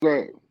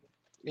that?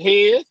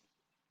 His.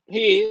 No,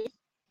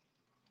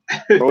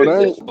 it It's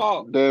his ain't.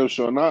 fault. Damn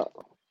sure not.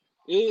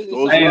 It's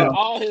No, it's all, not. Damn.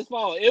 all his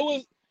fault.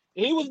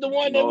 He was the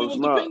one that No, we it's was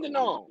not. depending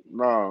on.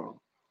 Nah.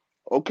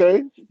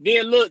 Okay.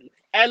 Then look,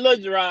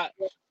 Gerard,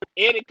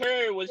 Eddie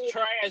Curry was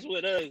trash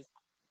with us,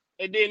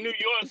 and then New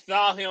York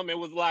saw him and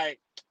was like,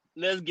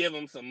 "Let's give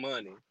him some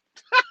money."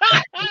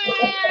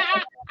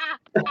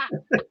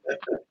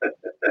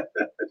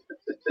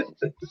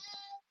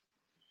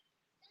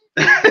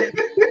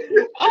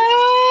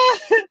 Ah,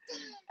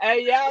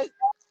 hey y'all,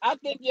 I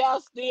think y'all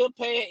still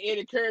paying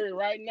Eddie Curry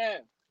right now.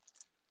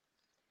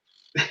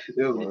 It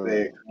was a bad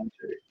Man.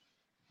 contract.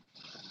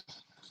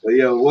 But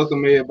yo,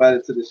 welcome everybody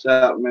to the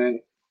shop, man.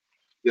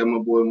 You got my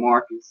boy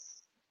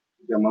Marcus.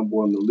 You got my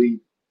boy Malik.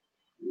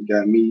 You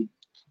got me,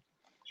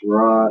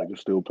 Gerard. Nigga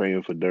still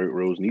paying for Derrick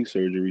Rose knee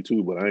surgery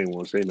too, but I ain't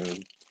want to say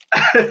nothing.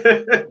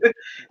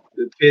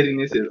 The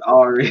pettiness has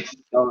already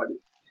started.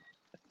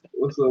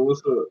 What's up?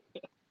 What's up?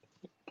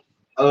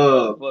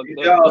 Fucked If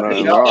up. y'all, if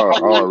Man, y'all, I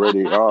already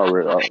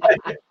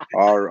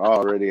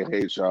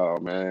hate y'all,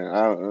 man.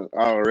 I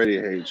already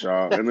hate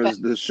y'all, and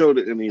the show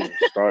didn't even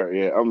start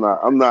yet. I'm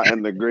not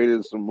in the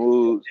greatest of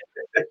moods.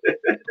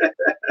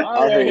 I I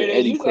already hear hear that.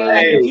 Eddie Curry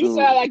hey, You sound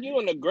too. like you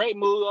in a great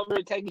mood over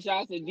here taking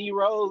shots at D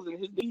Rose and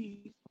his D's.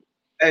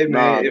 hey, man,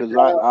 Nah, if cause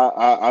y'all,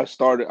 I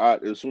started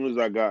as soon as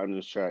I got in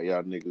this chat,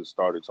 y'all niggas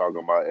started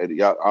talking about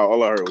Eddie.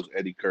 All I heard was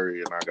Eddie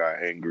Curry, and I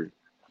got angry.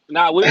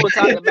 Nah, we were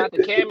talking about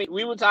the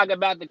We were talking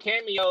about the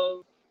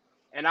cameos,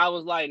 and I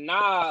was like,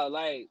 nah,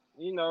 like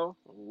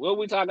what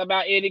we talking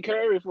about Eddie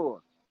Curry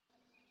for?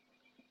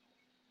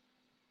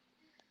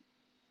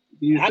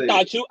 you say that.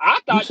 I You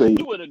thought you say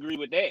would agree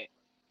with that.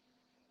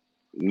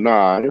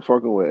 nah? I ain't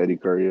fucking with Eddie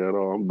Curry at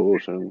all. I'm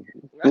bullshitting.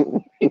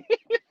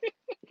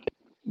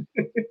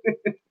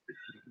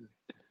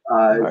 All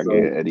right, I so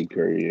get Eddie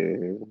Curry.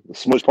 Yeah.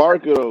 Smush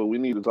Parker though. We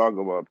need to talk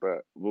about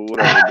that. But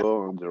whatever.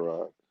 Go on,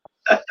 Gerard.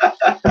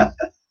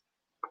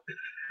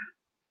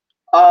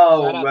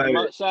 oh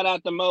man, Shout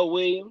out to Mo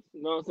Williams.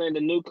 You know what I'm saying? The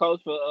new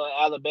coach for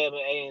Alabama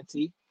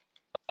A&T,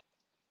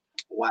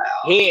 wow,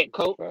 head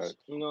coach. Facts.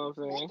 You know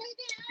what I'm saying?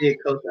 head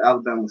coach of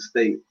Alabama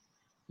State.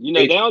 You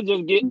know Hey, they don't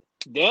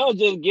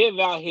just give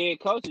out head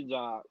coaching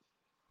jobs,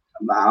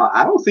 nah,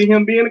 I don't see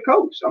him being a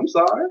coach. I'm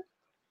sorry,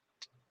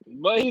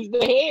 but he's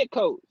the head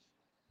coach.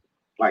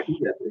 like he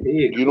got the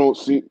head You coach. don't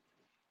see.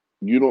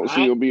 You don't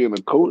see I him being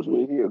a coach,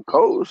 but he a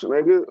coach,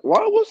 nigga.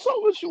 Why? What's up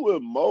with you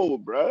with Mo,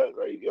 bruh?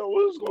 Like, yo,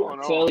 what's I'm going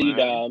on, telling you,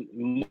 man? dog.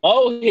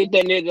 Mo hit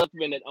that nigga up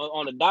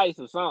on the dice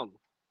or something.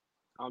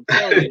 I'm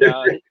telling you,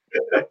 dog.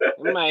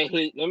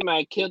 They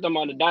might kill them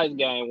on the dice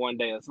game one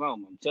day or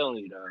something. I'm telling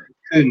you, dog.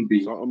 Couldn't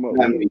be, Something up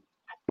not with me. him.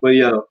 But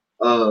yo,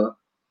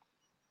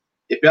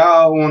 if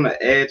y'all want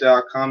to add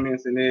y'all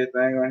comments and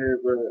everything on here,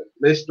 bro,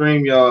 let's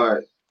stream y'all.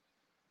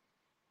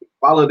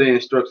 Follow the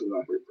instructions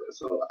on here, bro,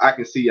 so I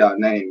can see y'all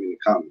name in the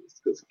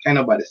comments. Cause can't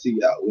nobody see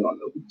y'all. We don't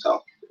know who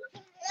talking.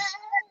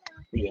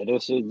 Yeah,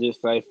 this shit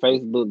just say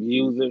Facebook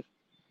user,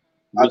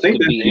 I which think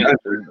could that's be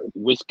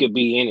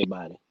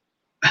anybody.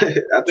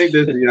 DeAndre. I think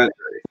that's DeAndre.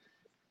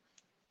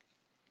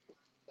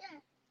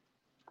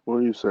 What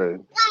do you say?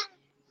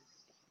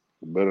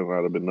 Better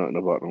not have been nothing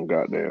about them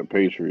goddamn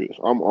Patriots.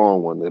 I'm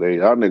on one today.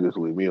 Y'all niggas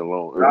leave me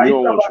alone. If Nah, you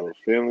don't want your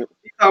feeling,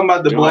 you talking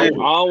about the you don't I want Blazers. don't,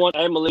 your I don't want,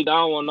 hey Malik, I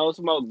don't want no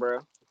smoke, bro.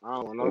 I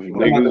don't want no if You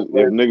smoke. talking about the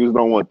Blazers. niggas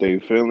don't want their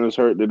feelings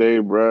hurt today,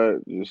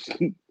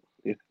 bruh,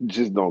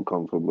 just don't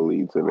come for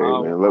Malik today,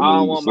 man. Let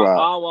Malik slide. I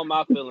don't want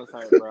my feelings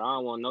hurt, bro. I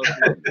don't want no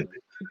smoke, bro.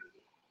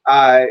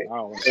 All right. I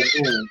don't want.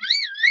 Again,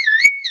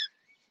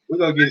 we're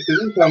gonna get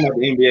since we're talking about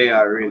the NBA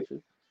already.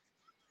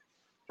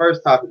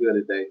 First topic of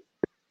the day.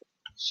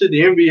 Should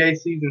the NBA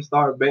season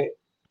start back?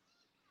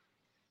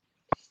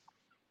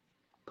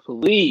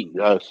 Please,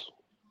 Yes.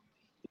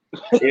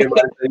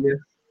 Everybody say yes.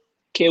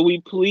 can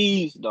we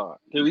please start?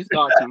 Can we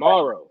start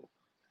tomorrow?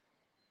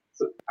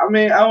 So, I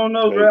mean, I don't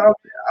know, Hey, bro.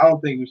 I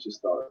don't think we should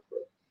start, bro.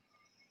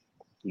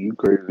 you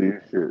crazy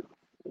as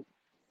shit.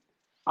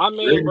 I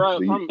mean,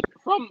 Really? bro,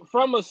 The-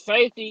 from a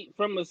safety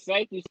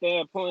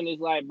standpoint,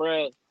 it's like,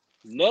 bro,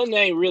 nothing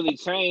ain't really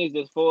changed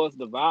as far as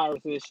the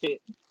virus and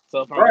shit.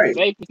 So from a Right.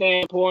 safety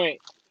standpoint,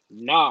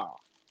 nah.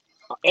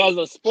 As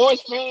a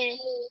sports fan,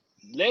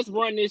 let's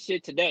run this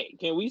shit today.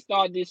 Can we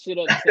start this shit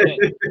up today?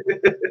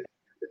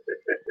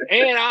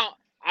 And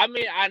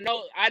I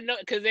know,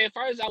 because at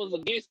first I was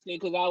against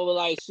it because I was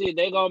like, shit,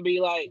 they gonna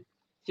be like,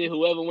 shit,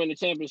 whoever win the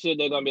championship,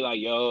 they're gonna be like,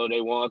 yo, they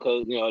won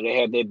because they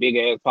had that big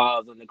ass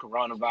pause on the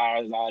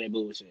coronavirus, all that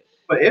bullshit.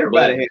 But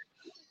everybody But has.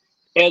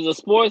 as a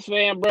sports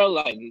fan, bro,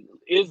 like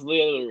it's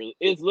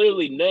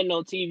literally nothing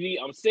on TV.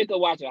 I'm sick of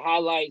watching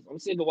highlights. I'm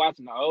sick of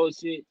watching the old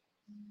shit.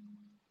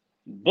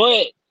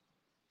 But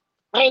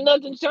ain't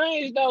nothing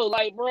changed though.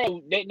 Like,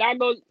 bro, they not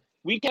go.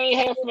 We can't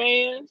have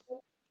fans.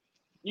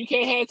 You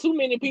can't have too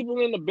many people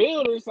in the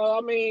building. So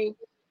I mean,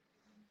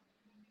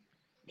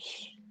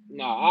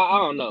 no, I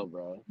don't know,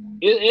 bro.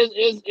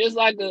 It's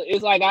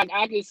like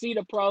I can see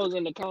the pros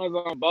and the cons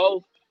on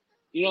both.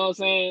 You know what I'm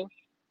saying?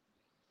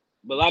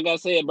 But like I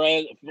said,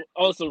 bro,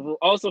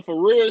 also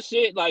for real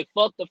shit, like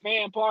fuck the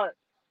fan part.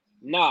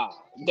 Nah,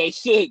 they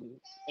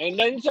shouldn't. Ain't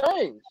nothing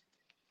changed.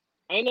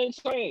 Ain't nothing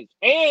changed.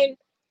 And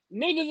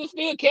niggas are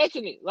still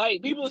catching it.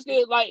 Like people are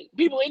still like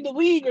people in the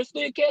league are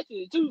still catching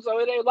it too. So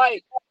it ain't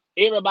like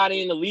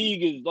everybody in the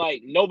league is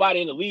like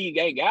nobody in the league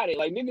ain't got it.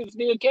 Like niggas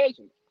still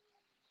catching it.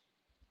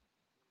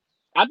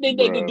 I think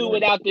they could Bruh, do like,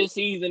 without this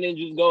season and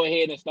just go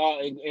ahead and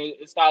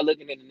start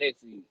looking at the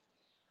next season.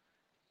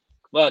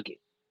 Fuck it.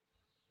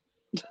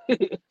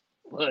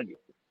 Fuck it.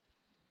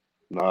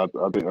 nah,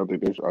 I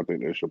think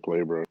they should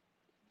play, bro.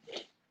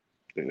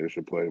 I think they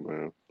should play,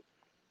 man.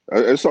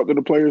 It's up to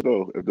the players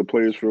though. If the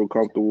players feel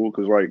comfortable,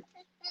 because like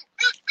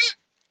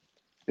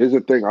here's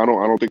the thing, I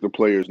don't think the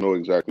players know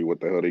exactly what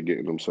the hell they're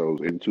getting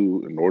themselves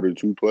into in order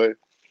to play.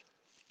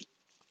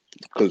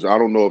 Because I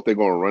don't know if they're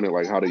gonna run it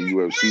like how the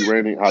UFC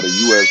ran it. How the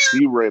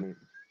UFC ran it,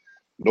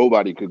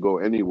 nobody could go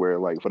anywhere.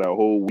 Like for that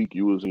whole week,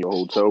 you was in your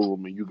hotel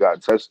room and you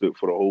got tested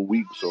for the whole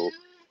week. So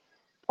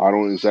I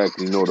don't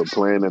exactly know the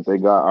plan that they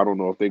got. I don't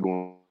know if they're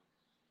gonna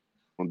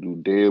do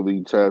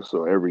daily tests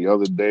or every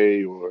other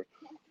day or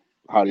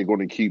how they're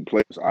gonna keep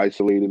players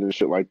isolated and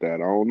shit like that. I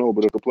don't know.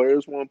 But if the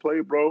players want to play,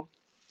 bro,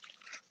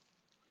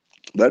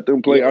 let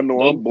them play. Yeah, I know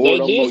I'm they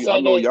bored. did I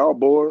say know that. y'all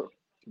bored.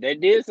 They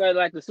did say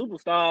like the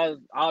superstars,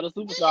 all the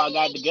superstars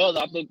got together.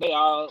 I think they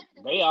all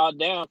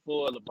down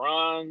for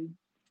LeBron,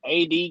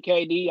 AD,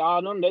 KD,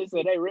 all them. They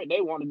said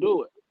they want to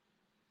do it,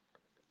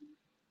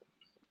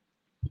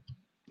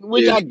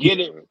 which Yes. I get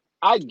it. Yeah.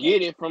 I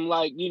get it from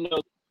like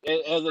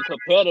as a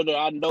competitor.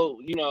 I know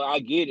I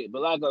get it.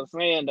 But like I'm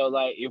saying though,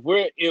 like if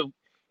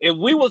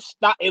we will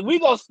stop if we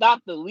gonna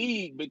stop the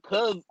league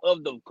because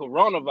of the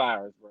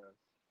coronavirus, bro,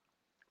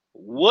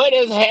 what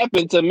has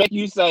happened to make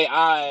you say,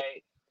 all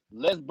right,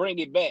 let's bring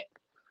it back?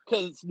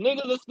 Because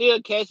niggas are still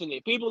catching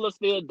it. People are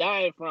still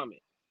dying from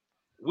it.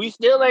 We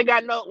ain't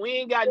got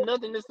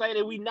nothing to say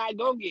that we not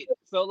gonna get it.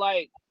 So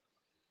like,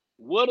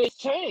 what has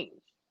changed?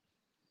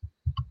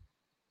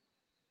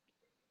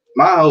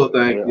 My whole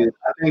thing Yeah. is,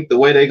 I think the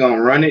way they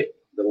gonna run it,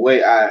 the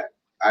way I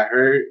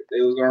heard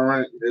they was gonna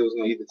run it, they was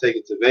gonna either take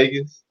it to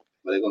Vegas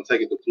or they're gonna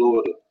take it to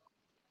Florida.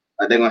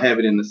 Like they're gonna have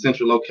it in the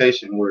central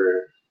location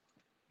where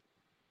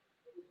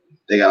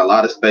they got a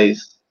lot of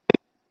space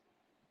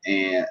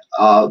and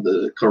all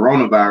the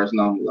coronavirus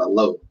numbers are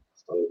low.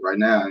 So right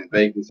now in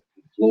Vegas,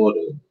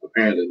 Florida,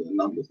 apparently the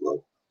numbers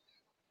low.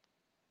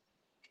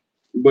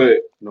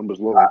 But Numbers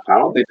low in I don't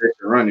Florida. think they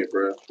can run it,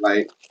 bro.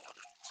 Like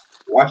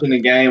watching the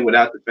game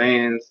without the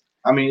fans.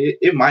 I mean,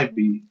 it's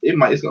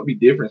gonna be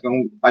different. It's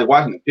gonna like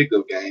watching a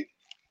pickup game.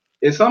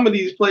 And some of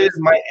these players It's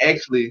might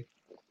actually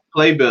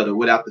play better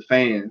without the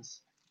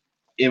fans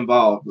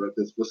involved, bro.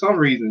 Because for some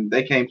reason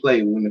they can't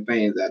play when the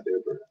fans out there,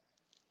 bro.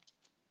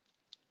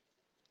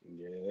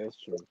 Yeah, that's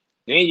true.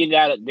 Then you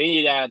gotta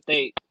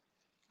think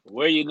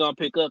where you gonna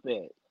pick up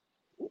at.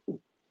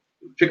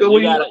 Pick Cause up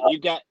where you left.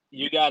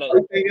 you gotta.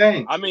 Play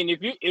 10 I games. mean,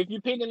 if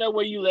you picking up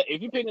where you left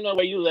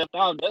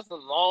off, it's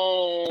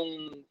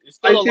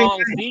Play still a 10 long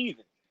games.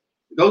 season.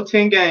 Go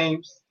 10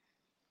 games.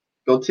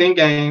 Go 10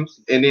 games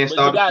and then But you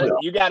start the gotta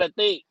playoff. you gotta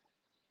think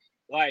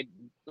like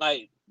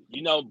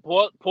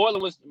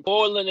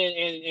Portland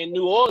and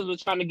New Orleans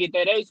was trying to get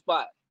that A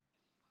spot.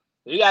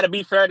 You got to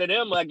be fair to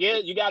them, I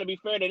guess. You got to be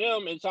fair to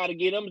them and try to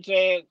give them a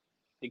chance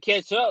to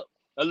catch up.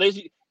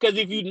 Because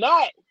if you're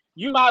not,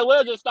 you might as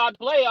well just start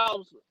the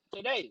playoffs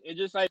today and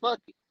just say fuck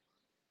it.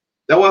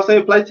 That's why I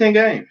say play 10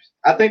 games.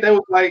 I think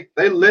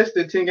they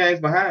listed 10 games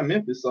behind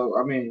Memphis. So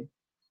I mean,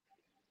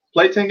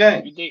 play 10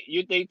 games.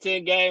 You think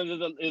 10 games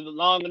is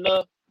long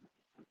enough?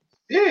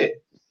 Yeah.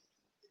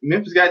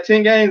 Memphis got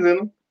 10 games in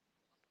them.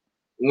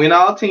 Win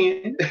all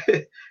 10.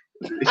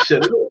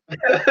 Shut it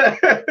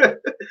up.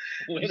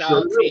 Win Shut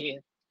all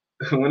it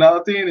 10. up. Win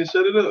all 10 and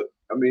shut it up.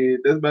 I mean,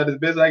 that's about as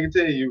best I can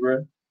tell you,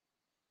 bro.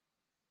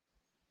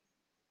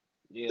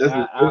 Yeah, That's as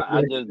best I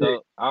I can just tell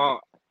you.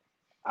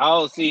 I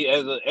don't see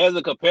as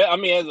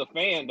a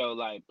fan though,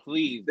 like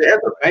please As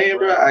though, a like fan,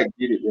 bro, I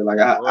get it, bro. Like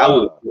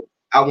bruh,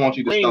 I want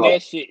you to start.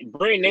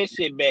 bring that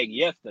shit back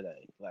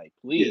yesterday, like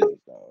Yeah. please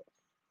though.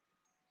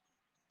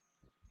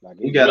 Like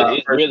We got our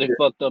it's first really guest.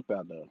 fucked up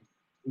out there.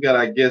 We got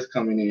our guest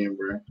coming in,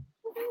 bro.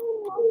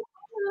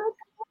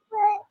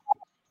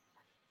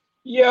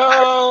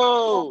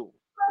 Yo,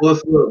 What's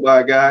up,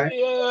 my guy?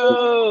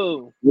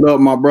 yo, What up,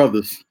 my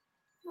brothers?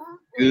 what's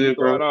Good,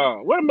 bro. going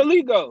on? Where did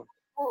Malik go?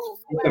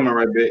 He coming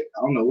right back.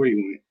 I don't know where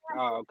he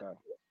Oh, okay.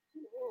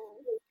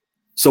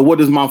 So, what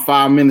does my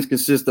 5 minutes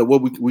consist of?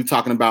 What we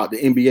talking about? The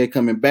NBA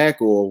coming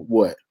back or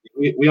what?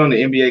 went. We on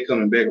the NBA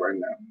coming back right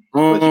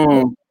now. Let you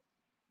know.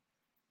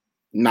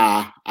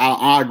 Nah,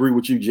 I agree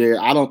with you, Jared.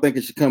 I don't think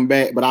it should come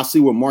back, but I see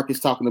what Mark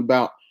is talking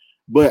about.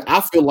 But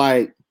I feel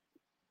like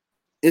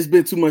it's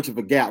been too much of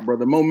a gap, bro.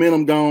 The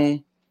momentum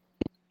gone.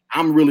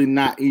 I'm really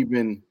not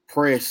even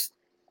pressed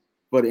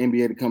for the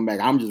NBA to come back.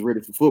 I'm just ready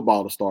for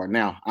football to start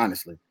now,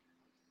 honestly.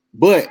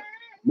 But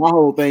my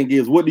whole thing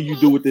is, what do you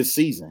do with this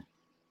season?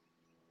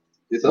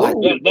 It's Like,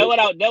 over with, bro.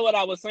 That what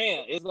I was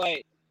saying. It's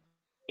like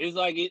it's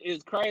like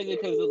it's crazy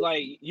because it's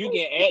like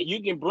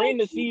you can bring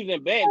the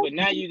season back, but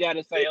now you got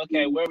to say,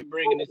 okay, where we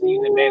bringing the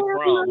season back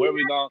from? Where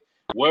we gonna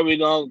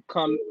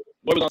come?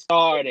 Where we gonna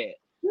start at?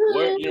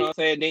 Where you know what I'm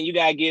saying? Then you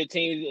gotta give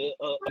teams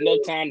enough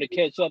time to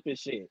catch up and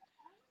shit.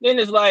 Then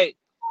it's like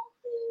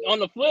on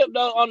the flip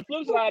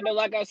side though,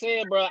 like I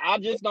said, bro, I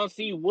just don't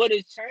see what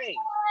has changed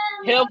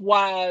health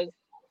wise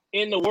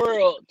in the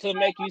world to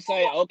make you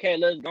say, okay,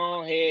 let's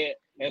go ahead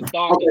and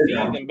start the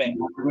season back.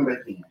 Come back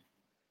in.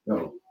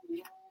 Go.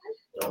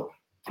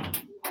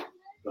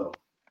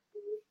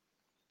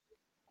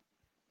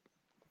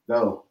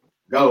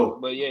 Go.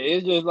 But yeah,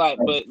 it's just like,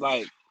 but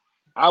like,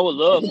 I would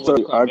love for it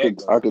to come back.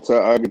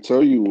 I could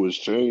tell you what's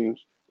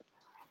changed.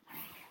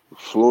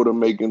 Florida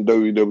making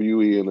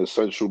WWE an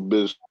essential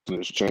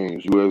business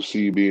change.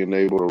 UFC being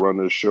able to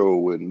run a show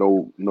with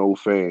no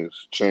fans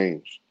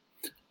change.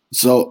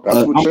 So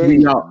that's what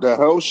changed. The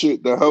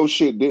hell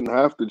shit didn't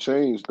have to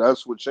change.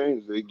 That's what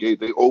changed.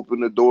 They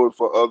opened the door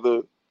for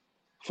other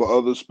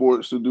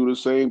sports to do the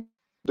same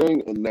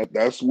thing, and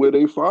that's where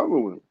they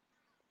following.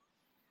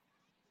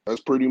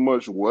 That's pretty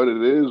much what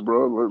it is,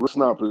 bro. Let's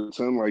not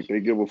pretend like they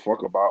give a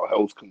fuck about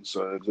health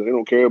concerns. They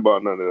don't care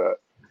about none of that.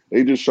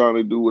 They just trying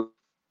to do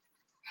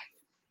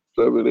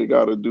whatever they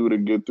got to do to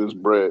get this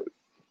bread.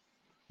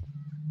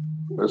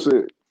 That's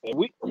it. And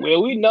we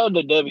know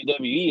the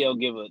WWE don't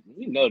give a.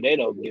 We know they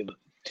don't give a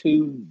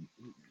two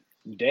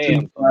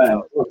damn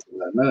about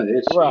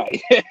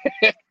right.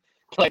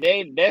 Like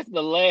they're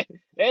the last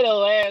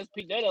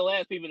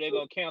people they're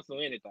gonna cancel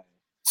anything.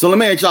 So let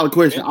me ask y'all a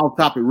question off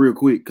topic real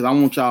quick because I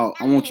want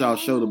y'all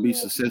show to be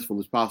successful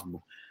as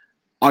possible.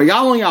 Are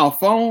y'all on y'all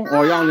phone or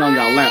are y'all on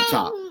y'all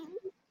laptop?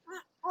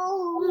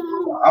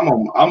 I'm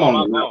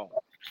on my phone.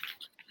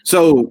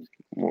 So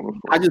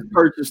I just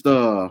purchased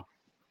an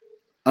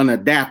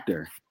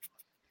adapter,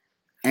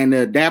 and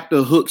the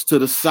adapter hooks to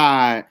the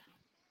side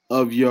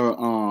of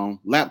your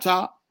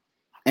laptop,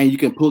 and you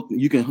can plug the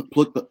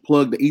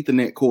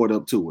Ethernet cord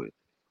up to it,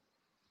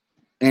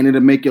 and it'll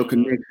make your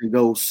connection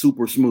go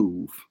super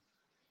smooth.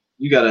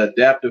 You got an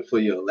adapter for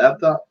your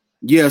laptop?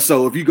 Yeah.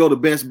 So if you go to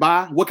Best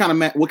Buy, what kind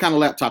of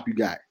laptop you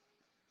got?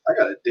 I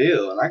got a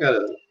Dell,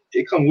 and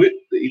it come with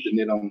the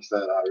Ethernet on the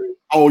side already.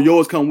 Oh,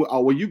 yours come with. Oh,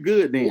 well, you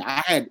good then.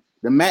 I had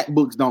the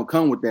MacBooks don't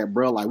come with that,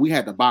 bro. Like we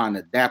had to buy an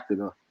adapter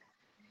to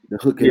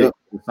hook it up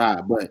to the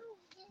side. But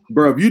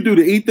bro, if you do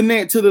the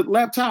Ethernet to the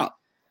laptop,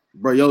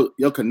 bro,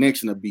 your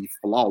connection will be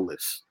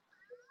flawless.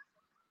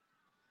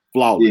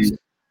 Yeah.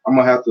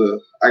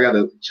 I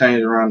gotta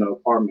change around the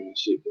apartment and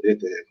shit for that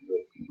to happen.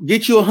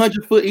 Get you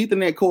 100-foot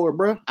Ethernet cord,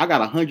 bro. I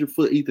got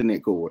 100-foot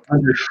Ethernet cord.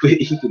 100-foot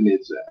Ethernet.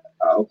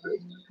 Okay.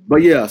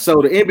 But yeah,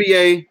 so the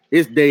NBA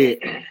is dead.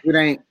 It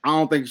ain't. I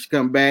don't think it should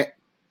come back.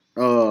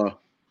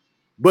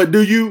 But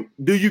do you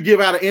give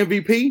out an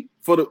MVP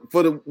for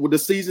the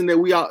season that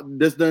we are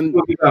that's done?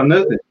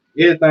 Nothing.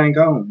 Everything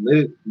gone.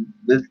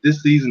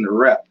 This season a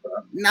wrap, bro.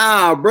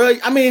 Nah, bro.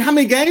 I mean, how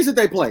many games did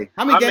they play?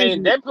 How many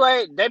games? They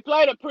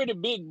played a pretty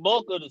big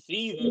bulk of the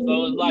season,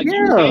 so it's like you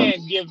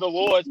can give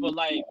awards for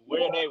like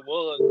where they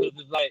was because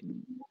it's like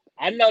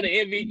I know the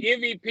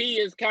MVP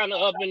is kind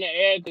of up in the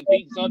air because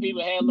some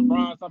people had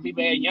LeBron, some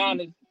people had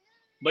Giannis,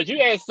 but you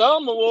had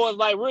some awards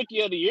like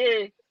Rookie of the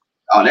Year.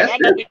 Oh, that's I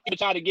know people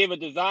try to give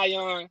it to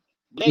Zion.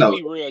 Let's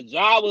be real.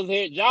 Ja was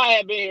here. Ja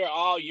had been here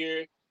all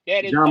year.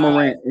 That is Ja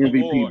Morant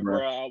MVP, award,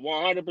 bro.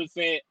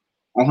 100%,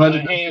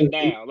 100% hands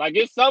down. Like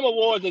it's some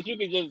awards that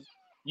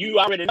you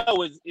already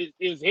know is here.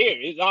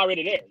 It's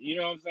already there. You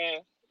know what I'm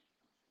saying?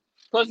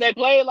 Plus they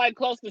played like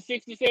close to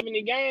 60,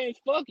 70 games.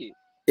 Fuck it.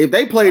 If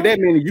they played that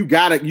many, you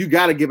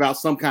gotta give out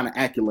some kind of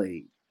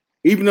accolade.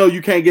 Even though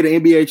you can't get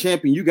an NBA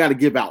champion, you got to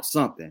give out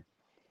something.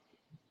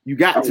 You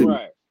got to.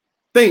 Right.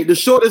 Think the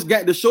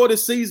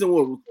shortest season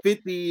was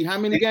 50. How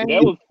many games?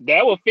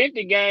 That was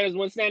 50 games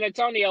when San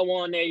Antonio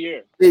won that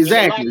year.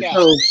 Exactly.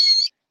 So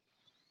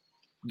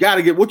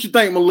gotta get what you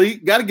think,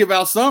 Malik. Gotta give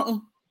out something.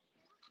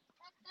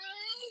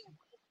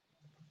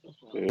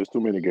 Yeah, it's too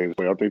many games.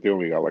 I think they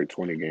only got like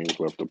 20 games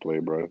left to play,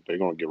 bro. They're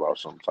gonna give out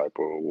some type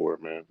of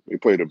award, man. They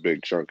played a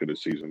big chunk of the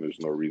season. There's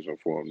no reason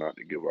for them not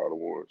to give out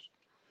awards.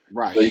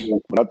 Right.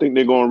 But I think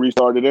they're going to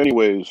restart it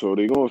anyway. So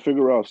they're going to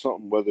figure out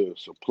something, whether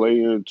it's a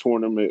play-in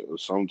tournament or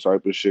some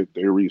type of shit.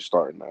 They're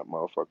restarting that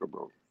motherfucker,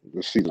 bro.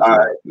 This season's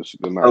not this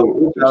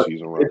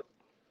season right.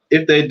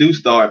 If they do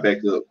start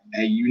back up,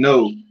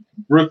 and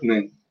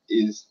Brooklyn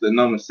is the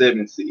number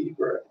 7 seed,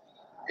 bro.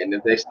 And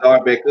if they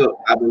start back up,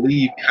 I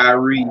believe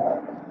Kyrie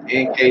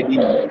and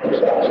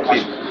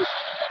KD.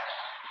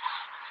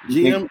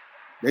 GM,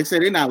 they say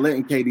they're not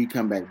letting KD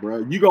come back,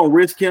 bro. You gonna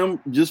risk him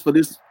just for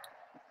this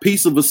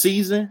piece of a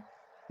season?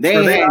 They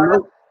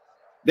already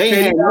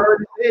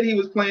said he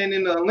was playing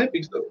in the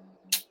Olympics though.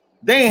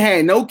 They ain't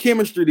had no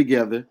chemistry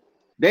together.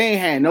 They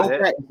ain't had no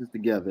practices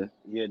together.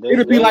 Yeah,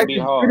 it'd be like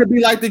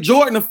the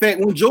Jordan effect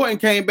when Jordan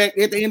came back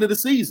at the end of the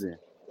season.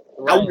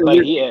 Right.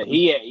 Like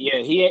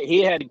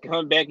he had to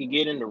come back and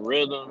get in the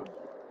rhythm.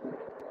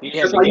 He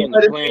had to get in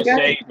the playing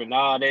shape and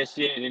all that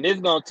shit. And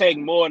it's gonna take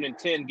more than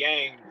 10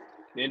 games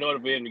in order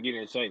for him to get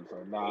in shape. So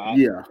nah,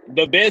 Yeah.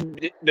 the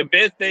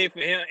best thing for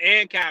him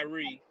and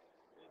Kyrie,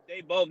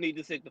 they both need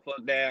to sit the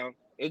fuck down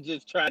and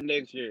just try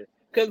next year.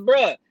 Cause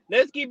bruh,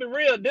 let's keep it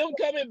real. Them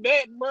coming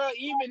back, bruh,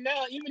 even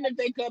now, even if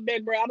they come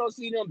back, bruh, I don't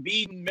see them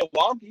beating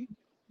Milwaukee.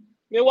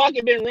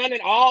 Milwaukee been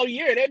running all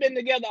year. They've been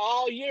together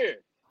all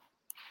year.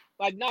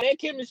 Like, no, that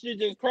chemistry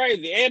just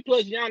crazy. And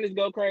plus Giannis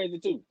go crazy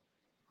too.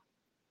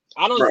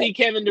 I don't see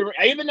Kevin Durant.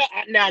 Even though,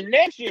 now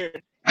next year,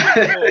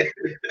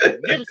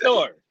 different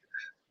story.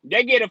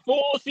 They get a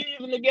full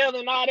season together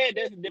and all that.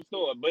 That's a different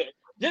story. But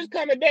just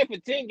coming back for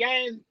 10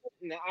 games,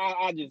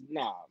 I just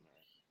nah.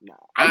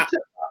 I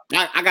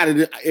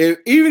gotta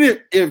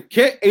even if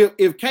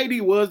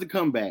KD was to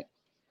come back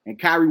and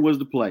Kyrie was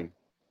to play,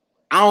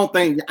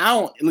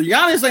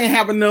 Giannis ain't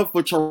have enough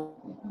for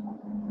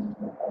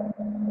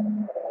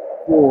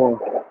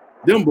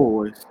them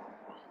boys.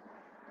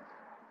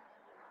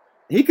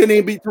 He couldn't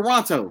even beat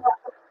Toronto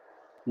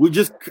with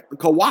just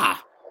Kawhi.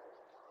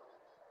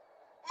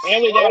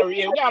 And we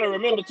gotta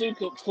remember too,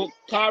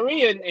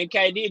 Kyrie and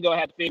KD gonna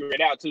have to figure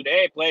it out too.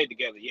 They ain't played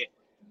together yet.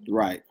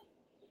 Right.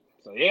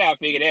 So they gotta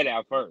figure that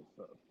out first.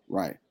 So.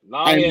 Right.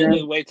 Long as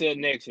just wait till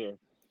next year.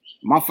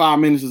 My 5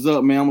 minutes is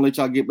up, man. I'm gonna let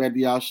y'all get back to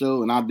y'all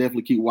show, and I'll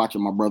definitely keep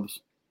watching my brothers.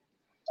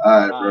 All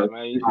right, bro.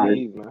 Man. You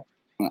please, man.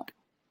 All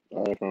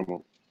right, come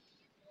on.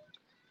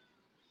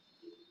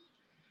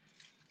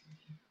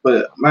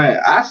 But man,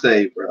 I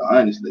say, bro,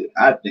 honestly,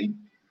 I think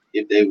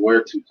if they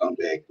were to come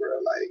back, bro,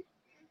 like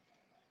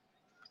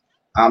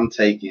I'm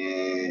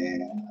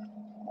taking.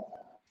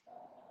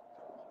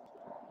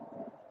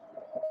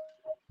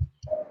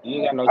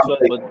 You ain't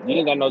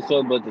got no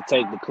choice, but to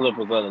take the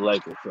Clippers or the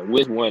Lakers. So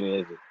which one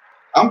is it?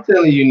 I'm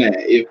telling you now,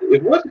 if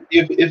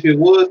it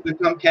was to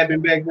come capping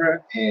back, bro,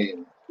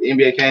 and the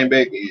NBA came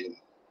back and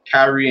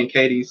Kyrie and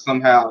KD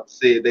somehow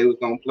said they was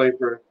gonna play,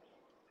 bro,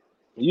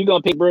 You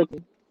gonna pick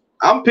Brooklyn?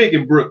 I'm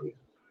picking Brooklyn.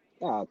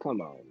 Oh,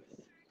 come on, man.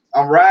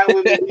 I'm riding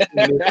with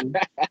Brooklyn.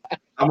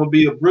 I'm gonna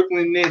be a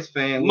Brooklyn Nets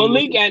fan.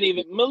 Malik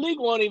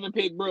won't even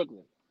pick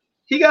Brooklyn.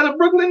 He got a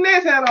Brooklyn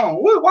Nets hat on.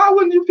 Why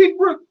wouldn't you pick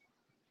Brooklyn?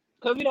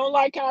 Because he don't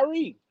like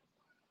Kyrie.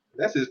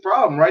 That's his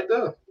problem right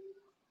there.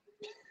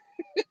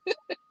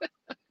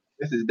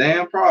 That's his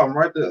damn problem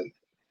right there.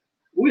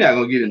 We're not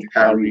gonna get into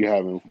Kyrie.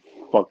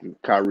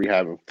 Kyrie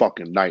having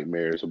fucking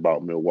nightmares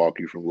about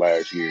Milwaukee from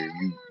last year.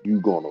 You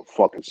gonna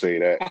fucking say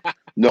that?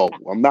 No,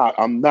 I'm not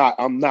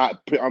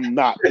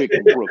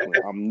picking Brooklyn.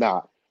 I'm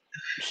not.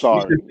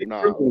 Sorry,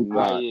 nah.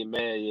 Yeah,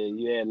 man, yeah,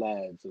 you had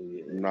lied to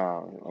you.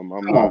 Nah,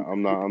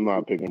 I'm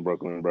not picking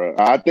Brooklyn, bro.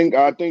 I think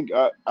if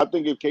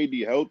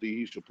KD healthy,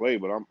 he should play,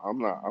 but I'm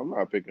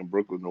not picking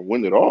Brooklyn to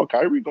win it all.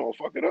 Kyrie gonna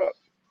fuck it up.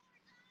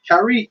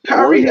 Kyrie.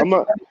 I'm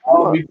not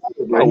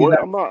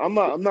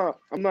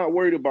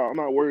worried about.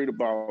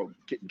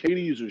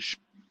 KD's a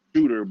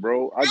shooter,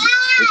 bro.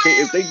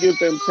 If they give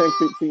them 10,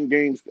 15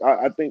 games,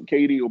 I think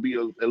KD will be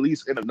at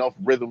least in enough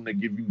rhythm to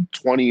give you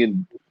 20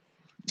 and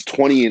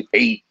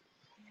 8.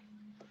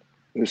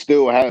 And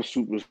still have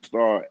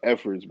superstar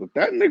efforts, but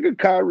that nigga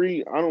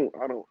Kyrie, I don't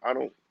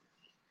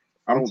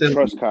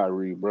trust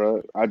Kyrie,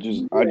 bro. I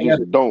just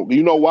don't.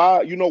 You know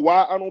why?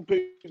 I don't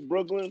pick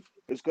Brooklyn?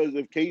 It's because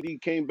if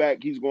KD came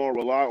back, he's gonna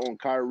rely on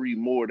Kyrie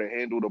more to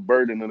handle the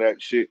burden of that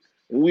shit.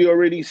 And we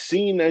already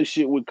seen that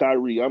shit with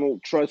Kyrie. I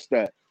don't trust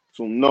that.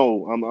 So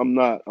no, I'm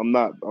not.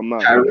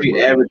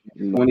 Kyrie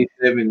averaging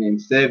 27 and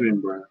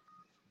 7, bro.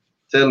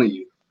 Telling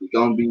you, it's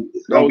gonna be.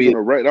 That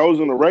was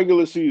in the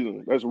regular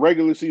season. That's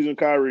regular season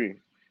Kyrie.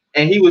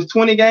 And he was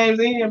 20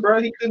 games in,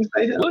 bro. He couldn't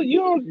stay healthy. Well,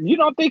 you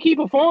don't think he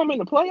performed in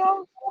the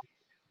playoffs?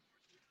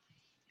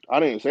 I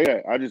didn't say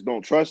that. I just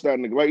don't trust that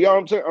nigga. Like, yo,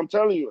 I'm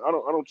telling you, I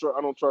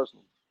don't trust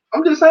him.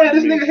 I'm just saying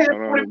this nigga had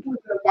 40 points in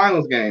the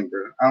finals game,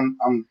 bro. I'm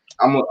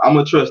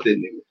gonna trust that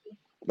nigga.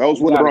 That was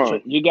with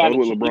LeBron. You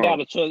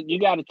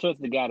gotta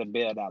trust the guy that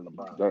bailed out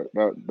LeBron.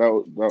 That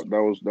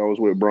was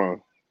with LeBron.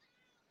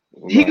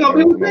 He gonna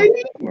be with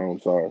KD? No, I'm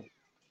sorry.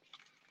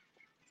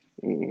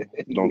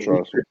 Don't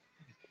trust him.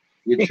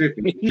 You're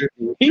tripping.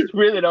 He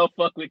really don't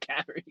fuck with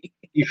Kyrie.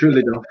 He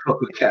really don't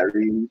fuck with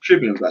Kyrie. You're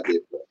tripping about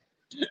that, bro.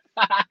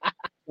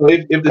 So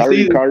if the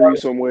season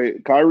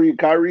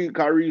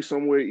Kyrie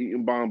somewhere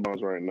eating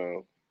bonbons right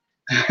now.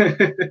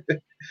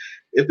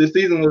 If the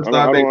season was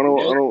started,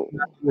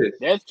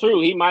 That's true.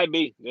 He might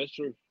be. That's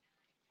true.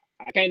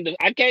 I can't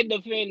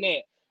defend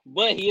that,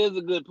 but he is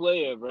a good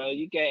player, bro.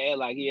 You can't act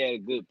like he had a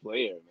good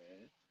player,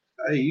 man.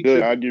 Hey,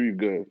 good. I give you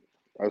good.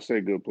 I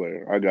say good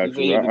player. I got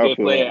you. He's a good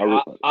player.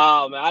 Man,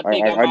 I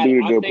think I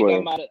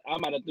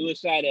might have threw a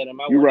shot at him.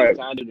 You're right,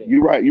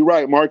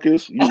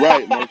 Marcus. You're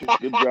right, Marcus.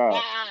 Good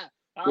job.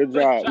 Good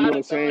job. We on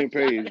the same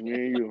page, me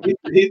and you.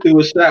 He threw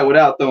a shot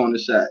without throwing a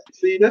shot.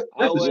 See, that's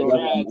we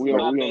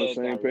on the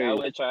same page. I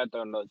wouldn't try to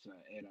throw no shot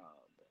at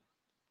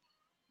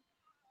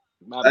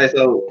all. Hey,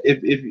 so if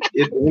the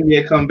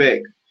NBA come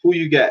back, who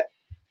you got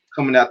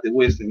coming out the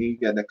West and you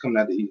got that coming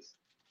out the East?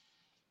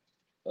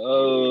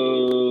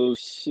 Oh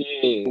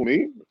shit!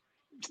 Me?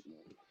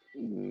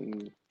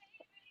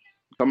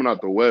 Coming out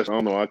the West, I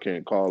don't know. I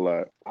can't call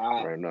that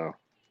right now.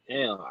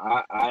 Damn,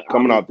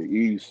 Coming out the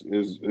East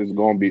is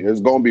gonna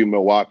be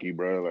Milwaukee,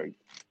 bro. Like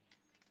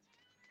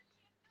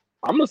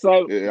I'm gonna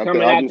say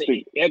I just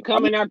think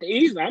coming out the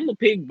East. I'm gonna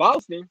pick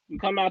Boston and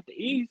come out the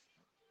East.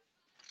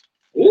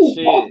 And Ooh,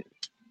 Boston.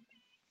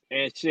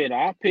 shit,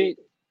 I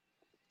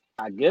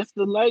guess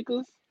the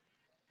Lakers.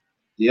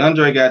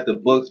 DeAndre got the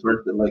Bucks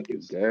versus the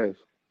Lakers. gas.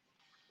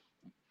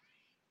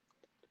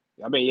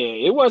 I mean,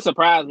 yeah, it wouldn't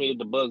surprise me if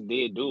the Bucks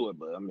did do it,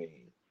 but I mean,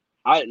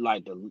 I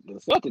like the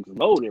Celtics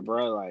loaded,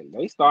 bro. Like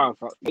they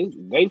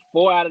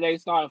 4 out of their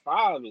starting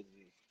 5 is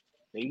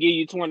they can give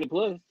you 20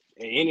 plus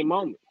at any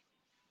moment.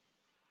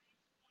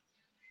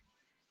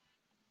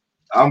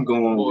 I'm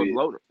going Boys with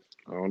loaded.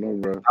 I don't know,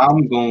 bro.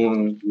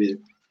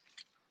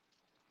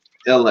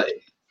 LA,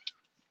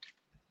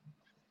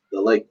 the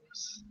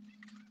Lakers.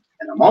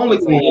 And I'm only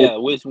So going yeah,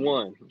 which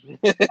one?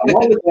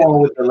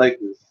 with the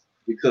Lakers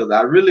because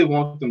I really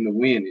want them to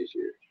win this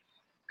year.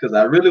 Because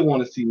I really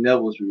want to see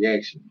Neville's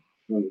reaction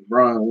when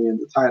LeBron wins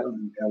the title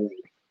in LA.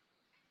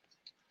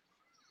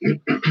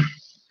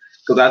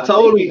 Because I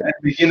told him at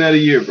the beginning of the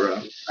year,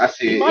 bro. I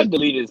said He might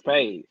delete his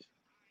page.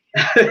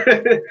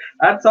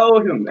 I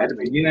told him at the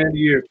beginning of the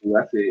year,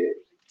 bro, I said,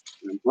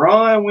 when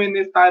LeBron win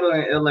this title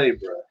in LA,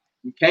 bro,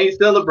 you can't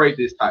celebrate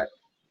this title.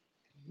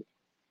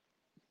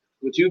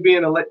 With you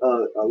being a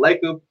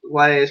Laker /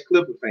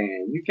 Clipper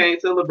fan, you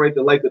can't celebrate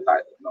the Laker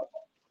title no more.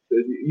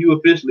 Because you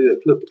officially a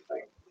Clipper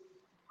fan.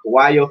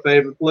 Kawhi your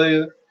favorite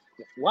player.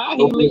 Why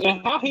he leave,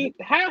 and how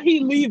he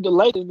leave the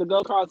Lakers to go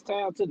across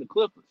town to the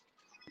Clippers?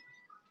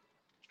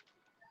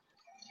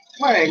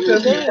 Man,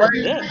 because he's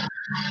crazy. Yeah.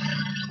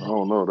 I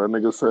don't know. That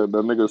nigga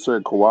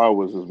said Kawhi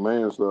was his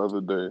man's the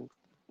other day.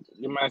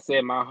 You might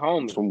say my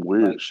homie. Some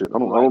weird shit. I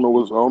don't know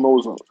what's going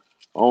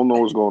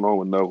on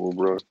with Neville,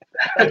 bro.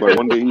 It's like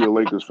one day he a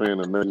Lakers fan,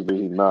 and the next day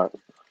he not.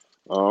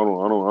 I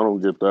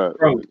don't get that.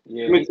 Bro, Like,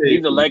 yeah,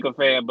 he's a Laker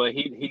fan, but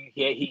he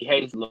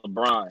hates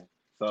LeBron.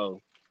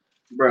 So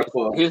bro,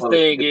 his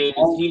thing is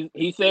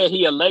he said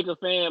he a Laker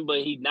fan, but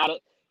he's not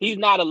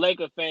a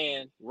Laker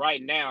fan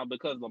right now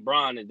because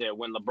LeBron is there.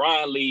 When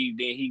LeBron leaves,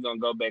 then he's gonna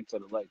go back to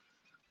the Lakers.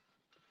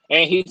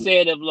 And he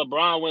said if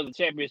LeBron wins the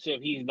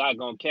championship, he's not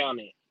gonna count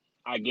it.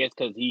 I guess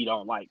because he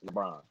don't like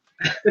LeBron.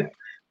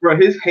 Bro,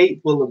 his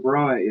hate for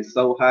LeBron is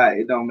so high,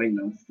 it don't make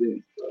no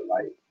sense, bro.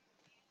 Like,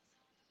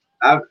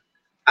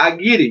 I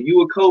get it.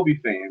 You a Kobe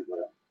fan, bro.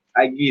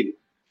 I get it.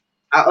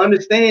 I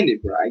understand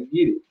it, bro. I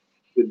get it.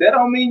 But that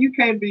don't mean you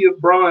can't be a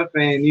Bron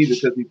fan either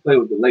because he played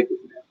with the Lakers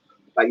now.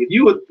 Like if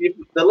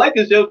the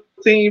Lakers your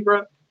team,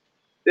 bro,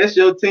 that's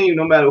your team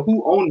no matter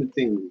who owns the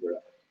team, bro.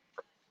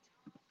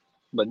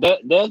 But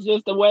that's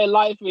just the way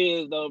life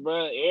is, though,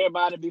 bro.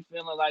 Everybody be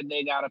feeling like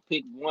they gotta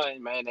pick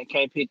one, man. They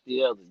can't pick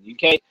the other. You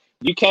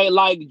can't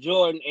like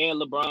Jordan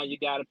and LeBron. You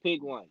gotta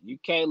pick one. You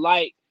can't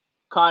like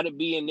Cardi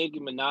B and Nicki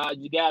Minaj.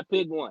 You gotta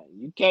pick one.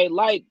 You can't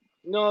like,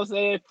 you know what I'm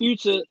saying,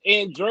 Future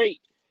and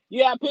Drake.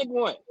 You gotta pick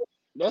one.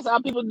 That's how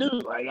people do.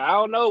 Like, I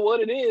don't know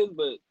what it is,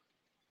 but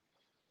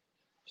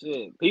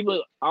shit,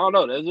 people, I don't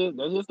know.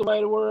 That's just the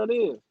way the world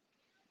is.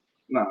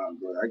 Nah,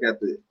 bro.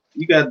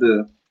 You got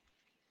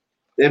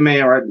that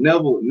man right.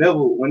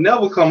 When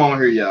Neville come on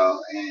here,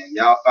 y'all, and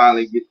y'all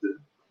finally get to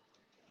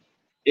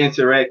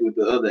interact with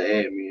the other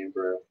admin,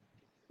 bro.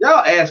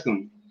 Y'all ask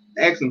him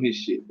his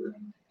shit, bro.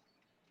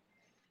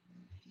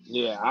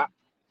 Yeah,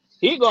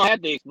 he gonna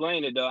have to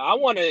explain it though. I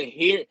want to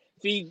hear.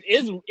 See,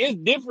 it's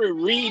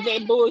different. Read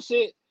that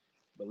bullshit,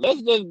 but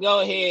let's just go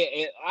ahead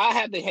and I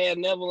have to have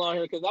Neville on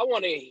here because I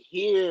want to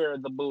hear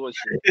the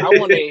bullshit. I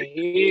want to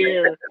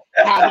hear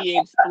how he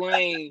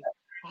explains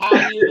how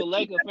he's a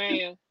Laker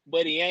fan,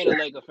 but he ain't a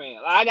Laker fan.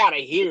 I gotta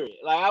hear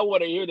it. Like, I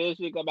want to hear this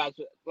shit come out.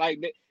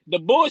 Like the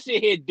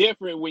bullshit hit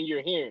different when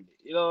you're hearing it.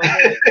 You know what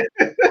I'm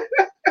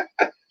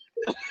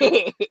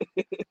saying?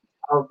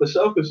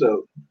 For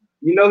sure.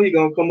 You know he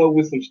gonna come up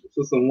with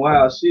some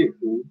wild shit,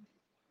 fool.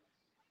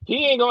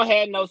 He ain't gonna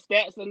have no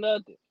stats or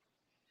nothing.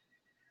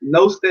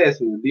 No stats,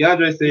 fool.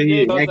 DeAndre said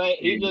he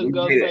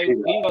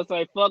gonna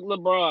say fuck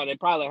LeBron and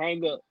probably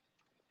hang up.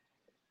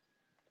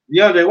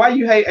 DeAndre, why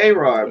you hate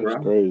A-Rod, bro?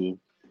 That's crazy.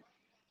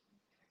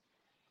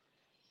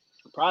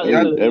 Probably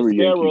every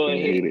Yankee steroid fan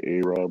hated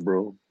A-Rod,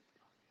 bro.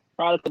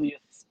 Probably because he's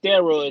a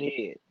steroid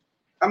head.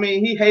 I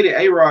mean, he hated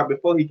A-Rod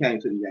before he came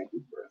to the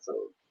Yankees, bro. So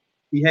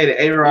he hated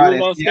A-Rod. He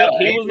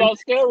was on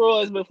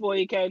steroids before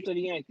he came to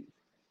the Yankees.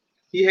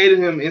 He hated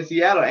him in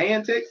Seattle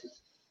and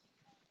Texas.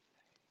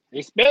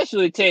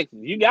 Especially Texas.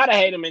 You gotta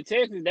hate him in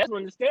Texas. That's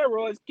when the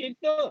steroids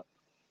kicked up.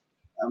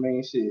 I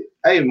mean, shit.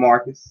 Hey,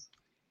 Marcus,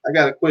 I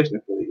got a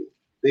question for you.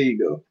 There you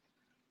go.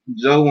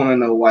 Joe want to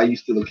know why you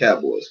still a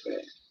Cowboys fan.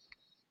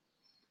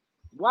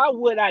 Why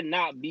would I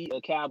not be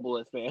a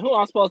Cowboys fan? Who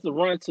am I supposed to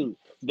run to?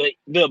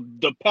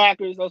 The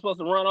Packers? I'm supposed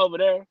to run over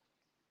there.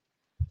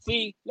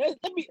 See, let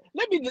me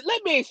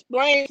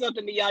explain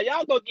something to y'all.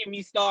 Y'all gonna get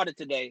me started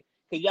today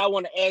because y'all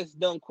want to ask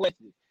dumb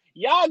questions.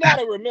 Y'all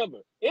gotta remember,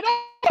 it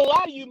ain't a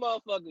lot of you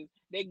motherfuckers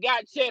that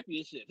got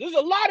championships. There's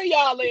a lot of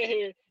y'all in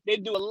here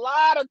that do a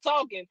lot of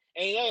talking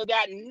and ain't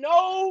got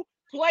no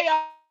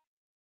playoff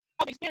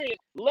experience,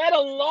 let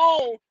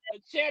alone a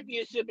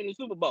championship in the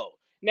Super Bowl.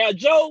 Now,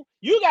 Joe,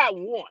 you got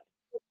one,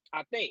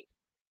 I think.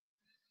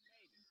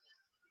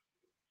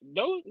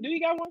 Do you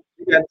got one?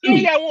 You got Yeah,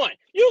 you two. got one.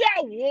 You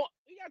got one.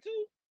 You got two.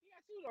 You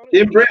got two.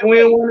 Did You Brett got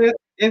win one.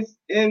 one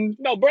in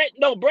No, Brett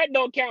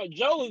don't count.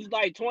 Joe is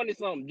like 20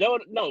 something. Joe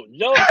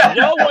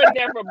wasn't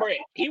there for Brett.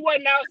 He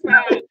wasn't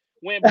outside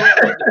when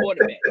Brett was the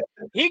quarterback.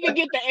 He could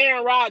get the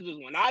Aaron Rodgers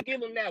one. I'll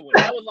give him that one.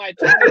 That was like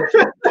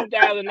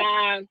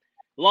 2009,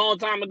 long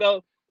time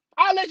ago.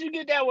 I'll let you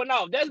get that one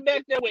off. That's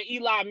back there with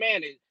Eli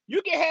Manning.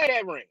 You can have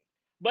that ring.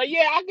 But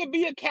yeah, I could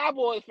be a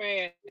Cowboys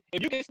fan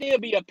if you can still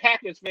be a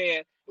Packers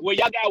fan where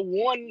y'all got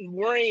one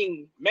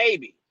ring,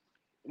 maybe.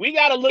 We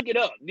gotta look it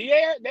up. They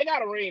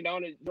got a ring,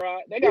 don't it, bro?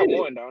 They got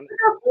one, don't it? They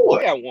got four.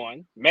 They got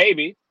one,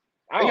 maybe.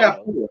 I They don't got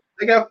know. four.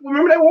 They got four.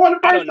 Remember they won the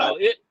I first don't time. know.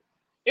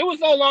 It was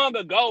so long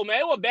ago, man.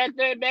 It was back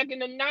in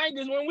the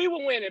 90s when we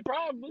were winning,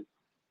 probably.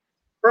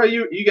 Bro,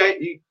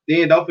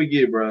 then don't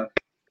forget, bro.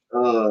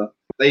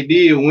 They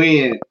did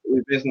win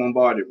with Vince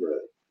Lombardi, bro.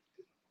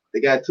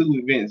 They got two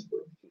events, bro.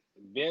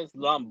 Vince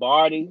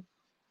Lombardi.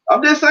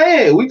 I'm just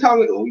saying,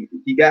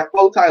 he got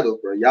 4 titles,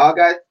 bro. Y'all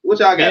got what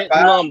y'all got? Vince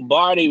 5?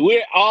 Lombardi.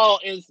 We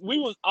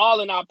was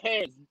all in our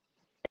parents.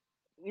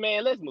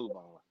 Man, let's move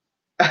on.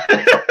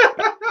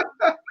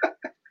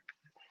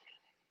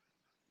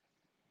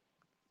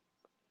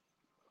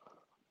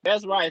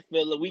 That's right,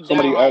 Philip. We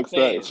Somebody diehard asked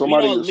that. fans. We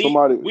don't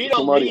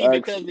Somebody leave asked.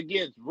 because it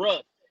gets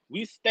rough.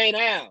 We stay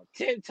down,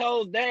 10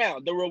 toes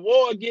down. The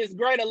reward gets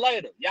greater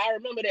later. Y'all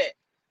remember that?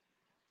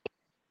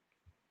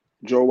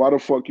 Joe, why the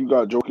fuck you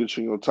got Jokic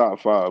in your top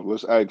 5?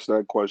 Let's ask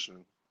that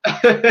question.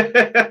 We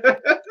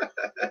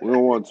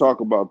don't want to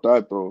talk about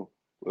that though.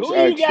 Let's Who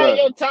you ask got in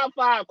that. your top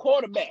 5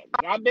 quarterback?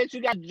 I bet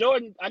you got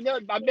Jordan. I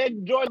bet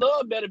Jordan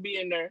Love better be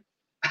in there.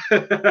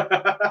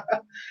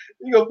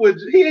 You gonna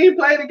he ain't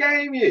played the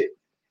game yet.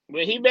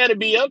 But he better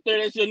be up there.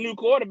 That's your new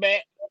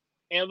quarterback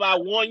in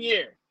about 1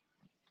 year.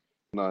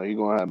 Nah, he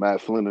gonna have Matt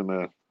Flynn in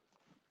there.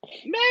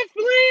 Matt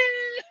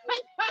Flynn.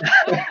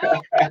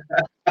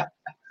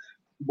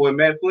 Boy,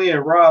 Matt Flynn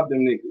robbed them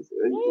niggas.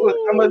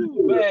 How much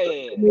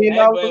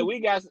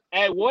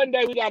Hey, one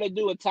day we got to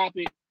do a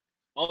topic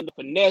on the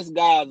finesse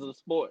guys of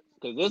sports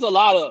because there's a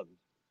lot of them.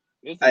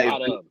 It's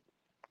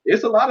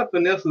a lot of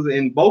finesses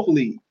in both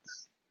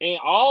leagues. In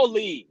all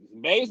leagues,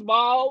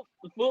 baseball,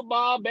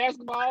 football,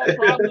 basketball,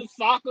 probably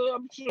soccer.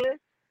 I'm sure.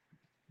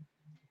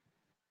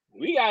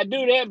 We gotta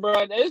do that,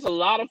 bro. There's a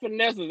lot of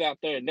finesses out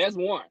there, and that's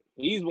one.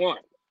 He's one.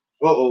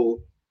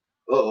 Oh,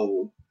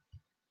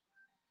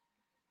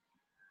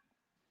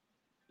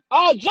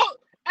 Joe.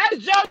 Hey,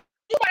 Joe,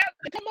 you might have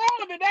to come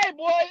on today,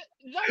 boy.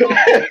 You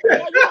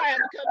might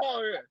have to come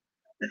on here.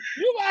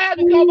 You might have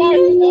to come on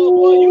here, Joe,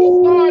 boy. You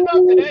starting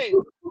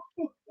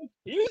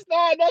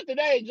up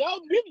today. Joe.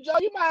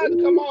 You might have to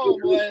come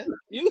on, boy.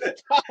 You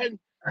starting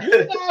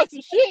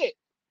some shit.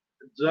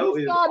 Joe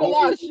you is started a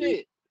lot of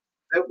shit.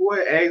 That boy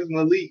asked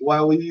Malik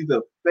why he's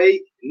a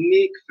fake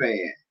Nick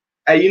fan.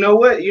 Hey, you know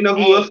what? You know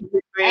who else is a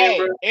Nick fan,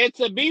 bro? And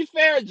to be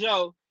fair,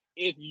 Joe,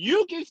 if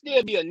you can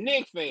still be a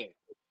Knicks fan,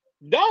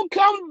 don't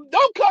come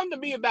to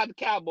me about the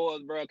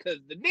Cowboys, bro, because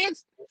the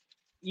Knicks,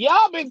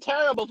 y'all been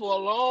terrible for a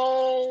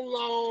long,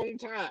 long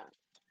time.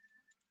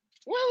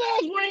 When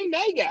last ring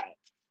they got?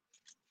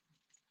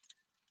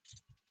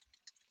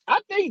 I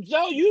think,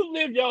 Joe, you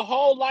lived your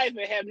whole life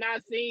and have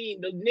not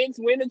seen the Knicks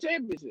win the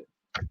championship.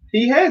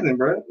 He hasn't,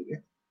 bro.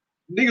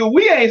 Nigga,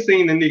 we ain't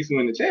seen the Knicks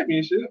win the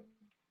championship.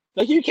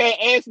 So you can't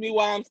ask me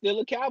why I'm still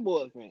a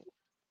Cowboys fan.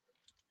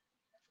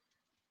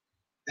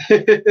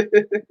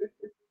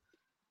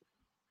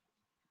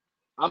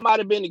 I might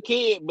have been a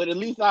kid, but at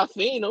least I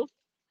seen them.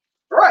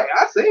 Right,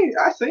 I seen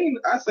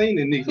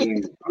the Knicks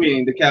win. I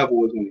mean, the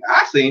Cowboys win.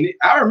 I seen it.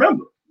 I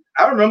remember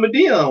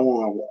Dion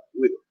won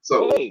with it.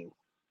 So,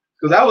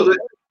 because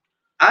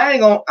I'm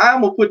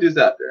gonna put this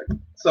out there.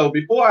 So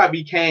before I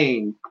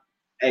became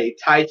a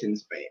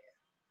Titans fan,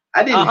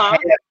 I didn't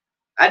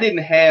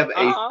have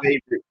a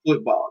favorite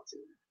football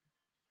team.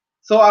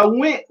 So I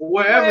went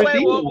wherever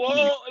Dion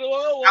went.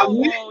 I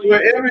went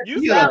wherever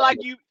you sound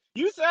like you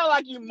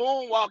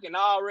moonwalking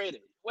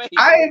already. Wait,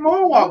 I ain't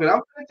moonwalking.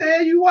 I'm gonna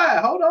tell you why.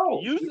 Hold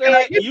on. You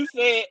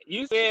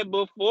said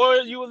before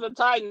you was a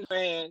Titans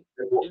fan.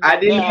 I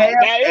didn't have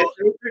a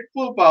favorite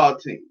football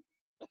team.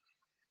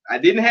 I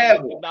didn't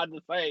have one. About to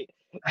say,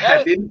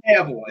 I didn't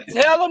have one.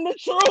 Tell them the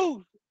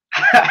truth.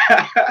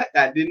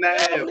 I did not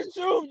have the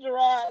truth,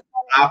 Gerard.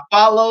 I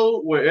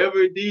followed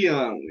wherever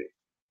Dion went.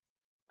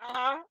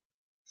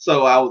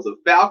 So I was a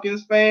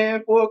Falcons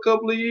fan for a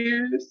couple of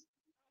years.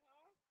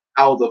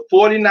 I was a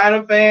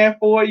 49er fan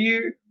for a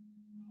year.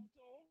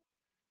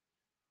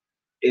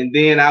 And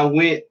then I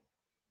went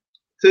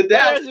to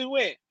Dallas. Where's he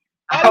went?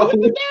 Oh,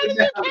 you came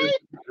to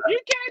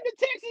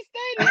Texas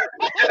Stadium.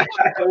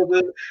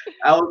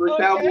 I was a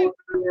Cowboys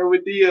fan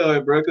with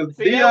Dion, bro. Because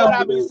Dion, what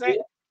I be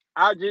saying.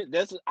 I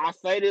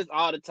say this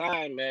all the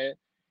time, man.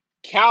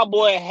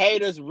 Cowboy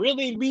haters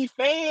really be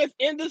fans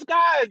in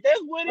disguise.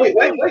 That's what it is.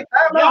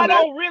 Y'all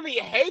don't really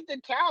hate the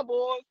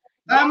Cowboys.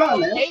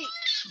 Y'all hate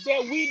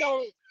that we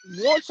don't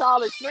want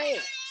y'all as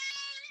fans.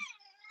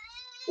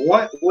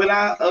 when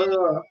I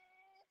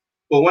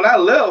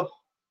left,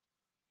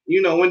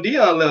 when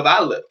Dion left,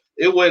 I left.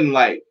 It wasn't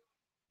like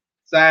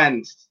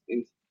signed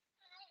and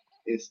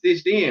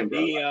stitched in,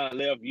 bro. Dion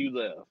left, you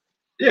left.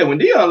 Yeah, when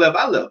Dion left,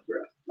 I left,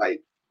 bro.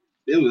 Like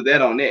it was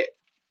that on that.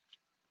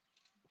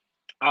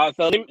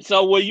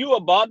 So were you a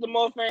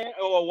Baltimore fan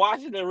or a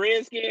Washington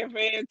Redskin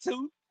fan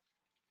too?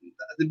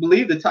 I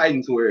believe the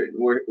Titans were in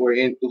were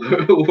in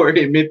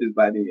Memphis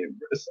by then,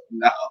 bro. So,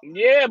 no.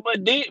 Yeah,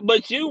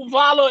 but you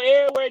follow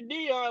everywhere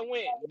Dion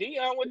went.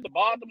 Dion went to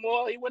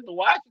Baltimore. He went to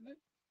Washington.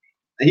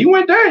 He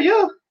went there,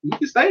 yeah. He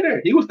can stay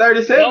there. He was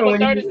 37 Number when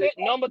he 37.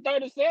 Number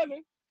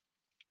 37.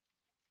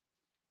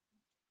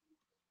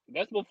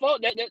 That's before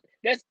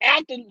that's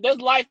after that's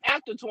life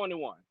after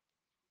 21.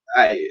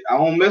 I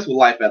don't mess with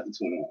life after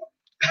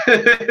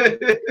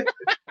 21.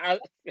 I,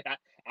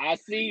 I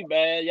see,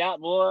 man. Y'all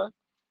boy.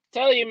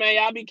 Tell you, man,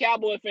 y'all be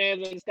Cowboy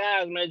fans in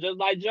disguise, man, just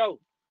like Joe.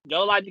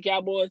 Joe like the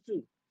Cowboys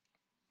too.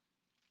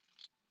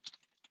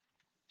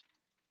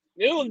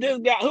 Who's this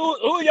guy?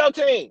 Who's your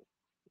team?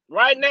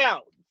 Right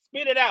now.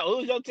 Spit it out.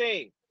 Who's your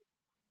team?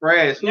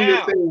 Brass, who your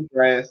Now. team,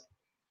 Brass?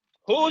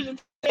 Who's your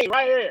team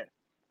right here?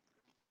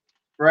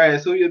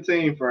 Brass, who your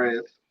team,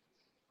 Brass?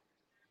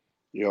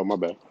 Yo, my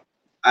bad.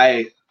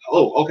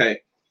 Okay.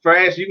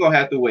 Brass, you're gonna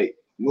have to wait.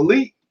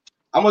 Malik,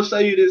 I'm gonna show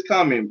you this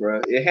comment,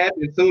 bro. It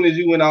happened as soon as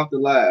you went off the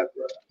live,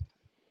 bro.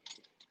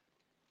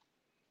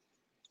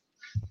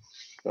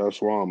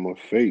 That's why I'm a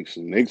face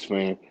Knicks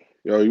fan.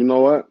 Yo, you know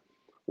what?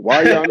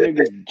 Why y'all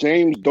niggas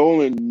James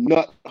Dolan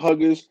nut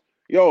huggers?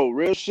 Yo,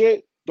 real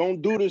shit.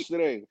 Don't do this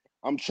today.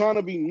 I'm trying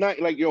to be nice.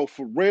 Like, yo,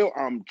 for real,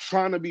 I'm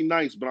trying to be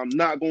nice, but I'm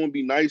not going to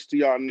be nice to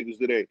y'all niggas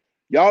today.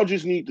 Y'all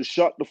just need to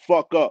shut the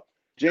fuck up.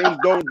 James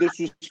Dolan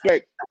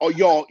disrespect. Oh,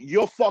 y'all,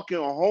 your fucking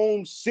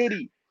home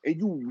city, and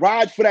you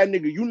ride for that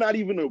nigga. You not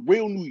even a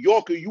real New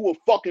Yorker. You a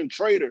fucking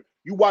traitor.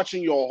 You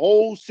watching your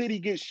whole city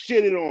get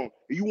shitted on.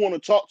 And you want to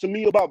talk to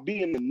me about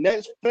being the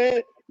Nets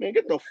fan? Man,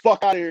 get the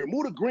fuck out of here.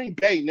 Move to Green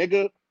Bay,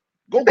 nigga.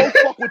 Go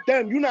fuck with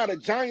them. You're not a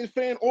Giants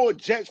fan or a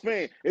Jets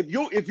fan. If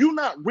you're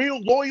not real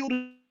loyal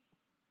to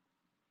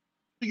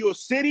your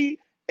city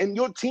and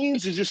your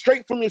teams is just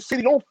straight from your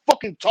city, don't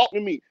fucking talk to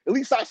me. At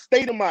least I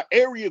stayed in my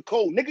area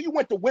code. Nigga, you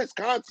went to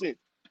Wisconsin.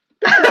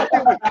 You out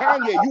there with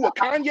Kanye. You a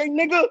Kanye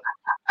nigga?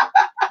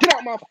 Get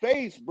out my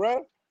face,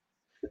 bruh.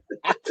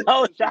 I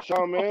told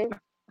y'all, man.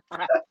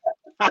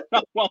 I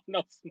don't want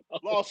no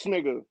smoke. Lost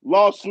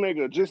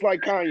nigga. Just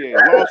like Kanye.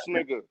 Lost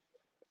nigga.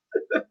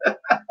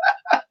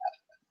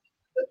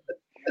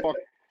 Fuck.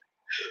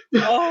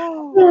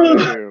 Oh,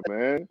 here,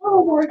 man.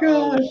 Oh my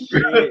god. Oh,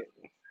 shit.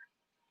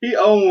 He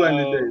owned one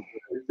today,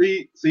 bro.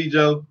 See,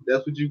 Joe,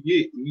 that's what you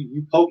get.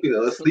 You poking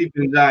a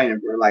sleeping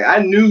giant, bro. Like I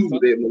knew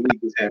that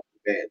Malik was having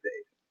a bad day.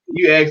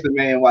 You asked the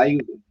man why he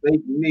was a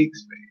fake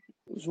Knicks fan.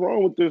 What's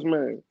wrong with this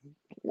man?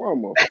 Why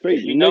I'm a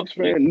fake You know, Knicks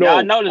fan?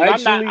 y'all No, notice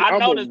actually, I I'm a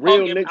noticed real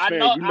poking, Knicks I fan.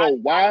 know You know I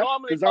why?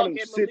 normally Because I don't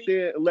sit Malik.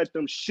 there and let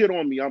them shit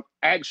on me. I'm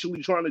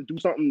actually trying to do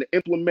something to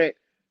implement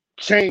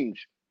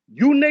change.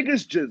 You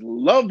niggas just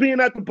love being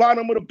at the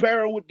bottom of the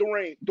barrel with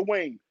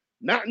Dwayne.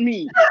 Not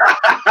me.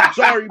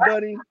 Sorry,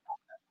 buddy.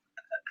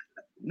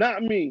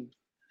 Not me.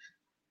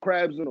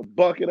 Crabs in a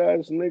bucket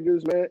ass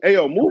niggas, man. Hey,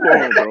 yo, move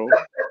on, bro.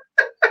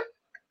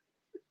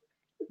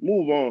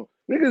 Move on.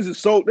 Niggas is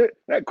so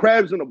that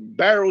crabs in a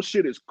barrel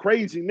shit is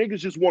crazy. Niggas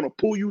just want to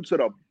pull you to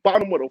the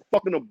bottom of the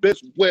fucking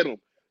abyss with them,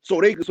 so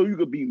you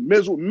could be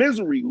miserable.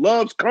 Misery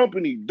loves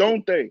company,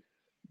 don't they?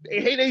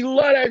 They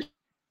love that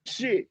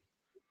shit.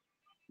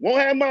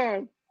 Won't have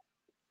mine.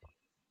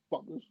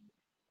 Fuckers.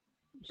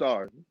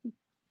 Sorry.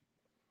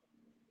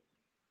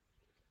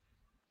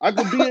 I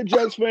could be a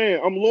Jets fan.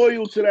 I'm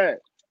loyal to that.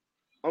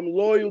 I'm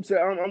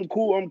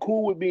cool. I'm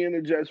cool with being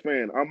a Jets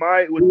fan. I'm all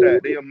right with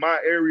that. They are my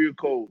area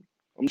code.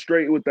 I'm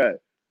straight with that.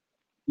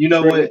 You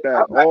know straight what? with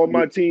that. All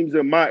my teams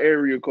in my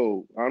area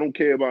code. I don't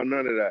care about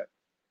none of that.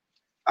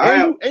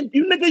 And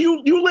you nigga,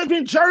 you live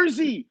in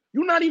Jersey.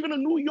 You're not even a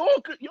New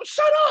Yorker. You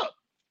shut up.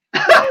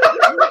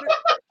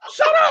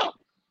 Shut up.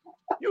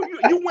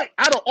 You went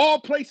out of all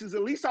places.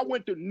 At least I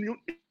went to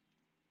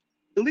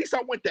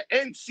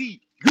NC.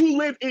 You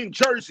live in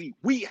Jersey.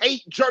 We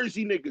hate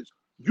Jersey niggas.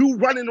 You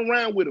running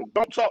around with them.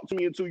 Don't talk to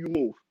me until you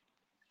move.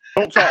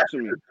 Don't talk to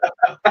me.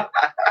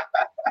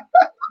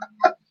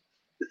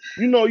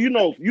 You know,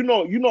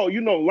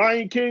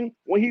 Lion King,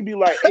 when he be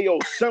like, hey, yo,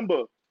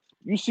 Simba,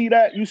 you see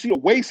that? You see a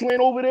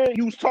wasteland over there?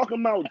 He was talking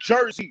about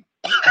Jersey.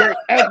 Don't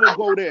ever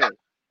go there.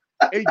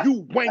 And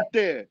you went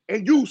there.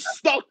 And you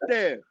stuck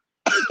there.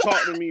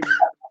 Talk to me,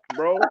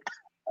 bro.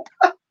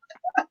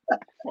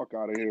 Fuck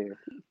out of here.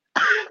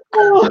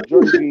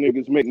 Jersey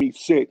niggas make me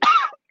sick.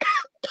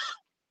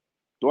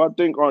 Do I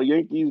think our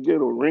Yankees get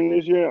a ring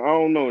this year? I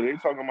don't know. They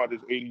talking about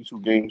this 82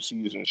 game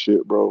season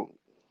shit, bro.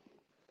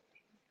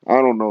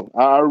 I don't know.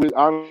 Honestly,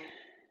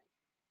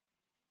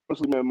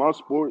 man, my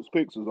sports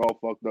picks is all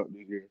fucked up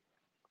this year.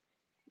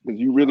 Because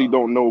you really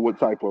don't know what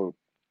type of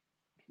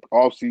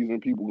off-season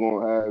people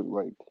gonna have.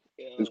 Like,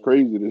 it's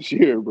crazy this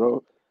year,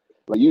 bro.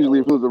 Like usually,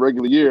 if it was a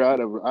regular year, I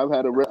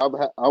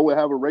would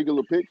have a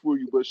regular pick for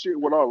you. But shit,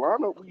 with our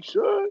lineup, we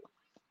should.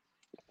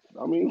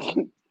 I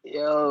mean,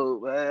 Yo,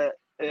 man.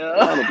 Yo.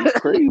 lineup is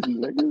crazy,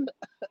 nigga.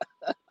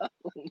 Oh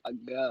my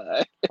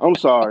god. I'm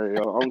sorry,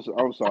 yo. I'm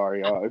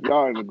sorry, y'all. If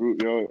y'all in the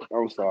group, yo,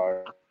 I'm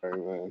sorry,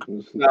 man.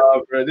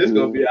 No, bro, this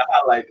gonna be a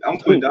highlight. I'm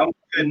putting Nah,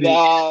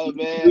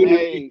 man.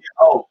 Hey,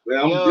 off,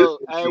 man. yo,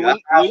 hey, This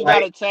we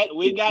highlight.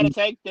 gotta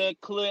take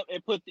that clip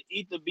and put the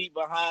ether beat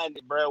behind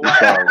it, bro. I'm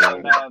sorry,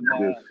 man.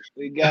 Nah.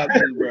 We got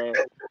to, bro.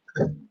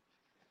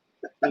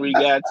 We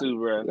got to,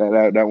 bro.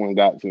 That one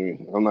got to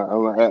me. I'm not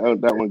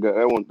that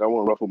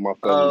one ruffled my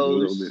feathers a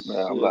little bit,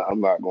 man. Shit.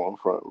 I'm not going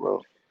front,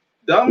 bro.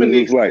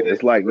 Dominic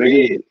It's like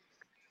niggas.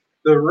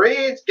 The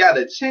Reds got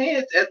a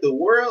chance at the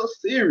World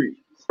Series.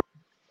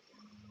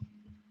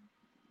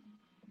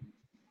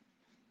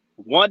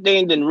 One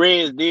thing the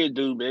Reds did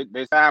do,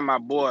 they signed my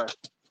boy.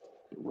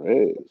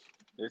 Reds.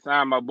 They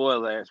signed my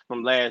boy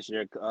from last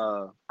year.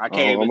 I can't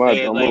I'm even gonna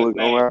say his last I'm name.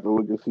 gonna have to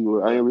look and see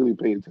what. I ain't really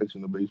paying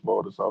attention to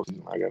baseball this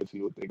offseason. I gotta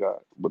see what they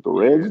got. But the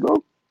Reds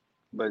though.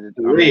 But The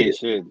I mean, Reds.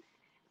 shit.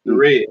 The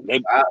Reds.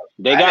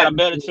 They got a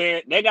better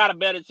chance. They got a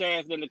better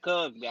chance than the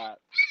Cubs got.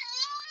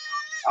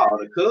 Oh,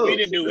 the Cubs. We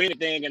didn't do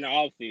anything in the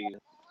offseason.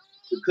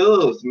 The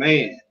Cubs,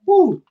 man.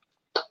 Woo.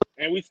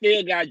 And we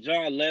still got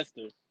John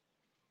Lester.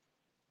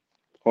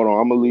 Hold on,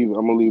 I'm gonna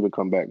leave and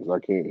come back because I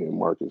can't hear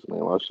Marcus,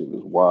 man. My shit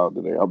is wild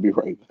today. I'll be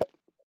right back.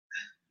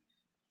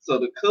 So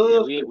the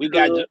Cubs. Yeah,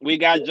 we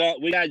got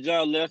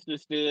John Lester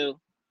still.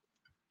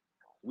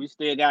 We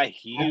still got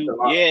Hugh.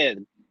 Yeah,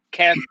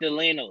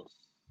 Castellanos.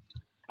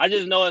 I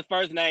just know his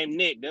first name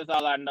Nick. That's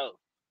all I know.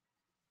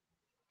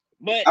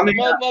 But the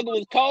motherfucker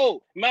was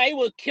cold. Man, he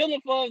was killing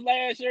for us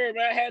last year,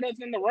 man. Had us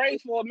in the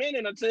race for a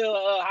minute until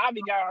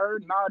Javi got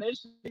hurt and all that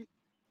shit.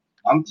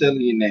 I'm telling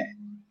you that.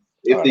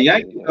 If the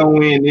Yankees don't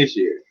win this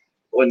year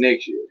or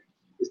next year,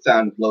 it's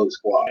time to blow the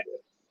squad up.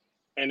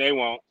 And they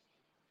won't.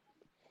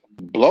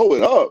 Blow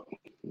it up?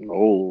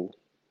 No.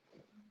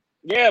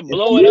 Yeah,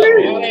 blow it up.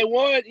 All they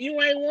won,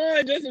 you ain't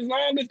won just as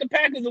long as the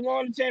Packers have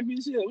won the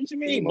championship. What you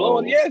mean? Blow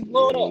it? Yes,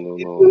 blow it up. No.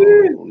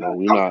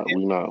 We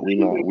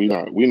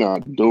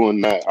not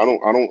doing that. I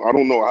don't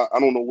know. I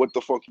don't know what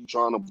the fuck you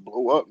trying to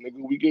blow up,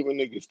 nigga. We giving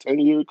niggas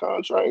 10-year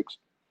contracts.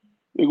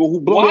 Nigga, who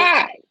blow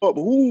Why? up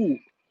who?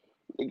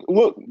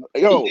 Look,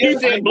 yo. You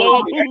said blow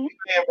up who?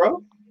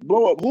 Bro.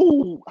 Blow up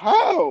who?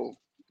 How?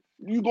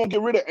 You gonna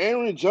get rid of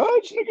Aaron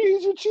Judge? Nigga,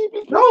 he's your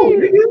cheapest player. No,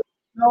 nigga.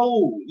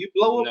 No, you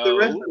blow up the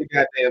rest of the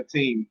goddamn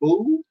team,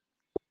 boo.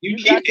 You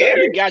got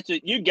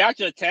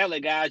your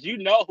talent, guys. You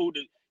know who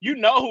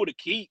to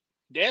keep.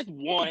 That's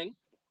one.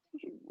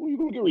 Who you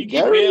gonna get rid of?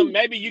 Gary? Keep him.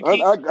 Maybe you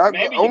keep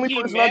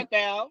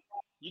Mathau.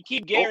 You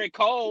keep Garrett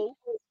Cole.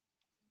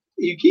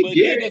 You keep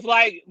Garrett. Niggas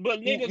like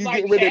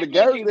get rid of the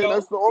Garrett. Then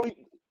that's the only.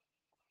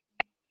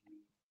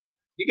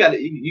 You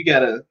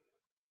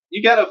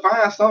gotta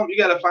find something. You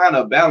gotta find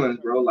a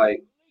balance, bro.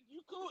 Like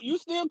you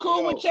still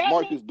cool with Chapman?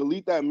 Marcus,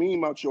 delete that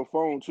meme out your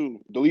phone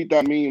too. Delete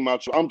that meme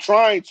out your. I'm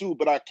trying to,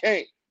 but I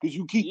can't because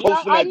you keep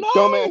posting that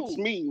dumbass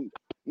meme.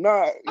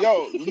 Nah,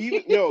 yo, leave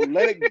it. Yo,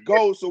 let it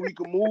go so we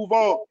can move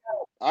on.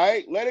 All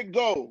right, let it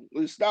go.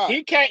 Let's stop.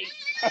 He can't.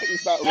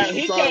 Stop.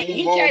 He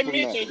can't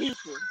mention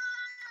Houston.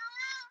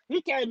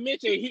 He can't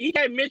mention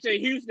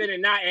Houston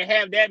and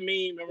have that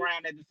meme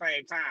around at the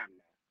same time.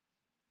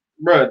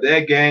 Bro,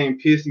 that game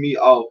pissed me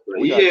off,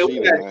 bro. We got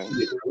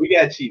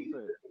cheated.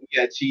 We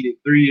got cheated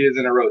 3 years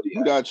in a row.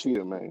 We got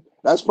cheated, man.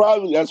 That's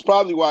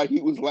probably why he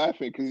was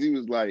laughing because he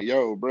was like,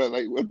 "Yo, bro,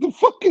 like, what the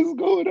fuck is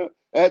going on?"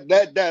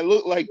 That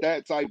looked like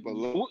that type of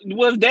look.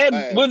 Was that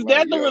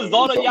the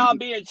result of y'all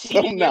being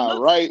cheated?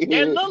 Not right.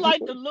 It looked like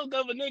the look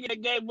of a nigga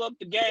that gave up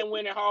the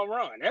game-winning home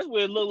run. That's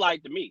what it looked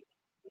like to me.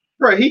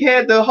 Bro, he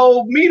had the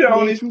whole meter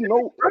on his.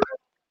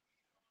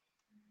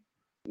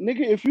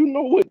 Nigga, if you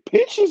know what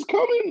pitch is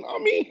coming, I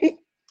mean,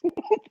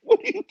 what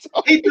are you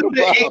talking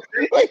about?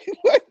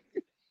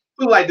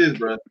 Like this,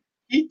 bro.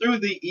 He threw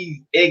the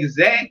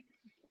exact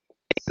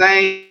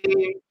same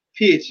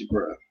pitch,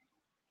 bro.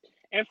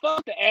 And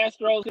fuck the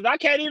Astros, because I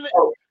can't even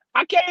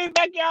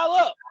back y'all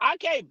up. I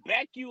can't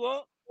back you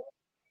up.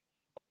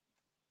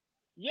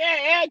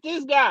 Yeah, add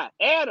this guy.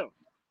 Add him.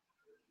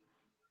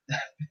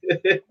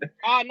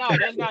 Oh, no,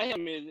 that's not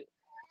him, is it?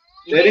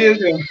 That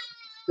is him.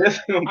 That's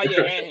him. Oh,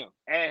 yeah,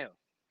 add him.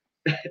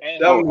 You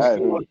want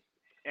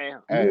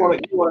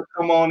to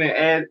come on and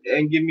add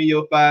and give me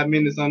your 5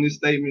 minutes on this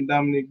statement,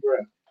 Dominic, bro?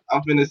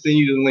 I'm finna send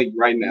you the link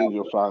right now.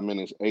 Your 5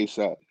 minutes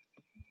ASAP.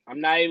 I'm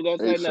not even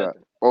gonna say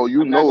nothing. Oh,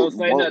 I'm not gonna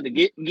say nothing.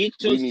 Get your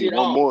shit off. We need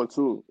one more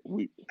too.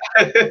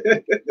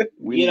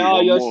 Get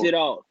all your shit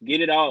off.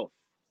 Get it off.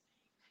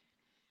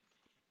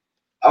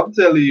 I'm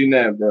telling you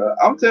now, bro.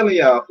 I'm telling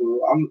y'all,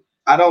 fool. I'm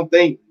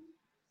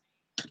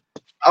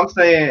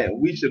saying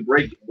we should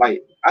break.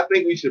 Like, I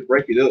think we should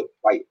break it up.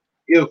 Like,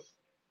 if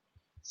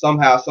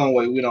somehow, some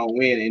way, we don't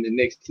win in the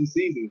next 2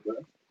 seasons, bro.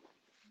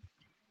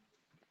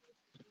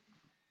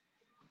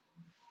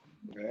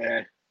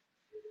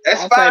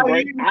 That's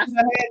fine.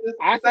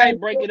 I say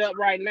break it up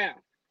right now.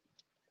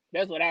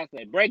 That's what I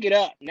say. Break it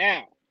up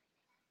now.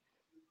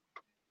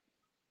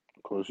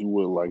 course, you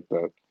would like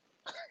that.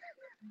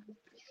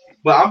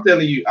 But I'm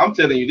telling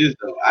you this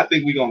though. I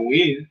think we're gonna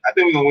win. I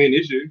think we're gonna win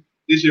this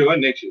year or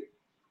next year.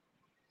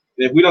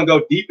 And if we don't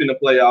go deep in the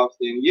playoffs,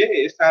 then yeah,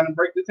 it's time to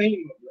break the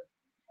team up. Bro.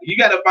 You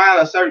got to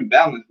find a certain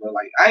balance, bro.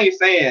 Like I ain't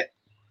saying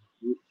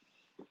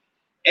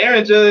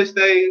Aaron Judge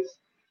stays,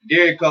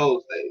 Garrett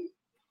Cole stays.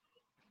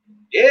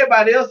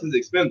 Everybody else is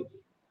expendable.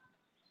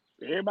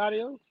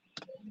 Everybody else,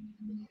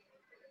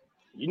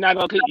 you're not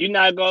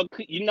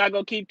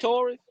gonna keep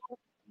Torres.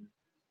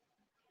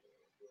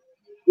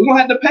 We're gonna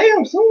have to pay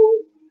him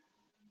soon.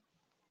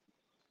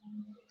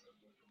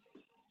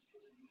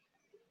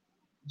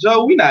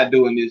 Joe, we not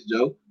doing this,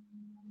 Joe.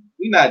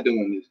 We not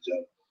doing this,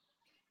 Joe.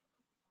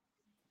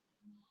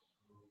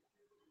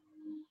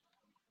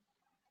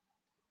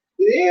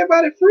 Did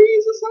everybody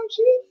freeze or some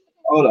shit?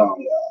 Hold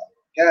on, y'all.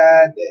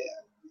 God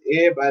damn.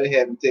 Everybody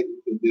having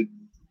technical difficulties.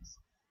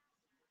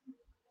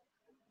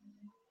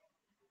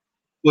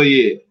 But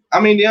yeah, I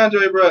mean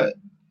DeAndre, bro,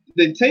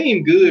 the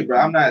team good, bro.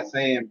 I'm not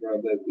saying,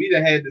 bro, but we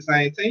done had the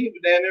same team for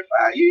damn near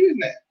 5 years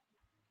now.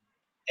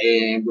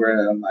 And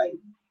bro, I'm like,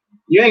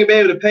 you ain't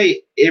gonna be able to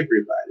pay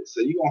everybody,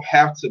 so you're gonna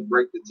have to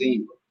break the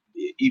team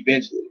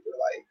eventually. Bro.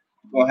 Like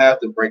you're gonna have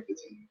to break the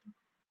team.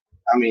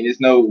 I mean,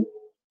 there's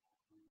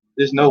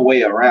no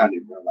way around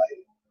it, bro. Like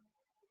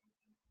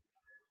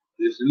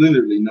there's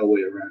literally no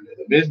way around it.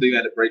 Eventually, you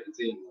got to break the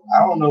team.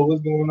 I don't know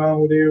what's going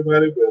on with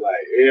everybody, but like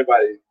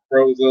everybody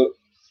froze up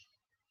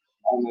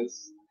on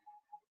this.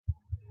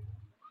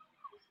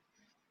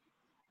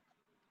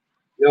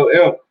 Yo,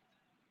 L.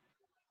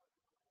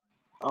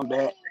 I'm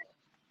back.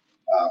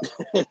 Uh,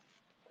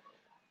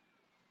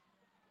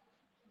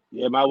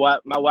 Yeah, my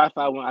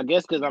Wi-Fi went. I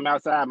guess because I'm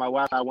outside, my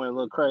Wi-Fi went a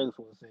little crazy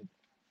for a second.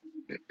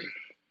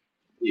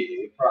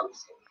 yeah, probably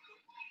so.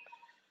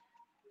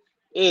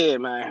 Yeah,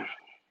 man.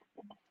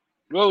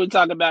 What we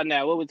talking about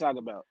now? What we talking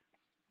about?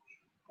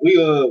 We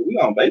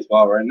on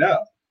baseball right now.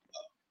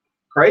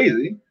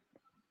 Crazy.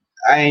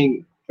 I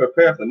ain't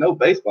prepared for no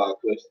baseball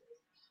questions,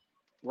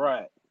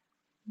 Right.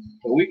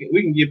 but we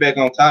can get back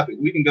on topic.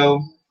 We can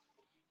go.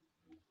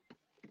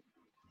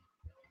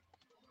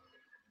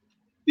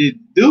 Did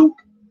Duke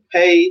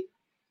pay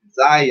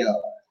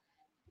Zion?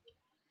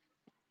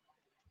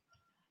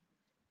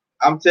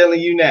 I'm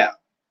telling you now,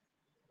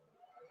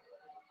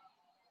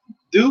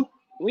 Duke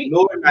We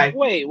nor Nike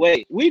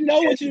wait. We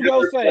know has what you gonna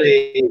never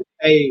say.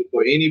 paid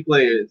for any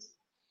players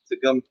to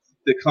come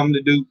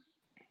to Duke.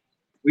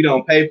 We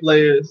don't pay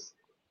players.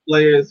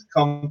 Players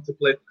come to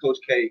play for Coach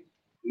K.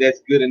 And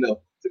that's good enough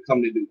to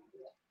come to Duke.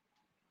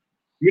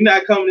 You're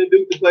not coming to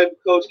Duke to play for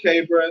Coach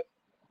K, bro.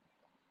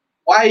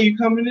 Why are you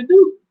coming to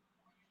Duke?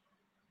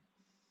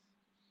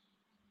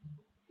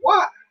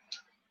 Why?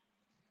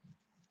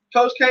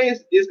 Coach K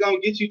is gonna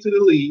get you to the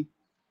league.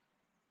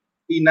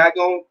 He not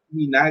gonna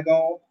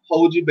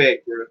hold you back,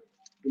 bro.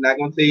 He's not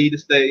gonna tell you to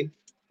stay.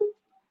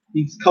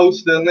 He's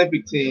coached the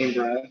Olympic team,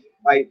 bro.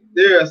 Like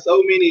there are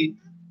so many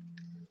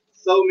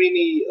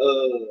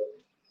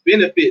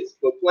benefits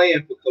for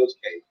playing for Coach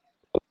K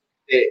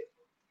that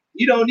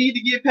you don't need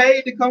to get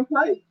paid to come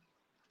play.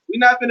 We're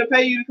not gonna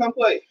pay you to come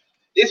play.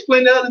 There's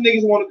plenty of other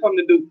niggas want to come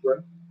to Duke,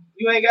 bro.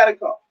 You ain't gotta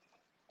come.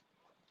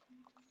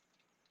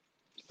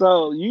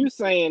 So you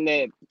saying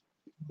that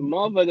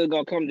motherfuckers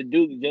gonna come to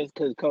Duke just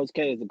because Coach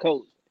K is a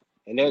coach,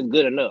 and that's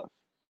good enough.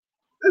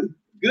 That's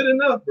good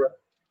enough, bro.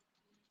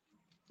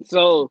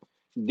 So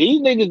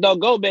these niggas don't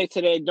go back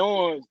to their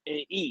dorms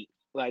and eat.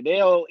 Like they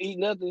don't eat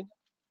nothing.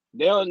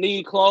 They don't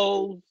need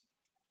clothes.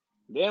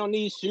 They don't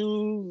need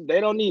shoes. They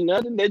don't need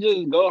nothing. They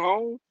just go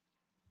home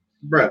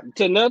Bro,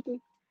 to nothing.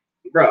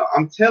 bro,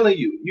 I'm telling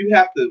you, you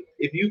have to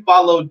if you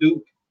follow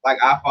Duke like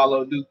I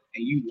follow Duke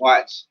and you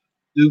watch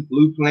Duke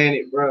Blue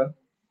Planet, bro.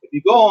 If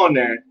you go on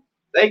there,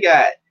 they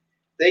got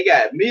they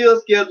got meal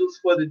schedules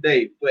for the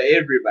day for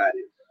everybody.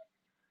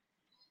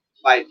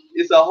 Like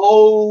it's a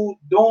whole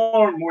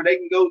dorm where they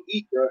can go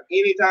eat, bro,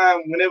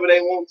 anytime, whenever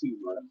they want to,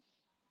 bro.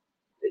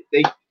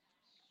 They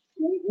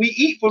we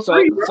eat for So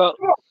free, bro. so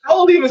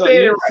Cole even so said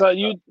it you right. so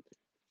you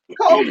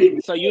Cole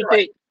even so said you it right.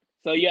 think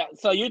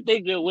so you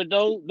think that with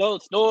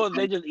those stores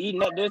they just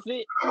eating up, that's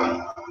it?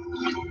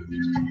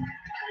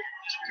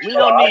 We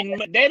don't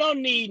need they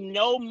don't need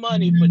no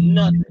money for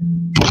nothing.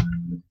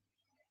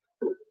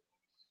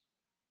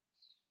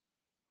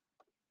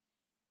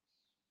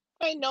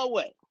 Ain't no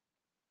way.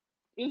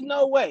 There's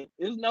no way.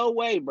 There's no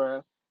way,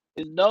 bro.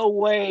 There's no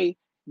way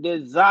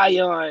that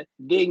Zion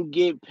didn't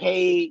get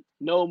paid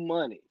no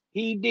money.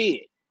 He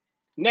did.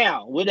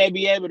 Now, will they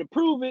be able to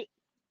prove it?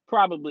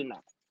 Probably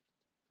not.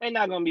 They're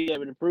not gonna be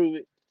able to prove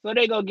it. So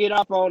they gonna get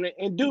off on it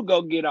and do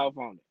go get off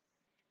on it.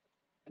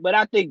 But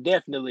I think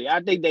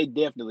they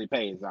definitely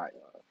paid Zion.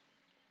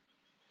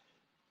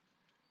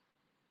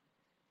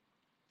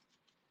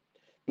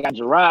 Got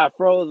Gerard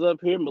froze up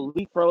here,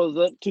 Malik froze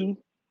up too.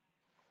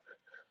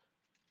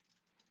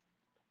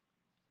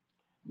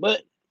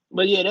 But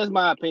yeah, that's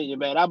my opinion,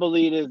 man. I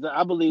believe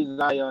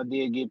Zion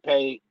did get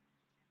paid,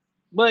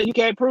 but you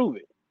can't prove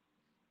it.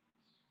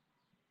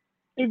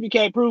 If you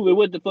can't prove it,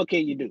 what the fuck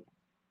can you do?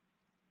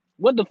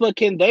 What the fuck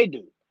can they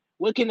do?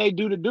 What can they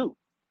do to do?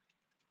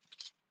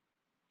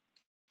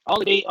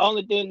 Only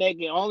thing they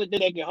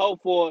can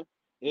hope for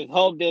is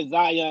hope that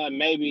Zion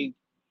maybe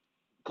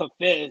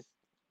confess,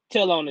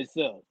 tell on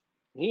himself.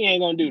 He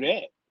ain't gonna do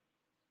that.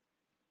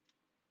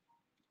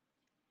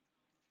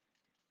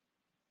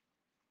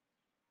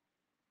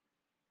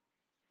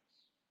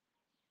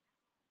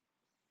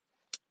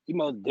 He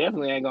most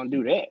definitely ain't gonna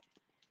do that.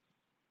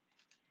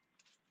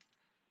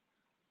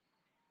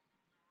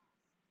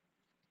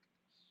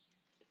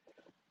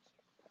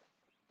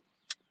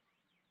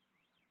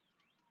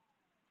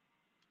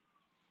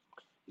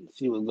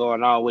 See what's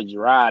going on with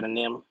Gerard and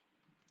them.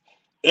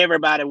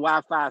 Everybody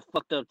Wi-Fi is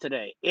fucked up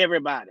today.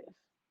 Everybody.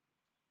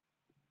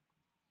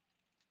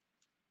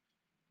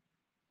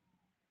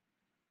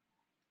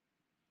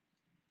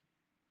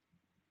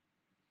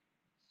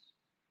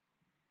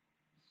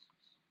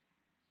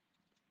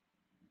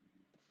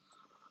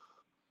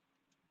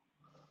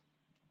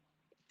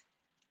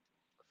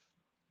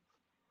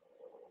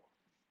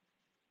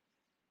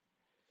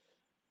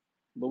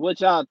 But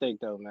what y'all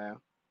think though, man?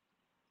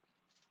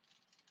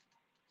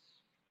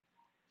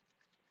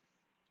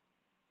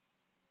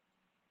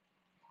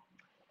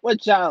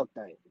 What y'all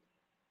think?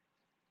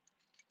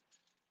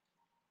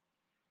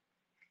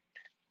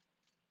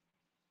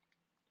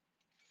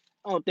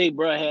 I don't think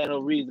bro had no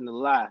reason to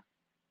lie.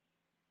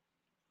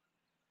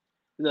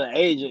 The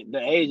agent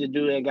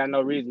dude ain't got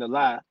no reason to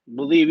lie. I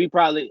believe he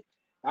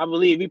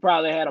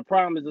probably had a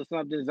promise or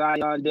something.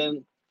 Zion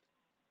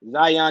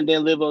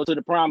didn't live up to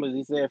the promise.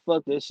 He said,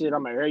 "Fuck this shit.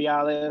 I'm gonna air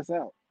y'all ass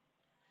out."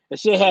 That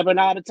shit happen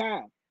all the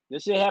time.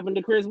 That shit happened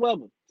to Chris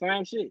Webber.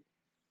 Same shit.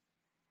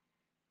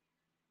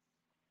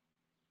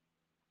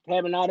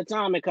 Happened all the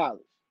time in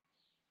college.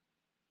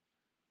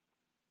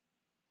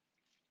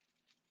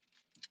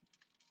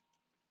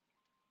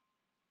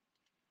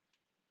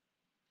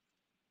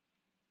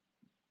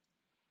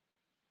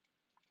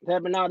 It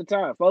happened all the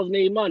time. Folks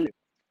need money.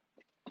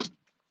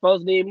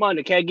 Folks need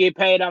money. Can't get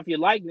paid off your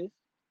likeness.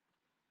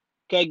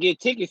 Can't get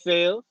ticket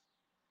sales.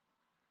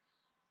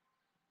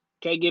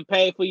 Can't get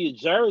paid for your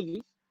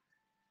jerseys.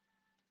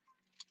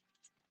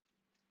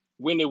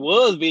 When it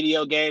was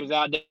video games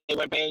out there, they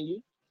weren't paying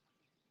you.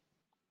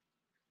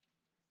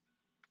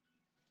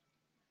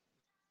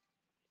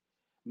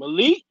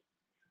 Malik,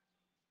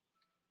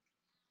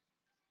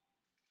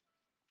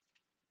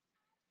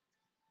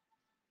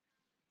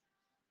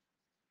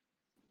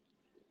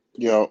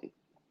 Yo,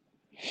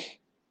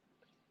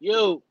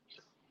 yo,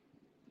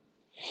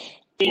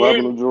 can you what hear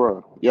happened me? to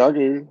Gerard? Yeah, I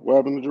can hear you. What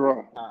happened to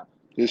Gerard? Uh,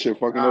 His shit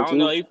fucking I up don't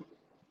know. too?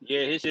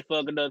 Yeah, his shit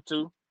fucking up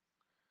too.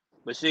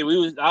 But shit,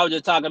 I was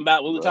just talking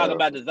about, we were talking Bruh.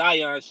 about the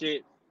Zion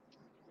shit,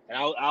 and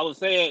I was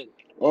saying,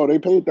 Oh, they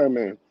paid that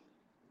man.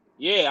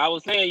 yeah, I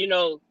was saying,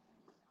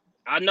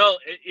 I know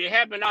it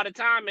happened all the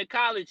time in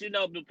college.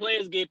 The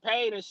players get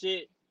paid and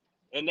shit,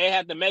 and they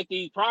have to make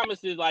these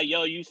promises like,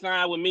 yo, you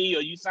sign with me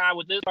or you sign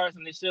with this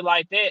person and shit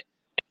like that.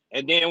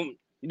 And then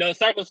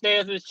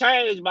circumstances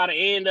change by the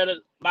end of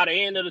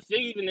the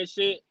season and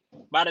shit.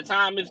 By the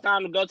time it's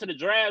time to go to the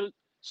draft,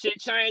 shit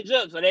change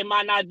up. So they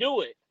might not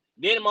do it.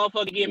 Then the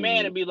motherfucker get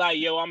mad and be like,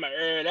 yo, I'm gonna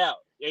air it out.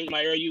 They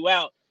might air you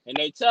out. And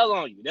they tell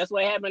on you. That's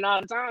what happened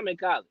all the time in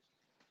college.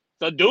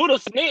 So do the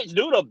snitch,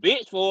 do the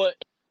bitch for it.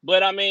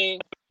 But I mean,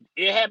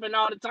 it happened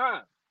all the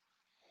time.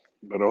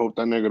 But I hope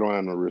that nigga don't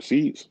have no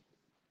receipts.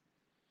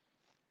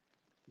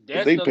 But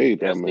That's they the paid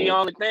that that's the man.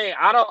 only thing.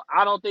 I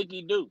don't think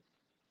he do.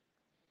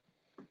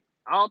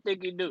 I don't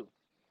think he do.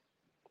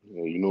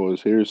 Yeah,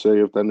 it's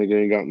hearsay if that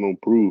nigga ain't got no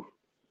proof.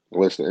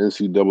 Unless the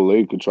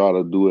NCAA could try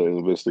to do an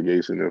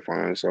investigation and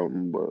find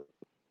something, but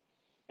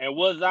And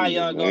what even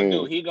Zion gonna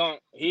do? then, He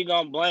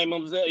gonna blame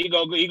himself. He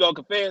gonna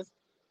confess.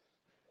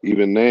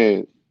 even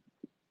then,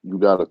 you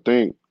gotta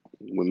think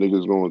when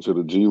niggas going to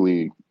the G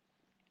League,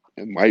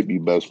 it might be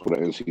best for the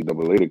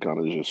NCAA to kind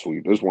of just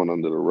sweep this one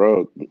under the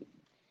rug.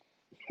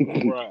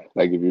 Right.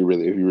 Like if you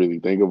really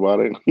think about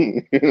it,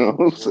 what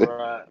I'm saying?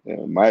 Right. Yeah,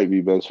 it might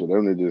be best for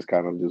them to just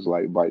kind of just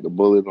like bite the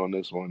bullet on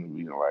this one and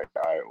be like,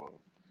 all right,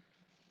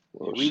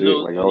 well, If we shit.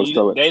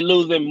 lose, they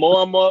losing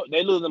more and more.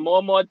 They losing more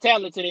and more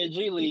talent to the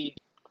G League.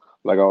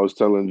 Like I was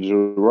telling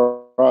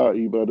Gerard,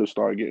 you better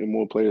start getting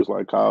more players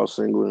like Kyle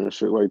Singler and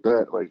shit like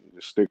that. Like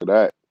just stick to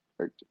that.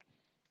 Like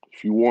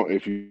if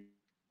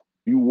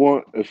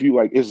you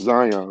like, it's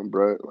Zion,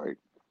 bro. Like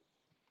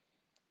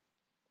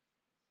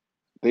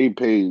they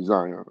paid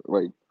Zion.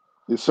 Like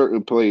there's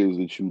certain players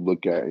that you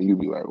look at and you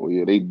be like, well,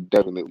 yeah, they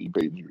definitely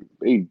paid you.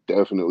 They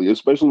definitely,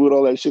 especially with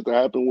all that shit that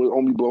happened with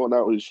Omi blowing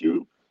out his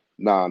shoe.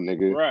 Nah,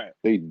 nigga, Right.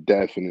 they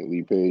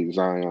definitely paid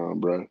Zion,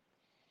 bro.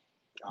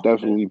 Oh,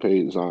 Definitely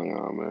paid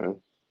Zion, man.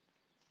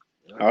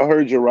 I yeah.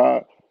 heard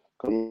Gerard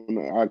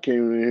coming. I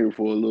came in here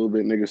for a little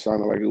bit. Nigga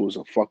sounded like it was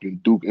a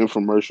fucking Duke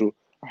infomercial.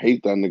 I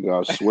hate that nigga.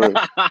 I swear.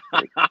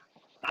 Like,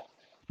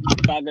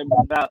 Talking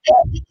about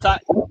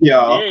talk.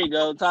 Y'all, There you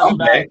go. I'm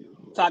back.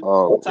 Talk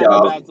oh, talk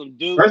Y'all, about some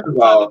Duke. first of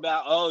Talk all,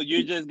 about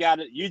you just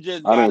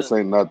I didn't gotta.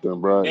 say nothing,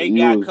 bro. They You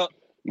got was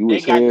you they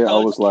was got here. I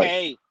Coach was like,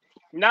 K.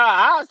 Nah,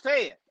 I'll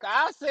say it.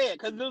 I'll say it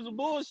because this is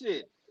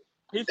bullshit.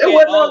 He it said,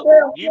 wasn't no "Oh,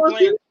 damn you playing."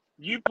 bullshit.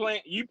 you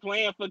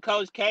playing for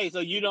Coach K, so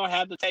you don't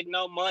have to take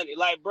no money.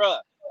 Like, bro,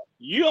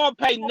 you don't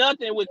pay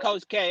nothing with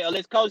Coach K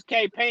unless Coach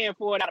K paying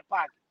for it out of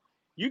pocket.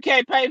 You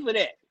can't pay for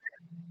that.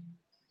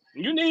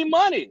 You need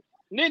money.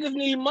 Niggas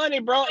need money,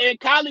 bro. In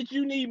college,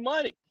 you need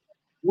money.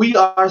 We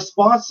are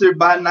sponsored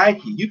by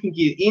Nike. You can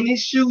get any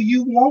shoe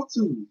you want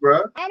to,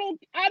 bro. I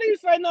didn't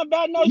say nothing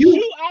about no You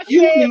shoe. I you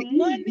said can eat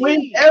money.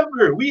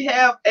 whenever. We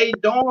have a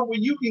dorm where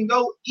you can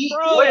go eat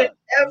Bro,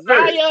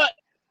 whenever.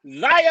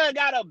 Zaya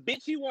got a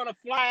bitch he want to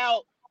fly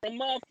out from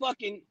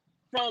motherfucking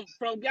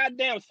from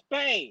goddamn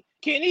Spain.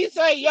 Can he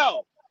say,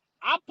 yo,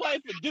 I play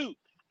for Duke.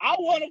 I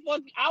wanna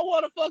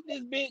fuck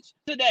this bitch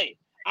today.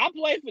 I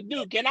play for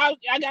Duke. I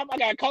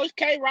got Coach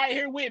K right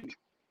here with me.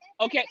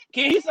 Okay,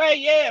 can he say,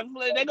 yeah,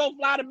 they gonna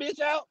fly the bitch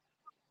out?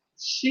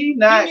 She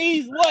not. He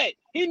needs what?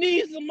 He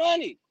needs some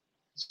money.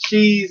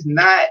 She's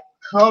not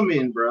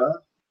coming, bro.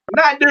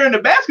 Not during the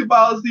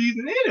basketball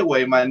season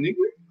anyway, my nigga.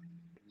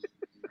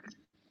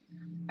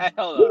 Hey,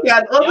 hold We on.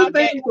 got other Y'all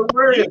things to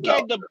worry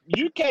about.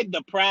 You can't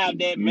deprive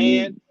that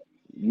man.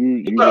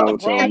 You can't gonna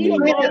tell deprive. He a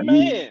me grown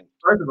man.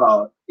 First of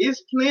all,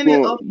 it's plenty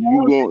of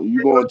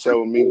you gonna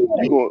tell me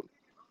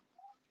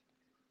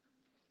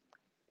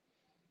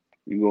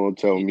you gonna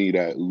tell me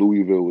that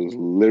Louisville is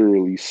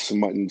literally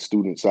smutting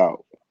students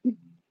out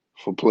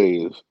for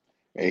players,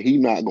 and he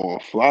not gonna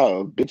fly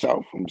a bitch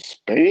out from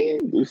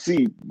Spain to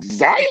see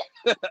Zion?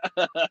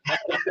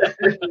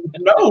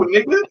 No,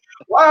 nigga.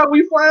 Why are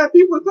we flying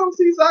people to come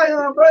see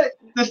Zion, bro?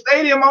 The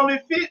stadium only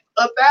fit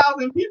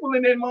 1,000 people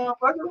in that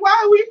motherfucker.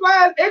 Why are we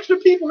flying extra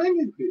people in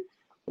this bitch?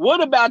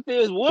 What about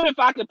this? What if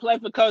I could play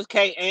for Coach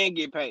K and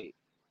get paid?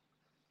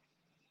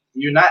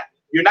 You're not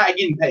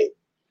getting paid.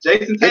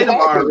 Jason Tatum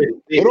already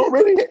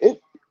said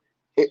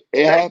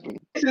it happened.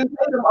 Jason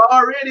Tatum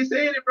already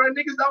said it, bro.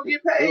 Niggas don't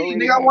get paid.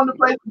 Nigga, I want to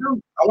play for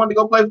Duke. I want to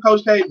go play for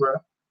Coach K, bro.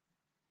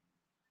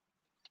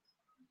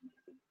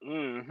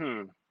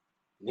 Mm-hmm.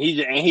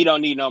 He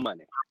don't need no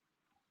money.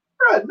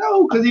 Bro,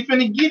 no, because he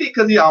finna get it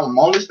because I'm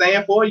only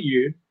staying for a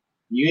year.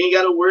 You ain't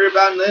got to worry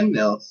about nothing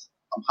else.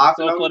 I'm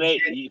hopping So on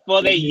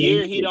for that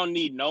year, he don't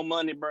need no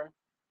money, bro.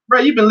 Bro,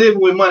 you've been living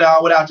with money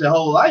all without your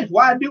whole life.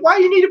 Why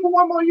you need it for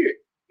one more year?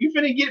 You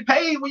finna get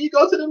paid when you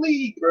go to the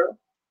league, bro.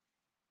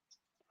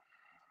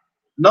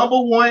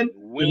 Number one,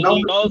 when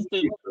he goes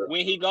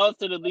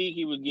to the league,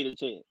 he would get a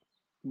chance,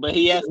 but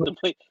he has to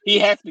play. He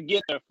has to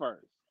get there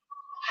first.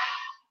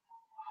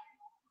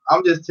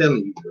 I'm just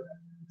telling you, bro.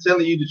 I'm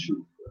telling you the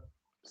truth, bro.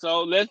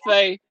 So let's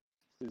say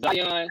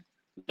Zion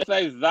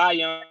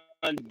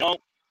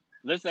don't.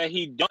 Let's say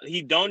he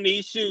don't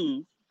need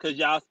shoes because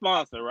y'all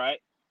sponsor,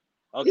 right?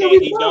 Okay, Yeah,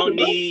 he don't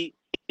need.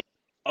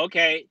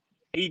 Okay,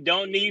 he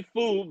don't need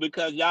food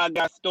because y'all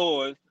got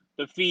stores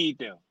to feed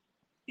them.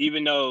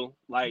 Even though,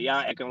 like, y'all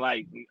acting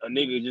like a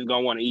nigga just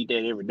gonna want to eat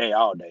that every day,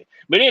 all day.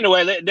 But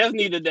anyway, that's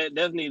neither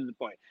the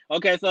point.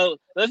 Okay, so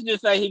let's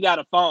just say he got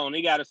a phone.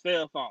 He got a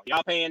cell phone.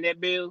 Y'all paying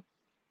that bill?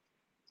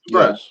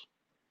 Yes.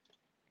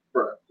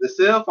 Bro, the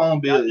cell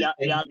phone bill y'all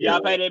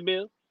pay that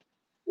bill?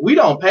 We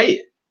don't pay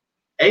it.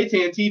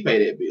 AT&T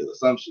pay that bill or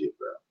some shit,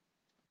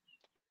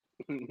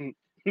 bro.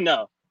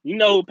 No. You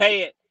know who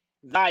pay it?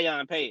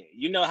 Zion pay it.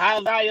 You know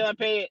how Zion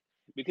pay it?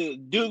 Because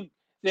Duke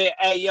said,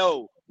 hey,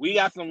 yo, we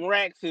got some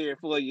racks here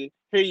for you.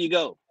 Here you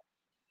go.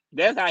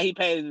 That's how he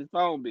pays his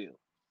phone bill.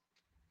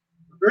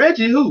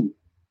 Reggie who?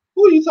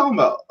 Who are you talking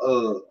about?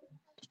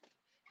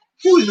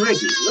 Who is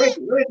Reggie?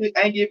 Reggie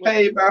ain't get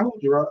paid by who,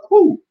 Gerard?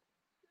 Who?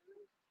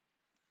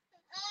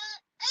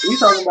 We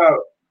talking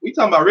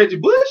about Reggie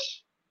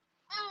Bush?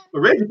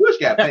 But Reggie Bush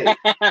got paid.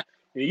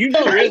 You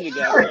know Reggie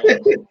got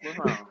paid.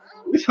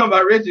 We talking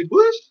about Reggie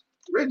Bush?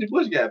 Reggie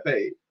Bush got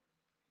paid.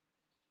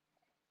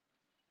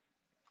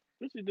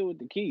 What you do with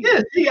the keys?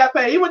 Yes, he got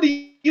paid. He went to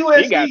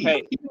USC. He got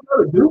paid. He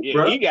go to Duke,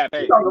 bro. He got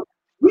paid.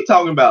 We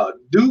talking about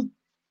Duke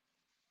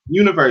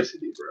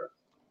University, bro.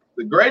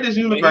 The greatest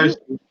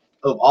university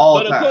of all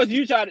time. But of course,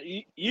 you try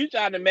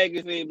to make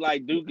it seem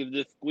like Duke is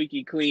this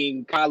squeaky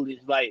clean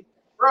college, like.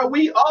 Bro,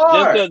 we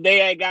are.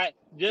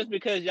 Just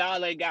because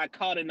y'all ain't got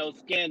caught in those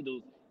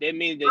scandals, that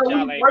means that bro,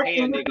 y'all ain't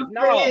paying niggas.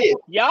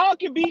 No,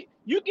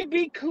 you can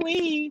be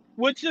clean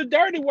with your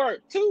dirty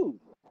work too.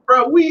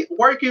 Bro, we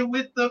working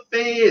with the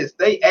feds.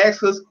 They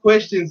ask us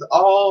questions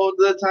all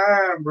the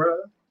time, bro.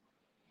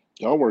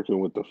 Y'all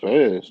working with the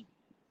feds.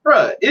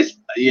 Bro,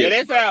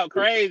 that sound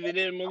crazy,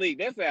 then Malik.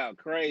 That sound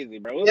crazy,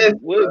 bro.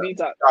 What is he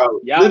talking?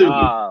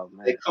 Y'all,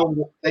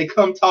 they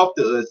come talk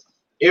to us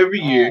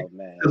every year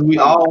because we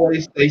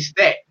always stay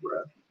stacked,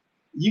 bro.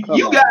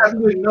 You guys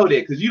wouldn't know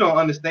that because you don't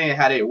understand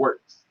how that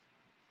works.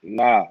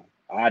 Nah,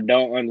 I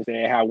don't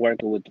understand how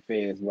working with the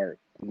feds work.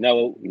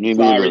 No, Me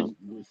sorry,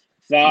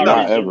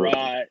 not ever.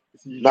 Gerard.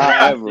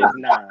 Not ever.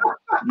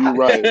 You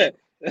right.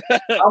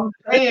 I'm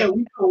saying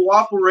we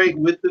cooperate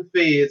with the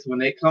feds when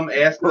they come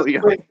ask us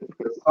questions.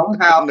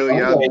 Somehow,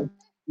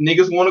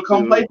 niggas want to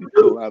come play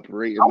for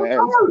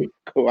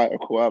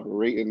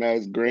cooperating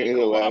as Grant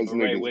Hill as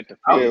niggas. With the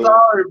I'm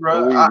sorry,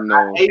 bro.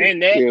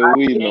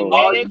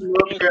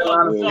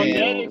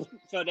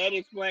 So that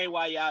explains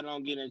why y'all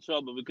don't get in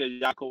trouble because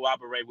y'all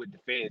cooperate with the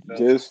feds. So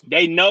Just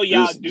they know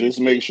y'all do just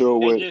shit. make sure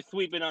They what just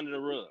sweep it under the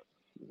rug.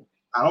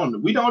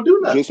 We don't do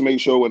nothing. just make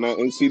sure when that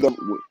NCAA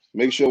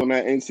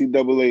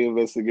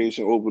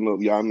investigation open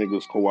up, y'all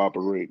niggas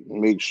cooperate.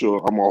 Make sure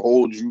I'm gonna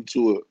hold you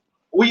to it.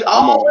 We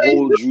I'm gonna always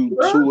hold do, you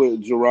bro. to it,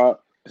 Gerard.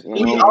 And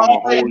We I'm gonna always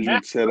hold you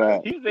to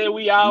that. He said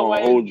we I'm gonna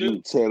always hold do.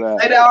 you to They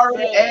that.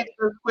 already Hey. asked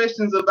us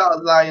questions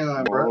about Zion,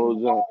 I'm bro. gonna hold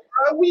you.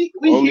 Bro, we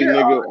Only here,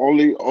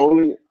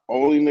 nigga,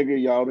 only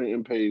nigga y'all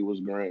didn't pay was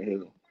Grant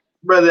Hill.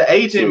 brother.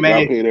 Agent Shit, man,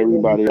 y'all paid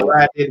everybody else.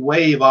 ride that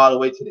wave all the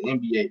way to the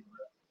NBA, bro.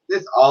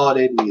 That's all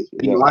that is.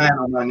 Be Yeah, lying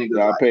on my niggas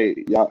y'all like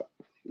paid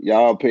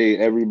y'all paid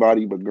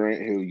everybody but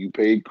Grant Hill. You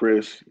paid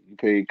Chris. You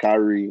paid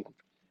Kyrie.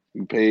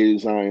 You paid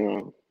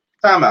Zion.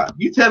 time out.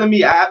 You telling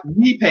me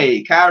we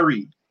paid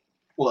Kyrie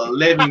for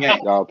 11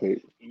 games? Y'all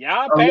paid.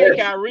 Y'all paid 11.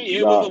 Kyrie.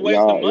 It was a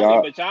waste of money,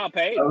 but y'all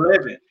paid him.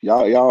 11.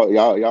 Y'all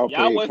Y'all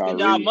paid wasted y'all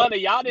Kyrie. money.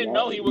 Y'all didn't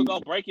know he was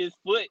gonna break his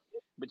foot,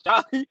 but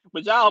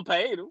y'all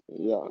paid him.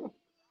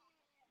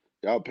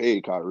 Y'all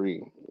paid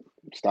Kyrie.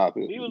 Stop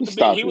it. He was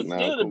Stop it now.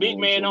 still the Come big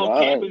on, man on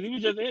Gerard. campus. He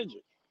was just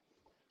injured.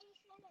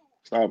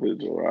 Stop it,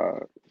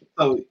 Gerard.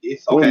 So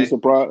it's What okay. you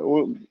surprised?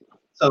 What?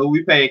 So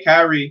we paid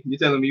Kyrie. You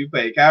telling me you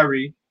paid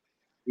Kyrie?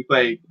 We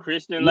paid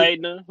Christian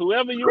Leitner,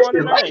 whoever you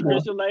Christian want to name, Leitner?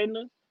 Christian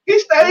Leitner, He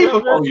stayed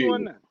whoever for else 4 you years.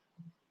 want to name.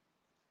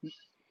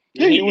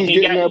 Yeah, he was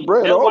getting that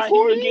bread That's all why he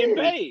 4 was getting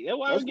years. paid. That's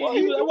That's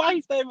why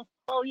he stayed for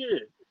 4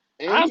 years.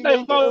 and I he stay for made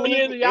the 4 years,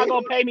 Olympic. and y'all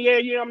gonna pay me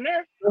every year I'm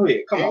there. Go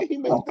ahead, come on. And he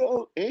made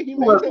the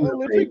Who else we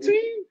Olympic paid?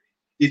 team.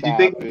 Did you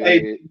think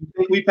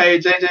we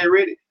paid JJ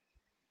Redick?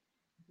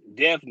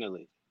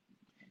 Definitely.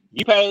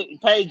 You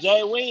pay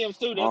Jay Williams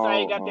too. That's how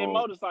he got that I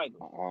motorcycle.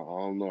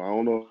 don't know. I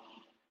don't know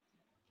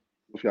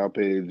if y'all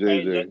paid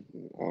Paid JJ. Jay- I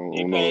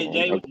You don't paid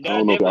Jay. know. I Y'all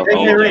don't know if y'all definitely JJ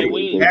paid Jay paid Redick,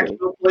 Williams. JJ.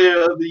 National Player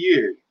of the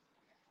Year,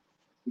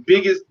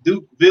 biggest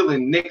Duke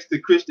villain next to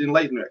Christian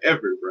Leitner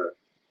ever, bro.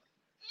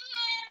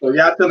 So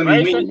y'all telling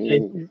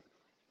me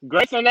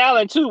Grayson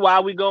Allen too. Why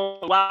you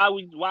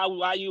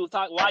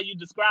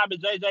describing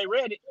JJ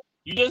Redick?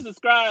 You just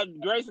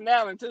described Grayson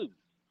Allen too.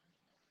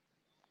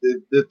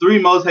 the 3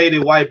 most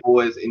hated white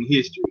boys in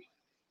history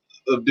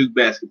of Duke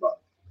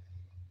basketball.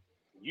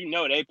 You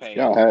know they paid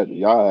Y'all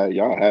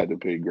him. had to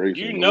pay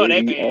Grayson. You The know way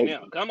they he paying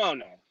act. him. Come on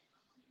now.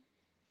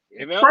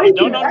 If Crazy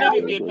don't no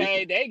Allen. niggas get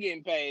paid, they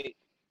getting paid.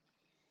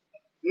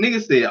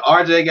 Niggas said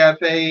RJ got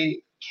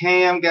paid,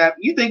 Cam got.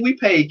 You think we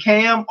paid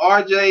Cam,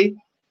 RJ,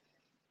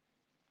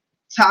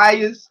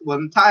 Tyus? Well,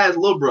 Tyus'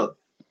 little brother,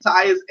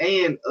 Tyus,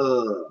 and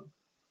Y'all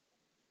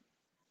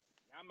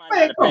might man,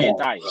 not have come paid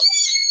on, Tyus.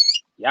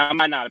 Y'all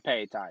might not have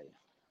paid Tyus.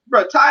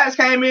 bro. Tyus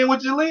came in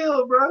with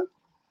Jaleel, bro.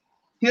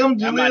 Him,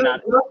 Jaleel,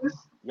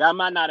 Y'all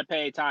might not have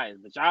paid Tyus,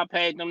 but y'all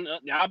paid them.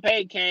 Y'all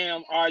paid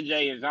Cam,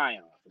 RJ, and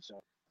Zion for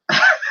sure.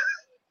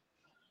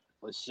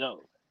 For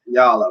sure.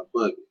 Y'all are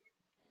bugging.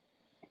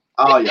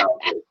 All y'all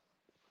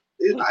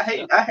bugging. I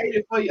hate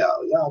it for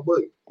y'all. Y'all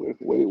bugging.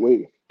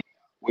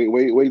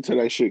 Wait till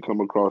that shit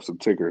come across the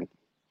ticker.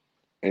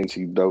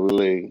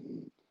 NCAA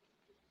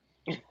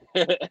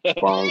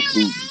finds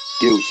Duke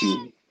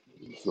guilty.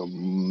 Some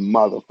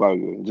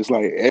motherfucker. Just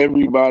like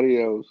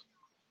everybody else.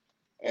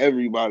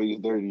 Everybody's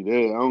dirty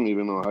there. I don't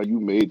even know how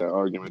you made that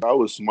argument. That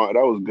was smart.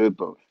 That was good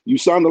though. You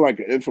sounded like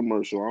an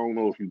infomercial. I don't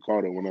know if you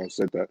caught it when I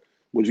said that,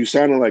 but you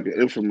sounded like an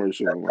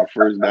infomercial when I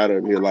first got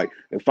up here. Like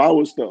if I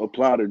was to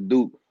apply to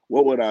Duke,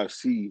 what would I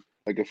see?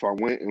 Like if I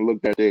went and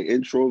looked at their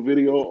intro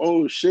video,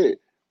 oh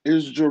shit,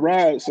 it's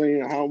Gerard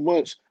saying how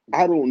much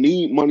I don't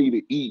need money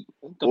to eat,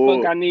 What the fuck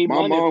or I need my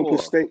money mom for?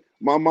 could stay.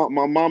 My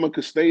mama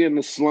could stay in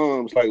the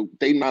slums. Like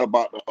they not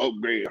about to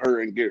upgrade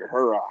her and get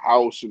her a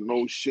house and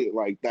no shit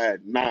like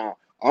that. Nah.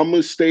 I'm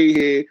gonna stay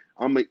here.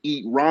 I'm gonna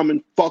eat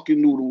ramen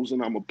fucking noodles,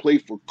 and I'm gonna play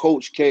for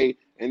Coach K,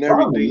 and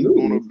everything's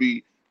gonna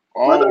be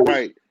all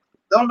right.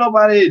 Don't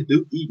nobody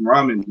do eat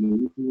ramen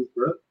noodles,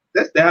 bro.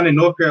 That's down in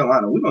North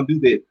Carolina. We don't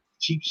do that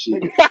cheap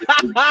shit.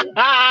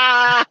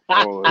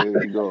 Oh,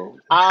 here you go.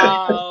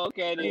 Oh,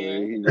 okay Oh, here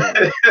then. you go.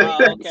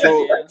 Oh,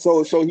 okay then.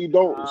 So he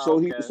don't. Oh,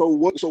 okay. So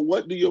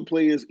what do your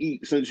players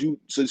eat since you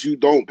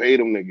don't pay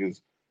them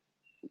niggas?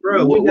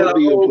 Bro, What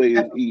do your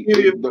players eat?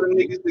 For the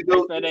niggas to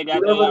go They say they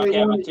got their own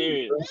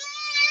cafeteria.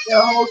 Yeah,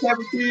 a whole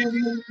cafeteria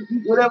to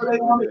eat whatever they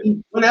want to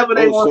eat, whenever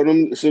they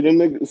want. So them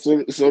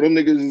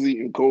niggas is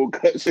eating cold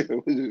cut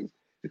sandwiches.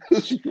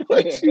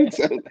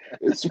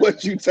 It's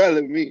what you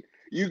telling me.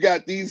 You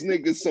got these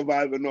niggas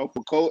surviving off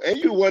of cold, and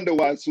you wonder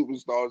why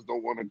superstars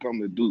don't want to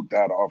come to Duke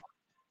that often.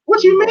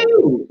 What you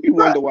mean? You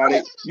wonder why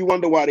they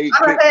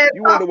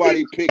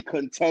pick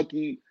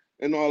Kentucky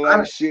and all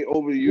that shit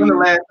over you. When the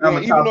last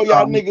time Even though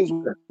y'all niggas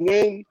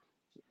win.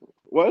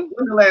 What?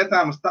 When the last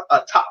time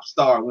a top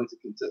star went to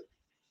Kentucky?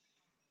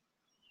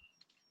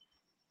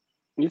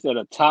 You said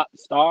a top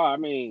star. I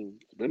mean,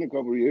 It's been a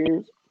couple of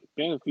years. It's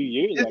been a few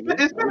years. It's been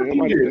it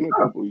might have been a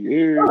couple of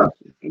years.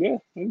 Yeah,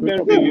 it's been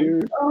a few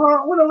years.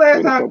 When the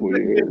last time it's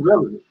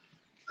relevant?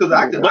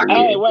 Because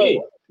hey,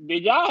 wait.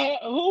 Did y'all have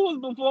who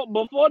was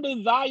before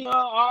the Zion,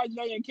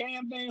 RJ, and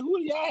Cam thing? Who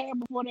did y'all have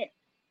before that?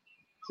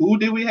 Who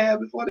did we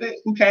have before that?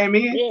 Who came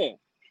in?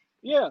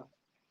 Yeah.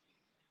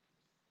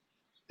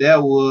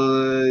 That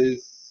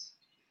was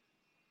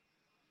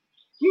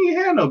he ain't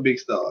had no big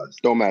stars.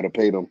 Don't matter.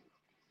 Pay them.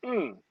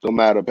 Mm. Don't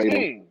matter. Pay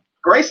them.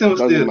 Grayson was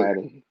Doesn't still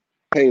matter.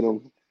 Pay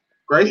them.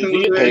 Grayson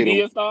was Is there.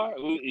 he a star?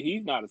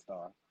 He's not a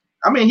star.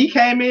 I mean, he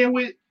came in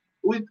with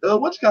what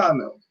you call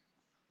him?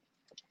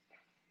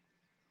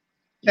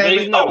 But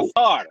he's not a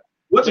starter.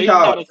 What you But he's call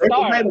not him? a Jason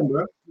starter. Tatum,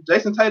 bro.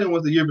 Jason Tatum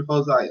was the year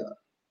before Zion.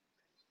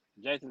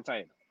 Jason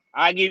Tatum.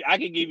 I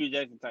can give you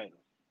Jason Tatum.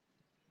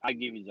 I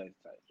give you Jason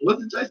Tatum.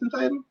 Was it Jason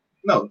Tatum?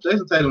 No,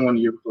 Jason Tatum won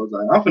the year before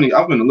Zion. I'm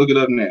finna look it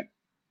up now.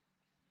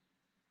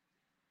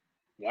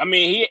 I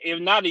mean, he if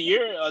not a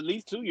year, at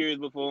least 2 years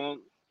before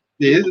him.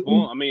 Yeah,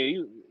 I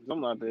mean,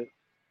 something like that.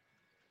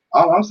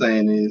 all I'm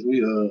saying is we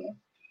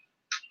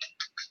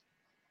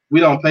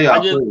don't pay our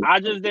players. I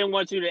just didn't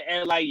want you to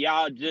act like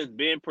y'all just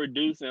been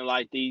producing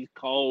like these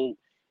cold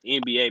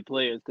NBA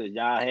players because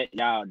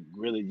y'all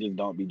really just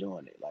don't be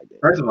doing it like that.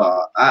 First of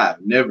all,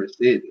 I've never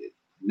said it.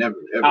 Never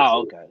ever.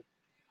 Oh, said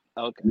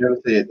okay. Never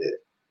said that.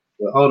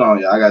 But hold on,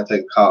 y'all. I gotta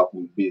take a call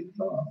from the business.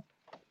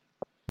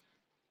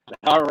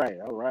 All right.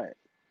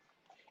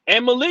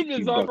 And Malik is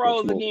Keep on ducking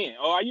froze smoke. again.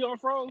 Oh, are you on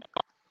froze?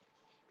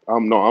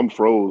 I'm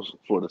froze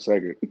for the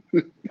second.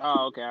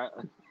 Oh, okay.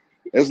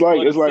 It's like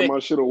second. my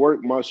shit'll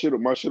work. My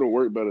shit'll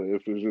work better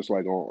if it's just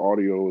like on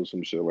audio or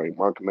some shit. Like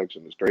my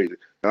connection is crazy.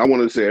 And I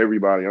want to say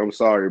everybody, I'm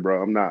sorry,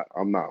 bro. I'm not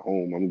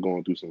home. I'm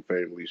going through some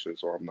family shit,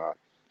 so I'm not.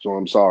 So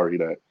I'm sorry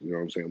that you know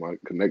what I'm saying. My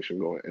connection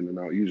going in and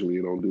out. Usually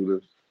you don't do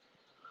this.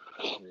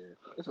 Yeah.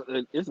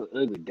 It's an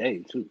ugly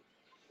day too.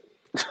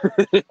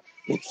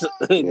 It's an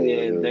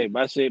ugly ass day.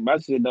 My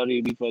shit don't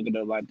even be fucking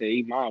up like that.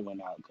 Even mine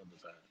went out a couple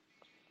times.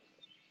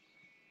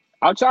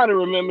 I'm trying to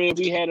remember if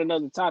we had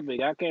another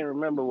topic. I can't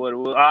remember what it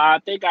was. I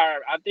think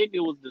it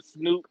was the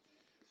Snoop,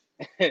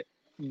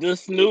 the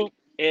Snoop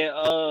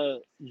and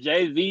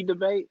Jay-Z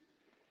debate.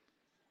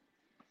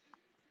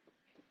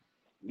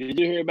 Did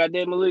you hear about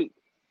that, Malik?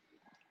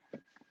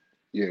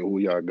 Yeah, who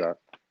y'all got?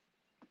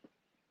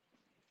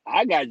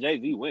 I got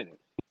Jay-Z winning,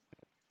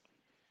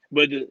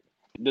 but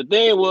the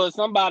thing was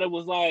somebody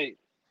was like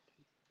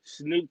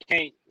Snoop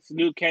can't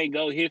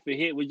go hit for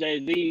hit with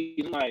Jay-Z.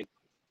 I'm like,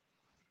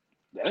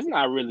 that's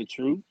not really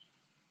true.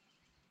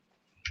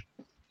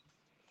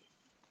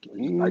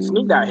 Like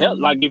Snoop got help.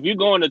 Like if you're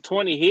going to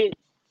 20 hits,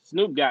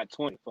 Snoop got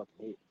 20 fucking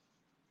hits.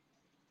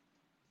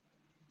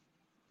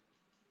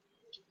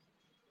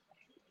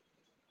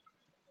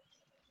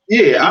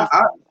 Yeah,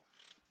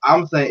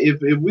 I'm saying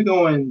if we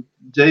going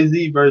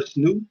Jay-Z versus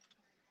Snoop,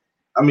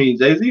 I mean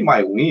Jay-Z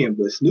might win,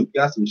 but Snoop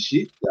got some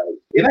shit. Like,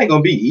 it ain't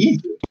gonna be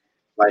easy.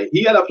 Like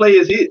he gotta play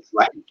his hits.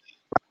 Like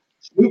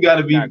Snoop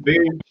gotta be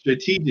very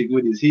strategic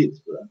with his hits,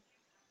 bro.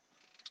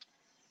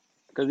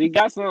 Cause he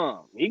got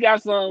some. He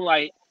got some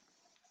like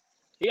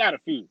he got a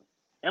few.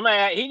 I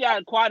mean, he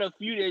got quite a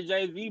few that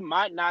Jay-Z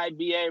might not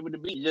be able to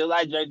beat. Just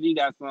like Jay-Z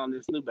got some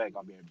that Snoop ain't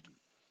gonna be able to beat.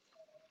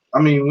 I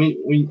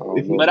mean,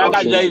 But I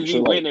got Jay-Z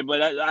winning.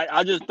 But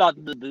I just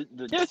thought the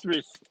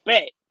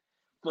disrespect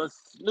for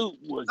Snoop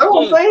was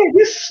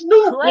this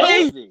Snoop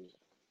crazy.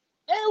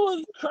 It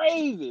was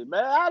crazy,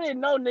 man. I didn't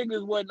know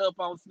niggas wasn't up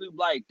on Snoop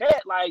like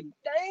that. Like,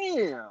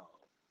 damn.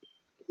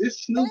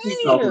 This Snoop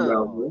he talking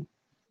about, bro.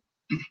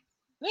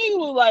 Nigga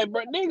was like,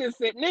 bro, nigga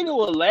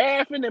was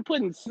laughing and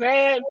putting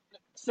sad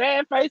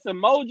face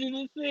emojis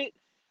and shit.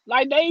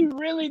 Like they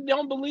really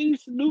don't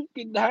believe Snoop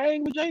can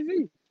hang with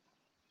Jay-Z.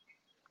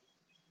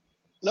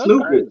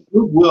 Snoop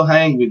will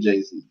hang with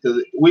Jay-Z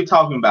because we're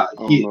talking about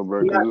hits.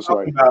 We're not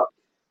talking about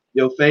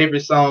your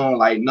favorite song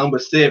like number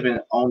 7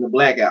 on the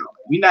Black Album.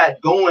 We're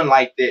not going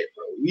like that,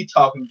 bro. We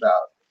talking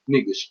about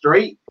nigga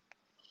straight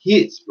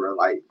hits, bro.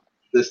 Like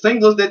the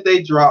singles that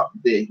they drop,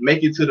 they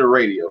make it to the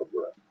radio,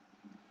 bro.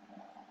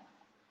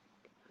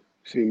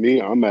 See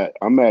me, I'm at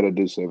a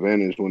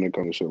disadvantage when it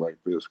comes to shit like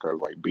this, cause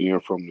like being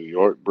from New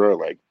York, bro,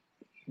 like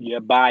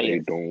you're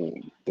biased. I'm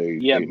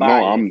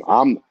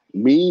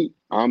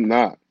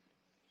not.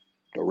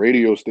 The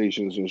radio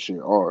stations and shit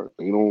are.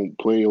 They don't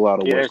play a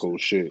lot of West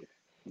Coast shit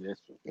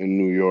in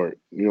New York.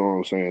 You know what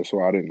I'm saying?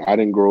 So I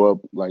didn't grow up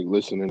like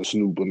listening to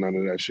Snoop or none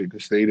of that shit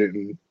because they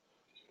didn't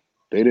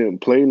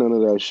play none of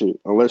that shit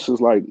unless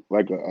it's like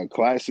a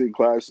classic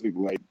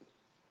like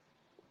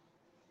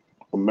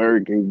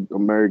American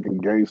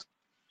gangsters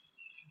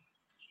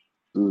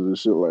and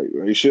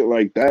shit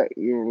like that.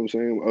 You know what I'm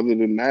saying? Other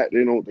than that,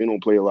 they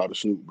don't play a lot of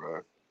Snoop,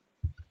 bro.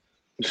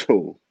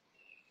 So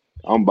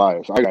I'm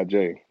biased. I got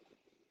Jay.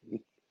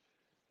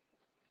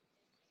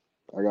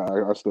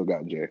 I still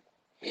got Jay.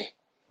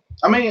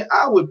 I mean,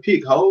 I would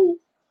pick Hov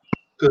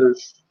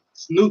because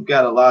Snoop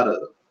got a lot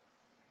of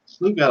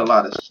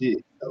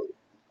shit. Though.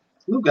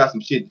 Snoop got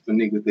some shit for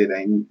niggas that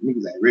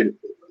niggas ain't ready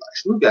for. Like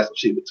Snoop got some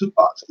shit with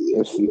Tupac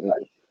still.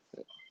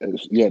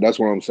 Yeah, that's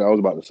what I'm saying. I was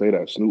about to say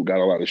that Snoop got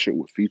a lot of shit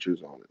with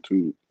features on it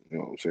too. You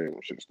know what I'm saying?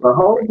 But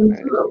Hov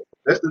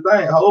that's the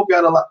thing. Hov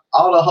got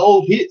all the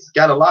Hov hits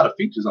got a lot of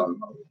features on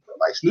them.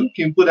 Like Snoop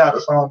can put out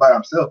a song by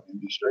himself and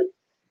be straight.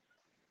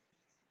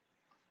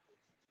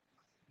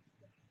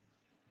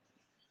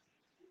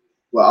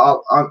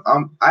 Well,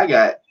 I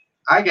got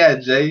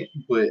Jay,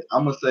 but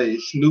I'm gonna say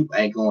Snoop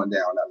ain't going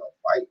down without no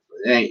fight. But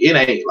it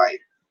ain't like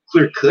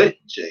clear cut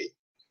Jay.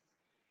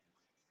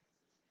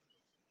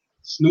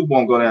 Snoop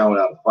won't go down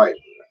without a fight.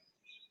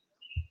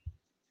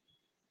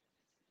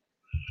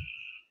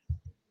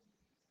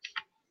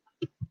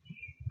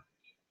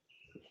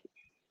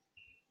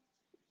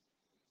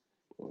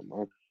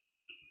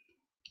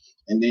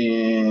 And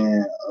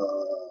then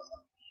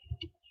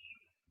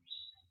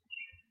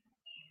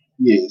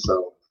yeah,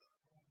 so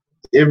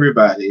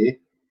everybody,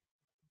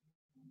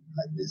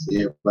 like this,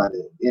 everybody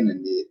on the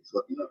internet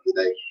fucking up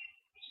today.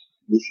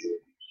 This is a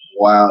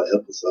wild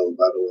episode,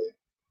 by the way.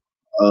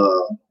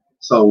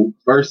 So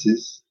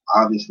versus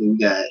obviously we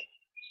got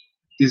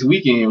this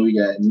weekend we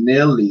got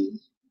Nelly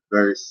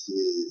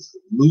versus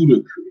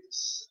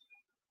Ludacris.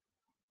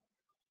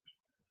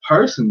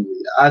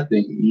 Personally, I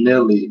think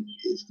Nelly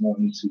is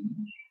going to.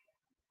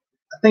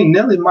 I think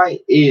Nelly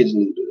might edge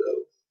Luda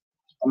though.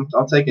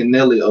 I'm taking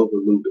Nelly over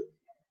Luda,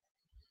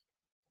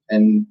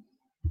 and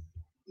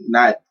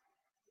not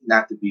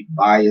to be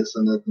biased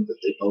or nothing, but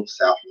they both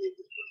South niggas.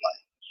 But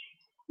like,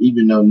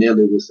 even though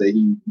Nelly would say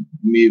he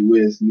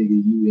Midwest nigga,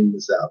 you in the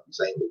South, you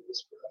St.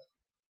 Louis, bro.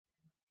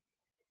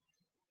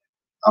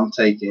 I'm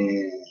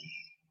taking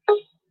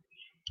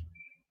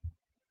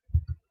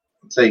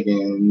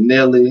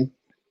Nelly.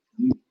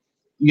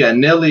 You got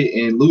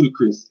Nelly and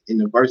Ludacris in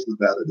the versus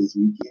battle this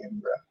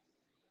weekend, bro.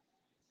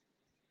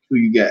 Who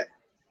you got?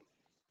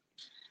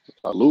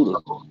 Luda.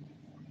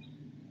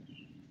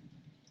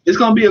 It's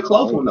gonna be a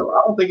close one though.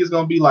 I don't think it's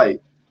gonna be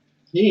like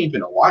he ain't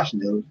gonna watch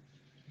Nelly.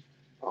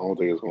 I don't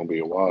think it's gonna be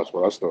a wash,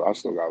 but I still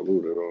got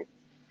Luda though.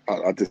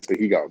 I just think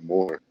he got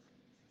more.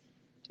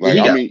 Like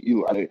Yeah, I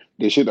mean,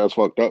 the shit that's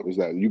fucked up is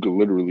that you could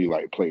literally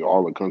like play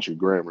all the country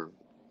grammar.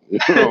 You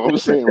know what I'm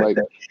saying? Like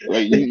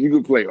you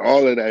could play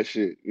all of that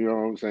shit. You know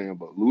what I'm saying?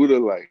 But Luda,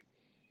 like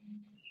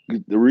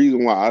the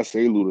reason why I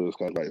say Luda is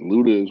because like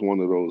Luda's one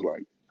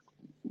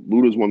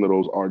of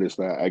those artists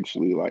that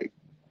actually like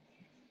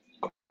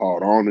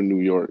caught on in New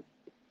York.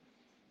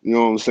 You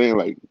know what I'm saying?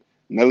 Like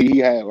Nelly, he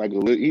had like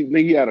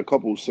he had a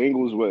couple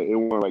singles, but it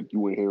wasn't like you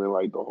were hearing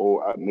like the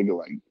whole nigga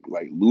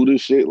like Luda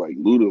shit. Like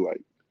Luda,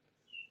 like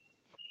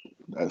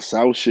that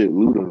South shit.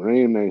 Luda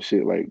ran that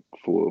shit like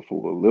for a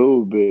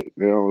little bit.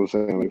 You know what I'm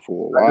saying? Like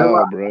for a like that's while,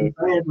 what bro. I'm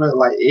saying, but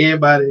like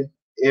everybody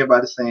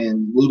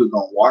saying Luda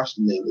gonna watch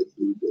Nelly,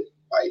 dude. But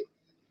like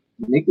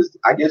niggas,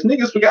 I guess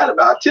niggas forgot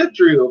about Tip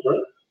Drill,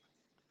 bro.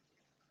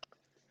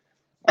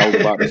 I was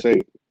about to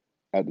say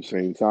at the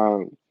same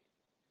time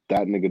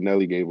that nigga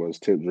Nelly gave us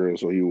Tip Drill,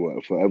 so he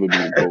will forever be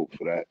the GOAT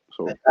for that.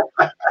 So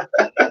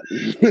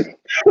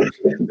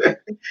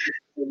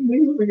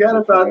Niggas forgot he'll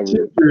about forever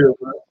Tip Drill,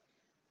 bro.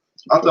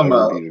 I'm talking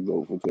forever about be the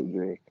GOAT for Tip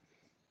Drill.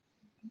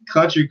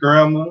 country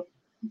grammar.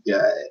 You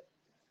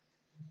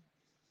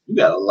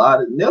got a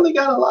lot of Nelly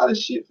got a lot of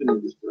shit for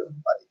niggas, bro.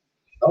 Like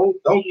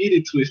don't get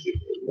it twisted.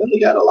 Bro. Nelly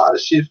got a lot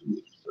of shit for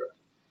niggas, bro.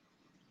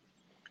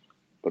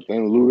 But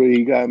then Luda,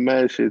 he got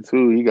mad shit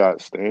too. He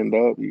got Stand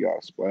Up, he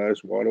got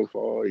Splash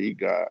Waterfall, he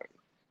got.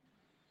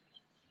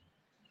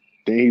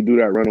 Then he do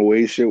that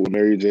Runaway shit with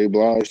Mary J.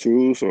 Blige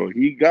too. So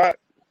he got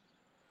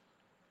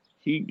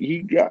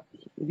his,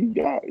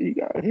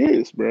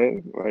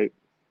 bro. Like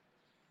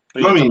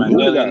You I talking mean,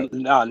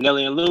 about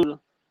Nelly and Luda?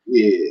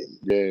 yeah.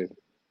 yeah.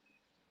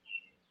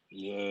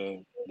 Yeah,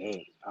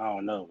 I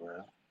don't know, bro.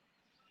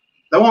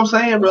 That's what I'm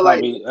saying, bro.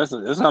 Like, It's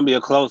gonna be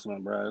a close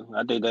one, bro.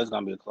 I think that's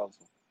gonna be a close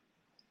one.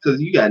 cause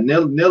you got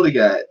Nelly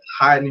got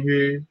hot in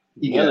here.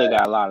 Nelly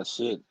got a lot of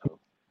shit though.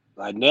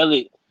 Like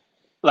Nelly,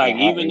 like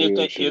That Hot even in if Here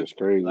they shit is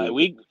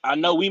crazy. I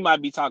know we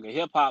might be talking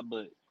hip hop,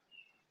 but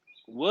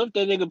what if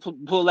that nigga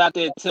pull out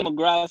that Tim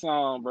McGraw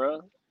song,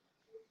 bro?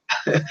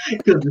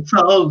 Cause it's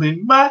all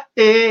in my head.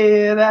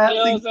 You know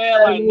what I'm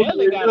saying? Like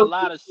Nelly got a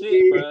lot of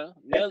shit, bro.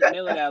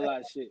 Nelly got a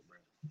lot of shit, bro.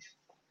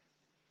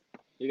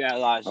 He got a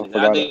lot of shit.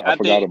 I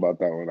forgot about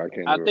that one. I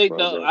can't even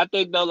front, bro. I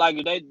think though, like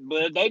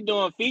if they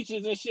doing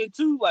features and shit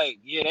too, like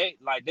yeah, they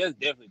like that's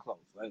definitely close.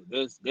 Like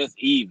that's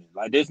even.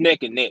 Like this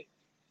neck and neck.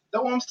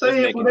 That's what I'm That's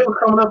saying. neck Fool. and They neck. were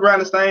coming up around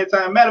the same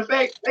time. Matter of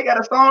fact, they got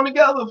a song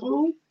together,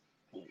 fool.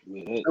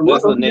 Yeah, And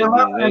that's the welcome to neck.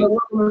 Atlanta Yeah, and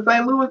welcome to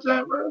St.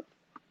 Louis, bro.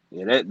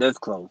 that's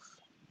close.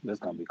 That's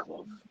gonna be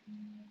close.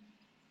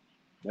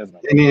 That's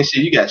gonna be And then close.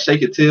 shit, you got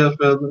Shake It Tail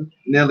Feather.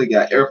 Nelly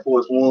got Air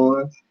Force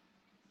Ones.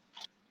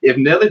 If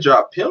Nelly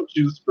drop Pimp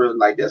Juice, bro,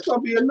 like that's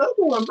gonna be another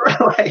one, bro.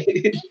 Like,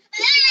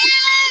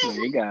 Yeah,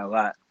 he got a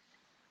lot.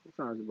 you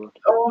know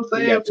what I'm He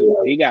saying? got two.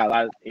 Bro? He got a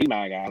lot. He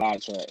might got a lot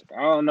of tracks.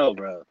 I don't know,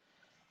 bro.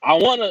 I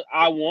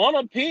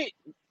wanna pick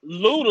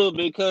Luda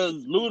because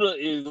Luda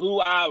is who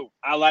I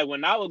like.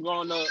 When I was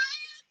growing up,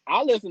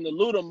 I listened to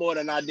Luda more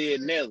than I did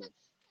Nelly.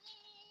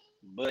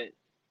 But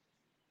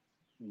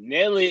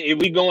Nelly, if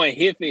we going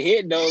hit for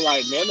hit though,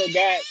 like Nelly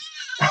got.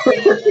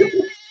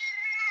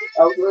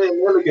 I'm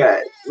saying Nelly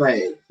got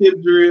man,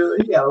 Tip Drill.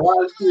 He got a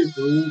lot of shit,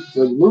 bro.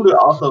 But Luda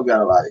also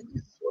got a lot of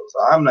hits, bro. So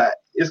I'm not.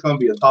 It's gonna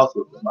be a toss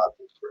up in my book,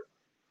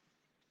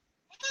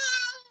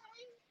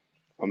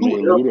 bro. I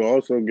mean, Luda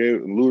also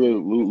gave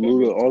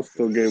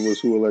us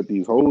 "Who Will Let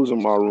These Hoes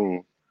in My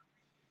Room."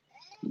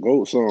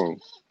 GOAT song.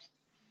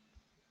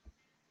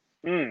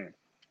 Mm.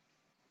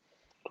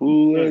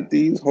 Who let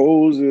these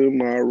hoes in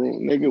my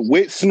room, nigga?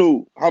 With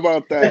Snoop. How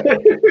about that?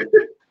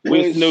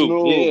 With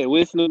Snoop. Yeah,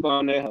 with Snoop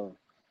on that hoe.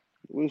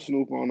 With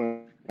Snoop on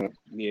that.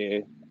 Yeah,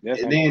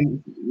 that's And gonna,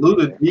 then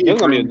Luda that's did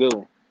gonna be a bring good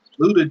one.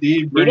 Luda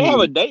did Do they have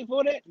a bring date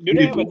for that? Do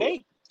they have a Billboard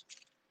date?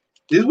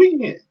 this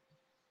weekend,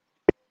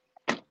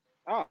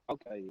 Oh,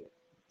 okay, yeah.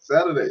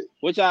 Saturday.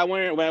 What y'all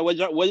wearing? Man, what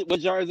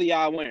jersey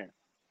y'all wearing?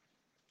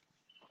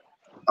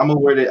 I'm gonna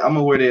wear that. I'm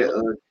gonna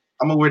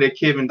wear that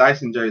Kevin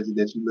Dyson jersey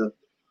that you left.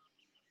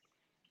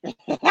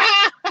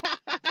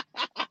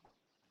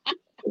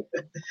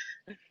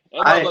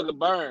 That I, motherfucker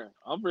burn.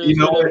 I'm pretty you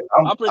know sure that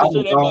what? I'm pretty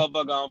sure that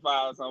motherfucker on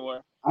fire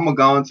somewhere. I'm gonna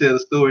go and tell the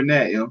story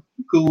now. You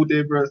cool with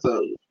that, bro?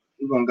 So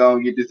we're gonna go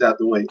and get this out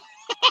the way.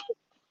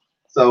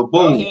 So Go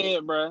boom.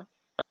 ahead, bro.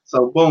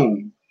 So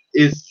boom.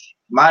 It's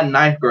my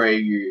ninth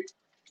grade year,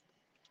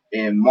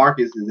 and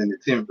Marcus is in the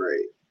 10th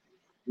grade.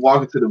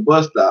 Walking to the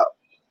bus stop,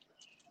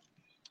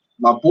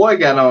 my boy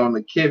got on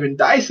the Kevin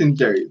Dyson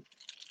jersey.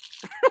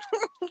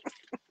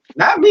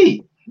 Not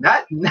me.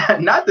 Not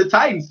the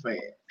Titans fan.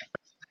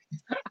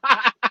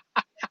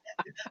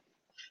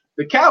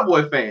 The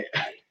Cowboy fan.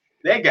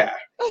 That guy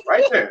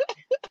right there.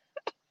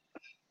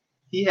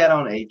 He had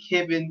on a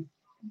Kevin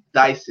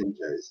Dyson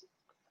jersey.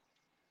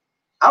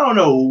 I don't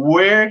know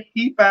where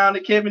he found a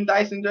Kevin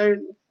Dyson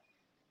jersey.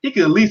 He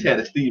could at least have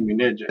a Steve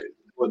McNair jersey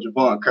or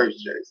Javon Curse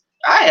jersey.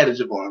 I had a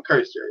Javon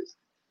Curse jersey.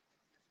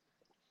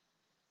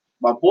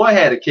 My boy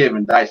had a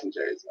Kevin Dyson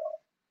jersey on.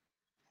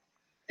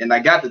 And I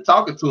got to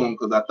talking to him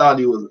because I thought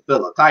he was a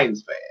fellow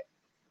Titans fan.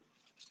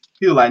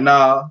 He was like,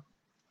 nah,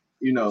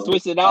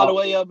 Switch it all the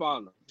way up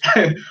on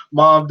him.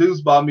 Mom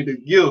Deuce bought me the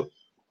gift.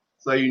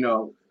 So,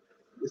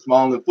 it's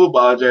my only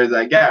football jersey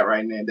I got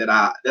right now that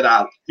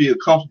I feel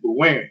comfortable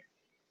wearing.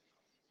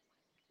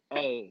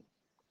 Hey,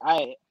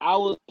 I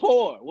was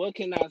poor. What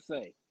can I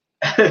say?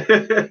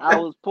 I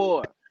was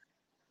poor.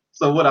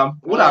 So what I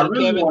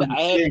really want to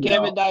I had say, the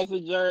Kevin y'all.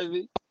 Dyson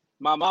jersey.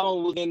 My mama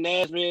was in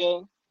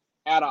Nashville.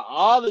 Out of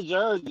all the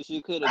jerseys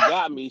she could have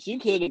got me, she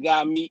could have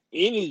got me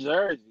any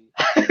jersey.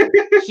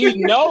 She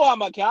know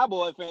I'm a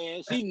Cowboy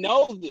fan. She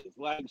knows this.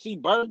 Like, she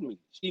birthed me.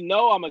 She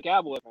know I'm a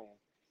Cowboy fan.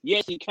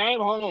 Yet she came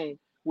home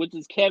with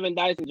this Kevin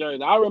Dyson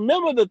jersey. I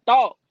remember the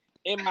thought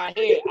in my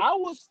head. I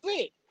was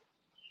sick,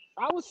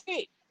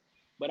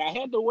 but I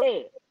had to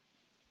wear it.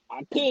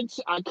 I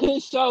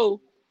couldn't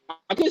show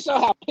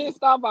how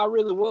pissed off I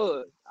really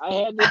was. I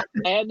had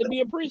to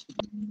be appreciative.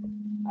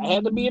 I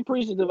had to be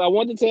appreciative. I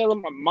wanted to tell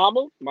him,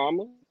 Mama,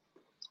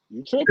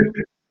 you tripping.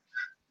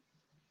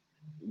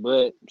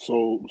 But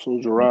So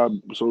Gerard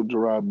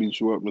beat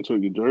you up and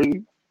took your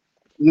jersey.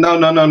 No.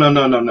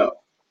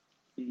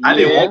 I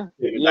didn't want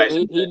Kevin yeah, Dyson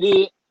he jersey.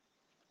 did.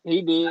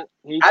 He did.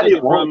 He I took didn't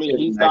it from want me.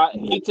 Kevin Dyson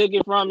He jersey. took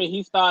it from me.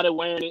 He started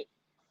wearing it.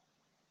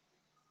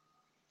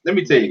 Let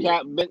me tell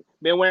you.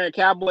 Been wearing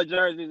Cowboy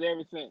jerseys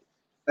ever since.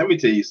 Let me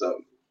tell you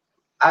something.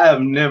 I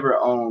have never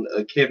owned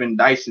a Kevin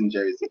Dyson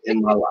jersey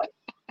in my life.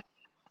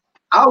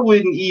 I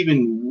wouldn't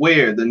even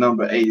wear the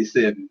number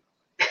 87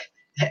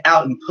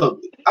 out in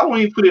public. I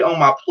wouldn't even put it on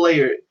my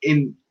player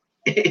in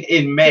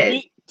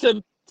Madden.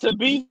 To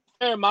be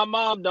fair, my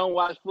mom don't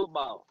watch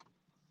football.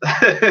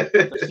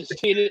 So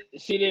she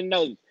didn't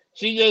know.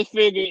 She just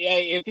figured,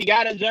 hey, if he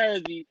got a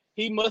jersey,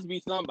 he must be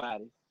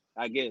somebody.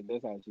 I guess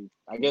that's how she.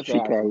 I guess She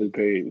that's how probably she.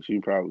 paid. She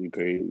probably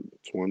paid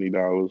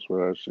 $20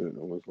 for that shit and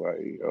was like,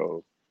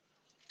 "Yo,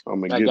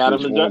 I'm gonna I get got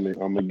this him a for jersey.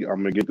 me.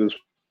 I'm gonna get this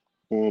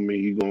for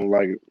me. He gonna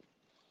like it."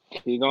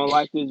 He gonna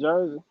like this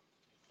jersey.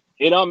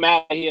 It don't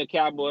matter. He a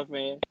Cowboy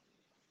fan,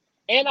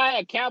 and I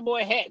had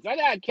Cowboy hats. I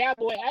had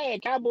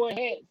Cowboy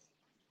hats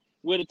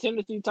with a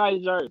Tennessee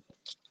Titans jersey.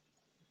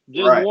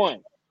 Just Right,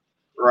 one.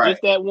 right.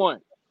 Just that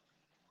one.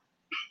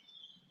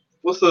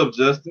 What's up,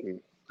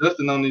 Justin?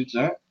 Justin on this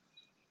jump.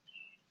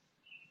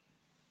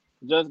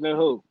 Justin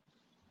who?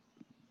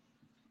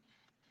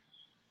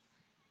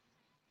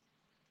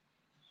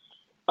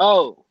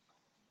 Oh,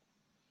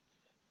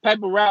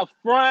 Paper Route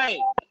Frank.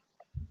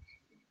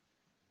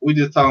 We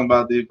just talking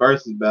about the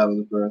versus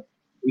battles, bro.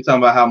 We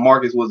talking about how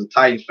Marcus was a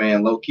Titans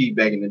fan, low key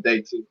back in the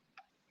day too.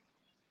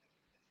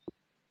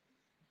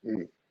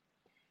 Mm.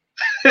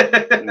 He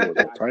was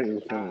a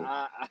Titans fan.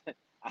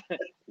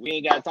 We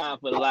ain't got time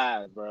for the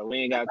lies, bro. We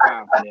ain't got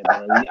time for that,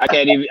 bro. I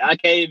can't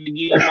even give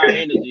you my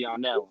energy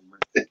on that one, bro.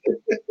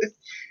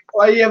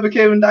 Why you have a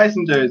Kevin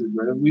Dyson jersey,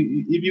 bro?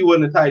 If you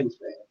wasn't a Titans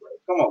fan, bro.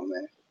 Come on,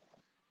 man.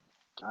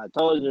 I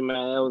told you, man.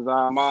 It was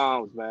our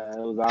moms, man. It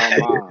was our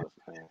moms,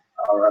 man.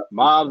 All right.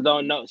 Moms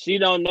don't know. She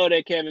don't know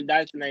that Kevin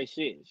Dyson ain't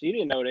shit. She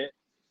didn't know that.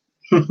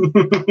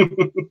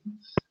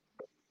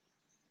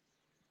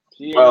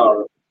 She didn't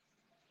know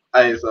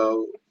that. Hey,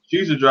 so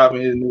Future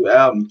dropping his new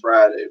album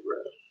Friday, bro.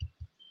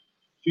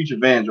 Future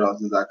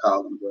Vandross, as I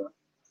call him, bro.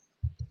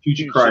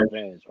 Future Christ.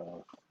 Fans,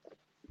 bro.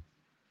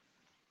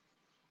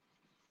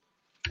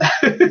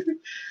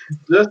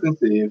 Justin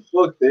said,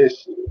 fuck that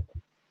shit.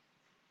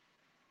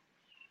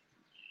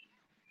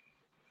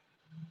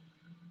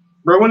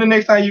 Bro, when the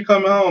next time you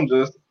coming home,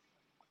 Justin?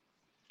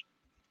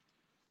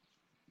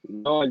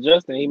 Knowing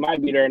Justin, he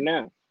might be there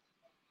now.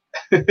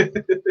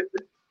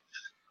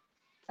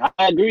 I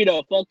agree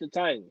though. Fuck the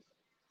Titans.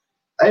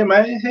 Hey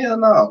man, hell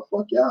no.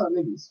 Fuck y'all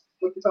niggas.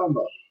 What you talking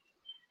about?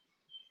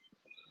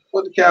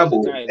 Fuck the Fuck the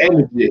Cowboys Titans. and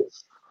the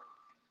Jets.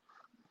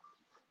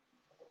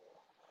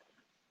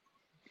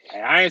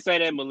 Hey, I ain't say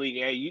that, Malik.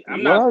 Hey,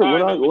 I'm What not I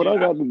starting over what you. I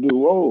got to do?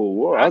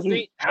 Whoa! I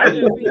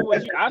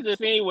just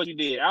seen what you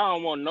did. I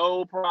don't want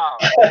no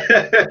problems.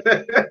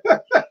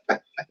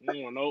 I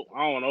don't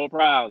want no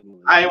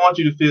problems. I ain't want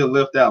you to feel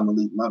left out,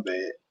 Malik. My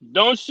bad.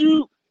 Don't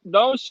shoot.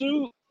 Don't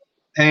shoot.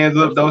 Hands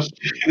up, don't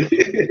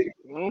shoot.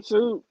 Don't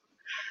shoot.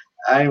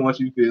 I ain't want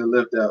you to feel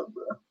left out,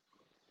 bro. So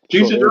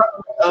Future if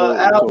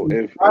drop album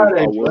if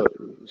Friday, I bro. was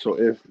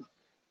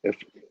if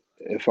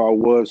if I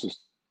was to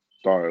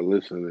start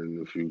listening in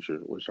the future,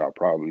 which I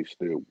probably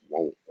still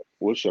won't,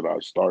 what should I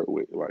start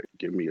with? Like,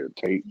 give me a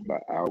tape, an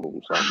album,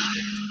 something.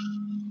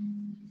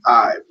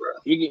 Alright, bro.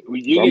 I'm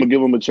gonna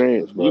give him a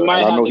chance, You bro. might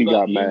And I have know to he go.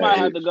 got You mad might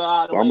have to hits, go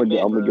all the but way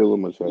back, I'm gonna give bro.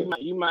 him a chance.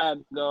 You might have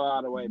to go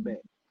all the way back.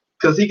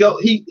 Cause he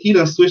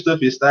done switched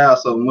up his style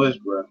so much,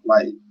 bro.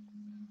 Like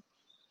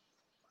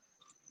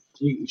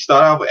you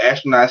start off with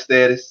astronaut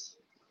status.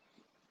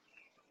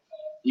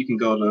 You can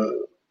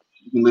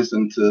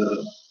listen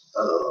to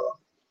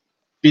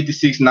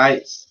 56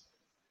 Nights.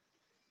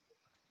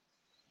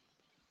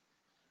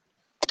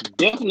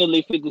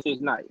 Definitely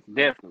 56 Nights.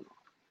 Definitely.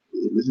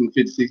 Listen to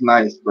 56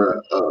 Nights, bro.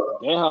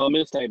 That whole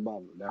mixtape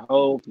bomb. The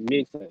whole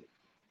mixtape.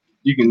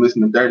 You can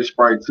listen to Dirty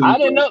Sprite too, I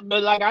didn't bro. know,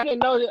 but like I didn't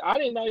know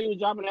he was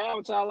dropping the album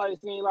until I like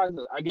seen like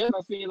I guess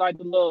I seen like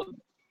the little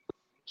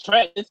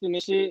track listing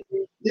and shit.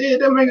 Yeah,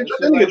 that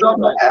Shit nigga like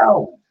dropped that. an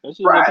album That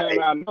shit just came Friday.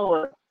 out of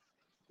nowhere.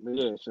 But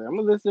yeah, shit. I'm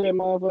gonna listen to that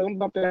motherfucker. I'm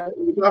about that.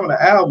 He dropping an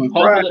album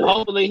Friday.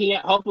 Hopefully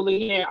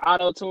he ain't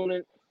auto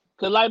tuning.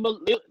 Cause like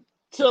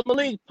to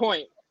Malik's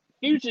point,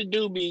 Future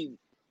do be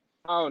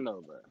I don't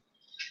know, bro.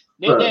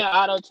 That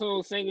auto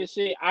tune singing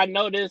shit. I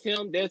know that's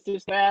him, that's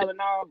his style and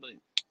all, but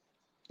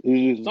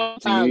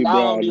sometimes I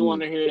don't be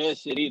wanting to hear that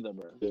shit either,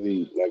 bro.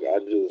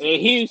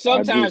 And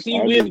sometimes he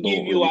I will just give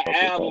don't you really an fuck with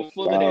album that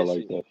full of style that like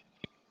shit. that.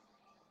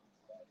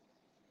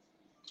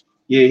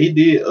 Yeah, he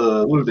did.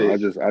 What is So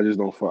that? I just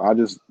don't fuck. I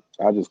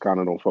just kind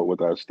of don't fuck with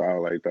that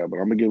style like that. But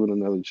I'm gonna give it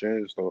another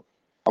chance though.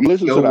 I'm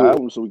listening to the Go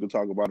album so we can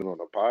talk about it on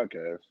the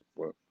podcast.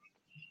 But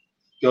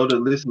go to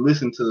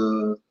listen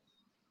to.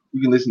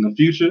 You can listen to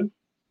Future.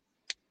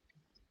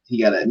 He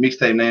got a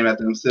mixtape name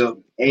after himself,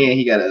 and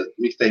he got a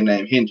mixtape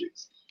named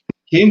Hendrix.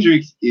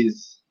 Hendrix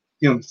is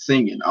him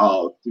singing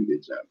all through the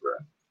jump, bro.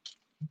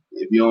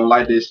 If you don't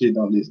like that shit,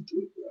 don't listen to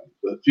it,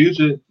 bro. But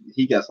Future,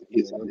 he got some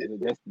hits on that.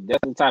 That's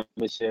the type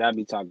of shit I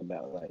be talking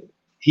about. Like,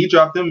 He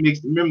dropped them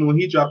mixed. Remember when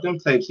he dropped them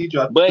tapes? He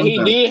dropped but them he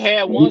jumps. did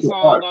have He one was song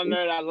hard, on bro.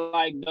 there that I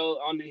like though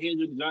on the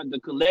Hendrix joint, the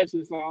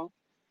collection song.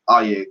 Oh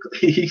yeah,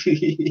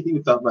 he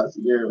was talking about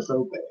Sierra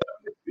so bad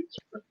on that bitch,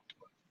 bro.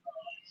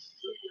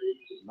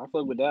 I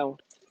fuck with that one.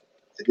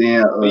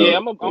 Then But yeah,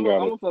 I'm they got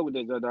gonna it. fuck with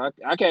that joint.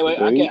 I can't wait.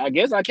 They I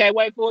guess I can't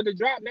wait for it to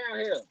drop now.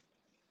 Hell,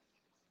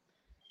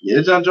 yeah,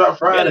 it's gonna drop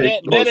better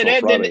Friday. that oh, so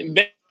Friday.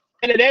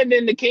 better that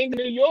than the King of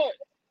New York.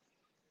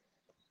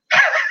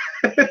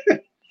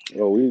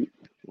 Oh, we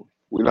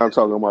not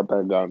talking about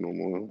that guy no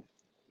more.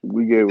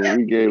 We gave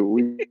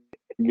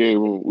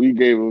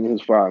him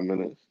his 5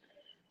 minutes.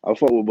 I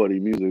fuck with Buddy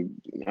music.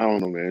 I don't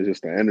know, man. It's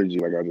just the energy.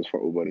 Like I just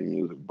fuck with Buddy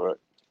music, but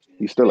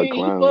he's still a He fuck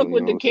clown. You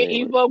with know the what I'm king. saying?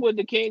 He Like, fuck with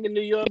the King of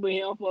New York, but he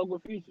don't fuck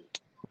with Future.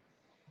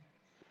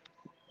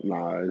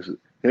 nah, it's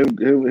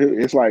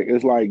it's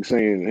like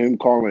saying him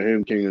calling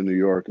him King of New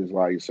York is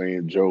like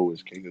saying Joe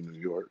is King of New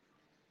York.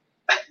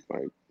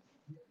 Like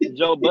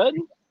Joe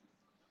Budden.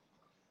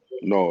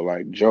 no,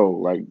 like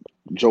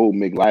Joe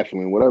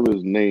McLaughlin, whatever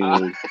his name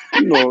is.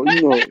 You know,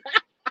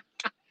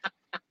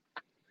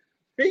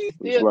 He it's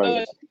still like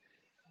throwing.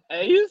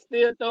 Hey, you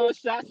still throwing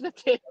shots at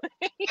him.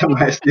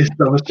 Somebody still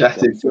throwing shots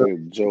like at Joe.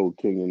 saying Joe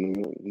King of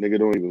New York. Nigga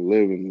don't even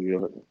live in New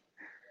York.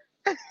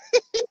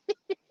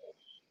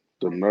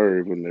 The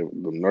nerve and the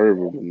nerve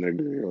of the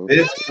nigga, yo.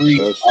 Best three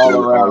Best all three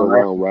all around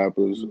around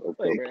rappers. rappers of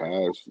Wait, the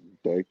bro. past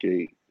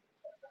decade,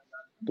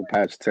 the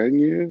past 10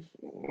 years.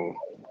 Oh,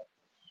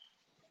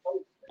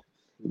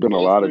 been a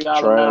Best lot of three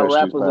all around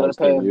trash these rappers of the past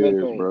 10 past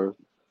years, decade. bro.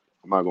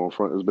 I'm not going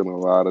front. There's been a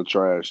lot of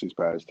trash these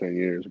past 10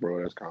 years,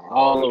 bro. That's kind of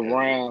All hard.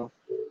 around.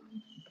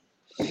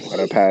 For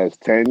the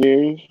past 10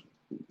 years,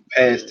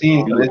 Past 10,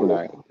 you because looking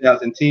at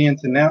 2010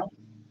 to now.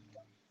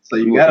 So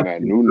you looking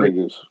at new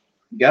niggas.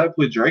 You gotta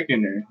put Drake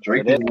in there. So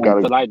Drake is that's You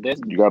one. gotta like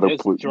you gotta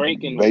that's put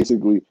Drake and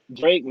basically.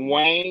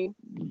 Wayne.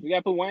 You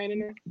gotta put Wayne in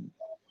there.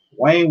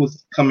 Wayne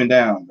was coming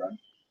down, bro.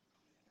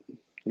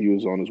 He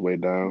was on his way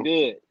down.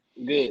 Good,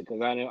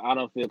 because I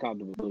don't feel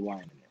comfortable with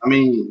Wayne in there. I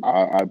mean,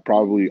 I'd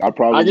probably I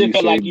just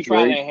feel say like you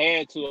probably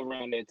had to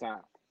around that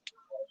time.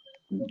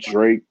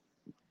 Drake,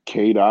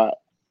 K. Dot,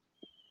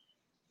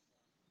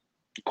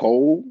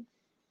 Cole.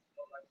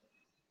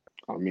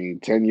 I mean,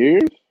 10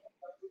 years.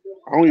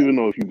 I don't even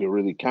know if you could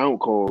really count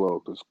Cole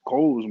though, because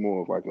Cole was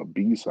more of like a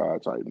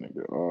B-side type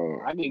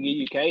nigga. I can give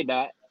you K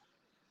Dot.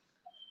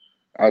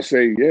 I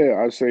say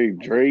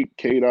Drake,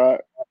 K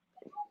Dot,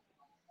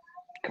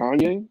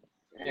 Kanye.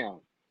 Damn.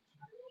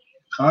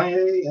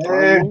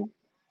 Kanye.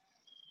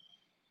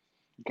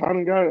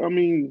 Kind of got. I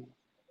mean,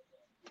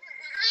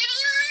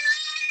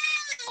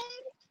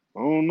 I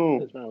don't know.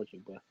 What's wrong with you,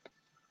 bro?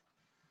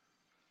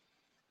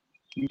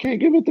 You can't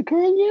give it to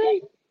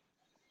Kanye.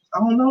 I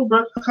don't know,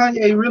 bro.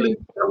 Kanye really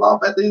fell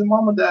off after his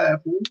mama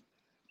died, fool.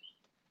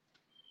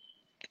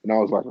 And I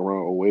was like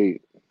around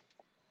 08.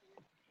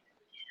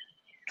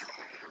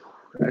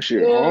 That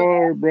shit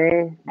hard,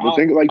 bro. But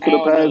think like for the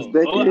past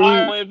decade. All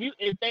right,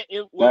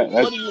 well,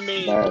 what do you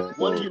mean? Bad,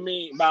 what do you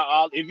mean by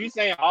all? If you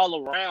saying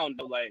all around,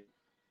 though, like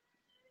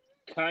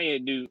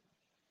Kanye do,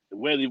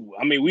 whether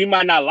I mean we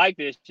might not like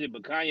this shit,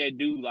 but Kanye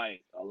do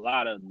like a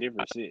lot of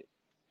different shit.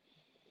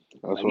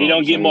 Like, he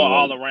don't get more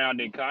all around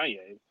than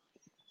Kanye.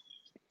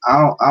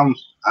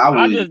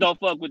 I just don't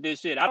fuck with this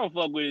shit. I don't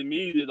fuck with his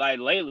music. Like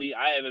lately,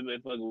 I haven't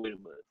been fucking with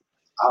it, but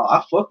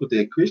I fuck with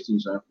that Christian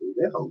jump.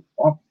 That whole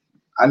bump.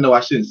 I know I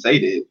shouldn't say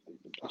that.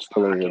 I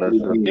still ain't hear that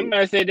shit. That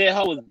man said that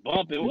hoe was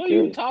bumping. What are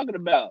you talking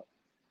about?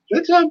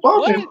 That's just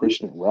bumping.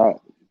 Christian rap.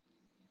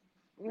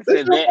 I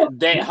said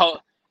that hoe.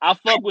 I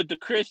fuck with the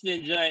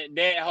Christian joint.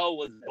 That hoe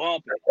was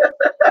bumping.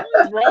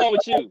 What's wrong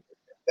with you?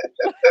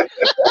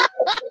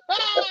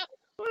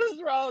 What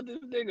is wrong with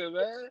this nigga,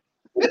 man?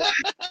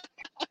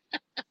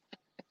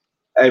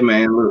 Hey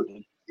man, look,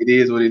 it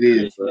is what it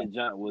is. Christian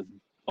joint was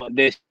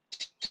that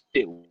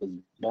shit was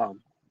bumping.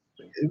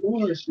 It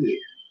was shit.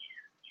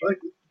 Like,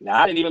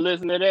 now I didn't even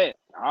listen to that.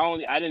 I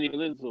didn't even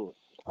listen to it.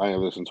 I ain't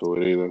listen to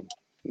it either.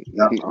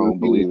 I don't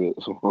believe it.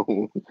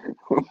 So.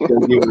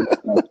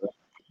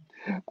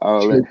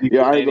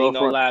 Yeah, I ain't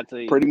gonna lie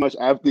to you. Pretty much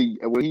after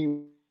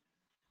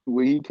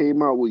when he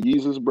came out with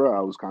Jesus, bro,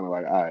 I was kind of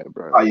like, all right,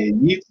 bro. Oh yeah,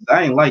 Jesus.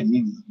 I ain't like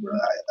Jesus, bro. I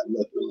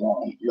left it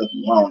alone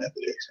after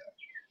that time.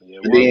 Yeah,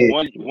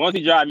 once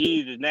he dropped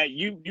Jesus, now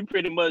you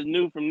pretty much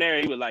knew from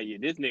there he was like, yeah,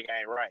 this nigga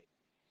ain't right.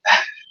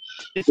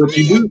 But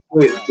you do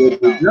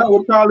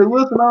with Charlie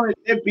Wilson on it,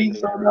 that beat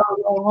so down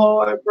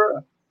hard,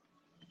 bro.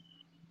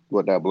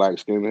 What, that black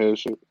skinhead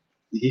shit?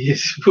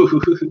 Yes, so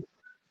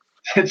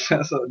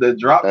the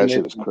dropping that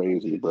shit is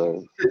crazy,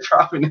 bro. The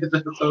dropping is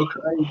just so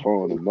crazy.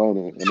 On the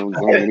money, and I'm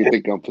going to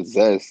think I'm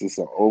possessed. It's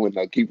over, and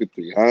I keep it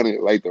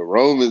 300 like the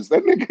Romans.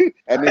 That nigga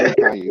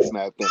Kanye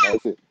snapped on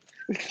that shit.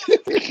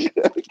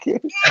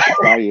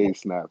 Kanye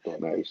snapped on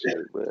that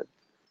shit, bro.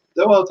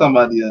 That's what I'm talking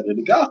about the other.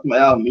 The gospel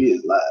album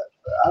is live,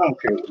 bro. I don't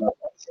care what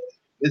nobody says.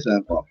 It's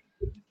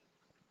unpopular.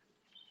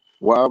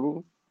 What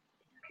album?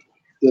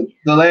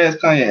 The last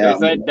Kanye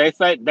album. They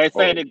say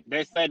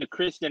the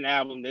Christian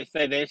album. They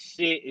say that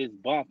shit is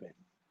bumping.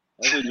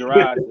 That's what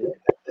Gerard said.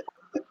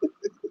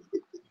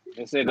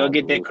 They said go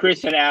get that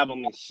Christian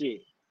album and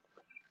shit.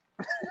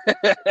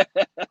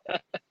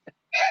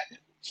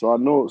 So I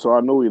know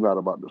we're not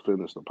about to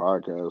finish the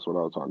podcast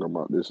without talking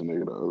about this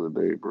nigga the other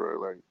day, bro.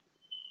 Like,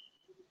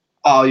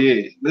 oh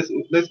yeah, let's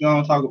go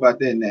and talk about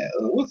that now.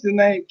 What's his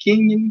name?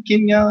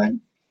 Kenyon,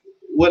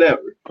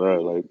 whatever.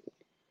 Bro, like,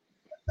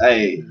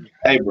 hey,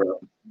 bro.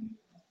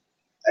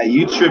 Hey,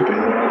 you tripping?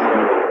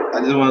 I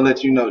just want to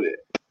let you know that.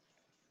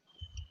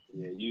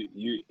 Yeah,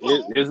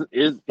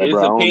 it's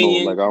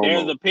opinions. Like,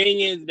 there's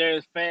opinions.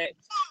 There's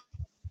facts,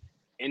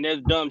 and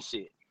there's dumb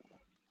shit.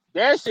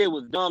 That shit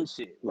was dumb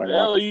shit. Like,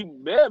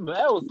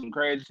 that was some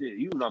crazy shit.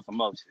 You was on some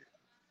other shit.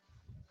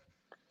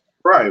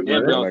 Right,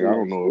 bro. Like, I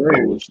don't know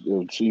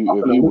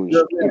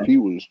if he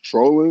was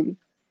trolling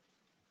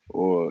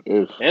or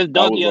if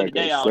that was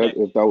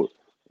like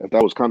if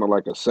that was kind of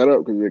like a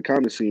setup, because it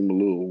kind of seemed a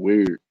little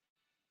weird.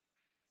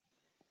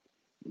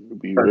 To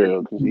be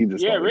real, because he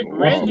just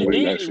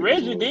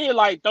Reggie did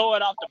like throw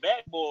it off the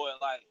backboard,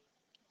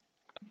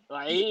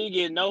 like he ain't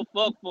getting no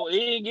fuck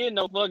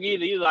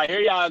either. He's like, here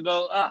y'all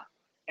go,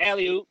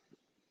 alley oop.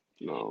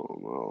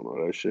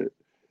 No, that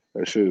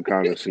shit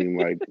kind of seemed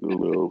like a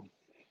little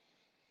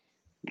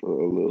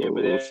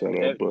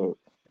setup, but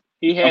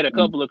he had a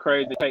couple of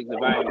crazy takes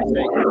if I ain't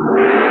mistaken.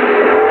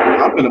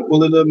 I'm gonna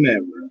pull it up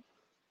now, bro.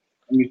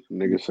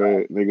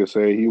 Nigga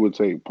said he would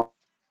take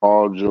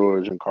Paul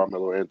George and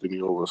Carmelo Anthony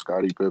over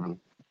Scottie Pippen.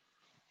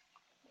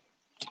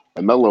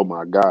 And Melo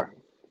my guy,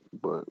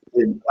 but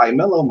like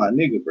Melo my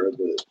nigga, bro.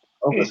 But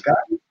over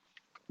Scottie,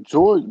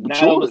 George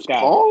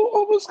Paul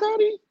over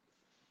Scottie,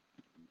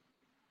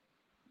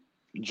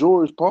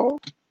 George Paul.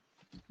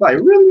 Like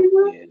really,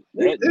 bro?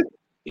 Yeah,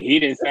 he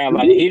didn't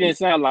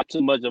sound like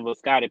too much of a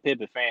Scottie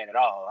Pippen fan at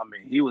all. I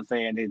mean, he was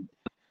saying that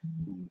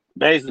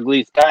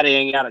basically Scottie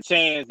ain't got a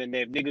chance, and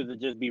that niggas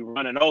would just be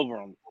running over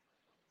him.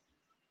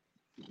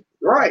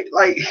 Right,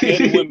 like said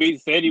he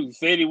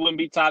wouldn't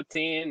be top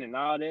 10 and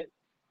all that.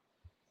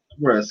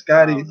 Bro,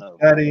 Scottie,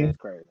 that's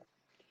crazy.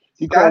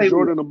 He called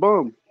Jordan a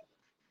bum.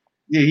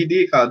 Yeah, he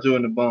did call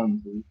Jordan a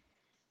bum. Bro.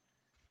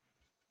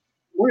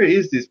 Where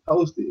is this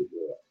posted,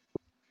 bro?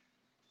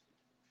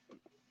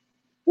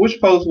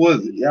 Which post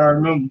was it? Y'all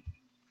remember?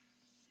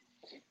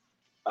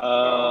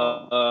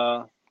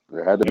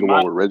 It had to be It the one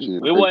might. with Reggie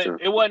in the It wasn't.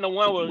 picture. It wasn't the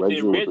one with that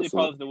Reggie with the Reggie sun.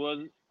 posted, was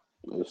it?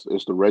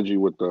 It's the Reggie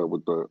with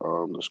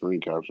the screen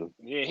caption.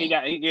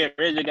 Yeah,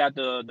 Reggie got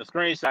the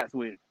screenshots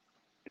with it.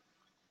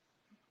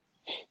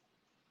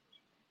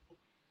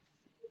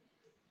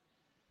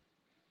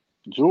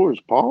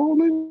 George Paul,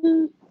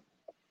 nigga.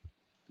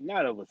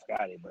 Not over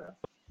Scotty, bro.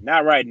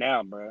 Not right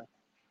now, bro.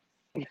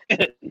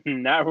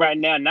 Not right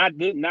now. Not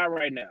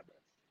right now, bro.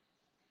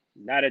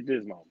 Not at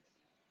this moment.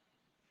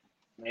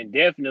 And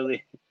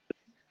definitely,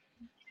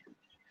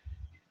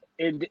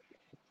 it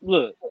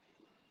look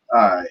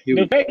All right, here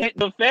we go.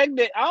 the fact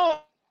that I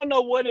don't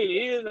know what it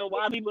is and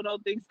why people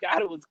don't think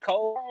Scotty was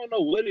cold. I don't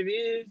know what it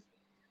is,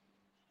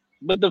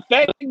 but the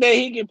fact that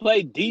he can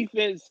play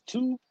defense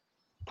too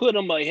put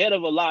him ahead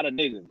of a lot of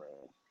niggas, bro.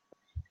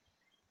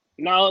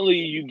 Not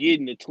only are you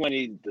getting the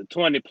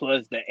 20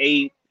 plus the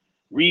 8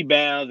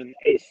 rebounds and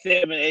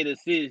 8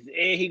 assists,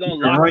 and he gonna You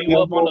can lock run you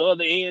your up on the whole,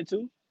 other end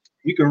too.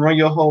 you can run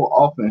your whole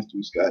offense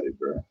through Scotty,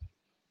 bro,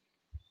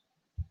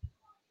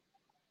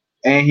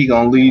 and he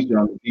gonna lead you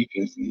on the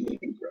defense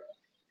end, bro.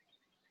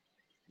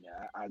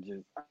 Yeah, I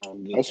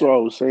don't get That's that, what I bro.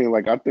 was saying.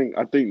 Like I think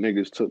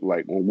niggas took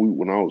like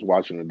when I was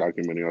watching the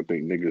documentary, I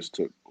think niggas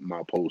took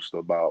my post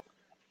about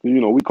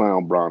we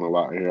clown Brown a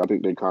lot here. I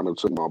think they kind of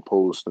took my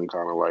post and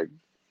kind of like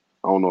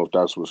I don't know if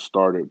that's what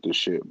started the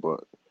shit,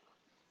 but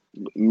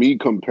me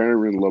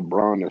comparing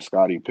LeBron to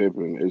Scottie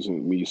Pippen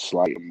isn't me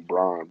slighting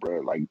Bron,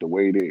 bro. Like the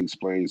way they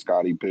explain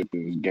Scottie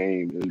Pippen's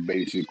game is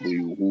basically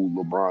who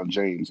LeBron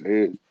James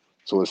is.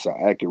 So it's an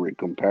accurate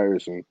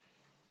comparison.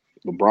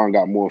 LeBron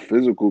got more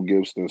physical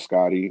gifts than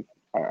Scotty,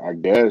 I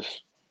guess,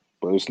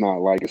 but it's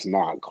not like it's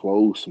not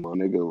close, my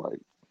nigga. Like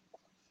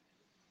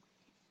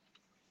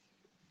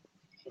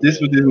This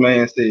is what this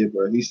man said,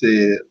 bro. He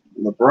said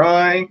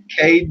LeBron,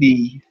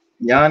 KD,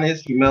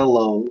 Giannis,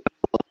 Melo,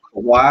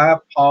 Kawhi,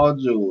 Paul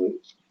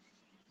George,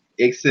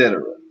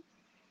 etc.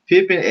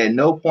 Pippen at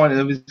no point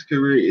of his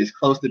career is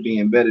close to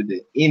being better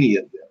than any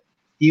of them.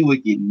 He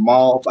would get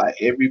mauled by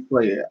every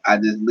player I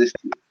just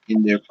listed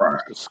in their it's prime.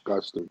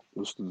 disgusting.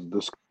 It's a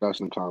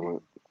disgusting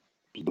comment.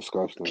 It's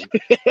disgusting.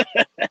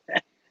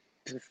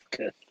 It's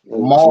like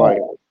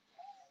Mauled,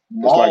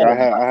 it's like mauled by I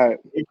had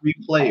every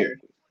I, player.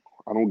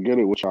 I don't get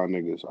it with y'all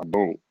niggas. I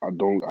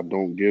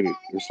don't get it.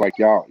 It's like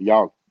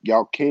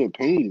y'all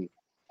campaign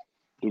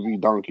to be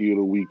donkey of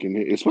the week and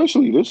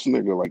especially this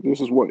nigga. Like this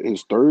is what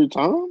his third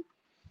time.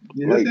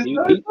 Yeah, this Like is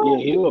third time.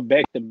 He was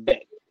back to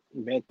back,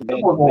 back to That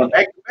back boy to going back.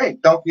 back to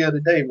back. Donkey of the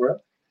day, bro.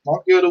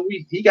 Donkey of the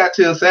week. He got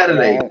till like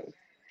Saturday.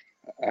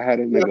 I had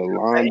a He got nigga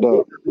till lined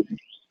up. Saturday.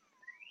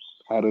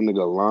 Had a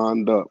nigga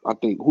lined up. I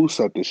think who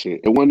said this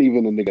shit? It wasn't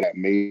even a nigga that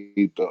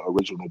made the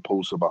original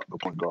post about the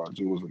point guards.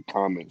 It was a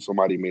comment.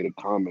 Somebody made a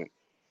comment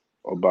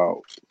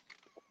about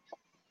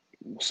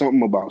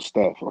something about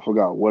Steph. I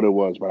forgot what it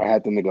was, but I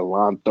had the nigga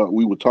lined up.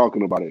 We were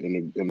talking about it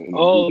in the group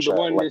Oh, the chat.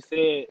 one Like, that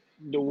said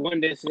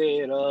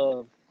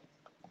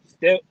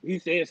Steph. He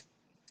said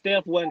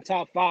Steph wasn't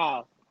top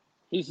 5.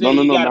 He said no,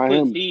 no, you no, got to not put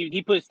him. Steve.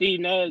 He put Steve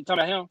Nash.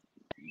 Talking about him.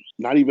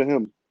 Not even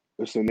him.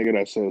 It's a nigga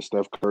that says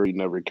Steph Curry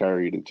never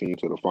carried the team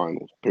to the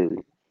finals.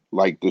 Period.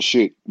 Like the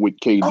shit with Oh,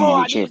 KD,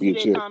 I did see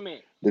that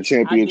comment. the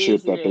I did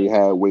championship see that they that.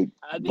 had with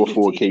I did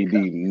before see that KD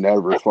comment.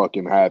 never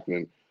fucking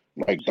happened.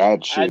 Like that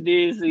I shit.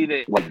 did see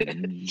that. Like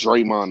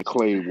Draymond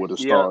Clay were the Yep,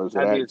 stars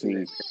of I that did see that.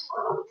 team.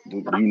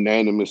 The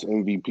unanimous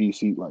MVP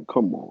seat. Like,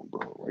 come on,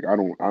 bro. Like, I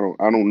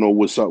don't know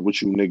what's up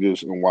with you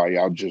niggas and why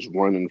y'all just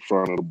run in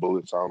front of the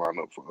bullets. I line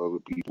up for other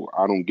people.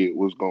 I don't get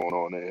what's going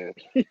on there,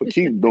 but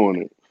keep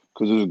doing it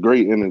because it's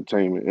great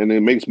entertainment and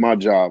it makes my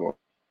job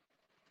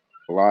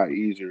a lot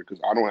easier because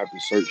I don't have to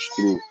search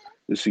through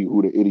to see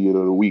who the idiot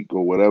of the week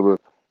or whatever.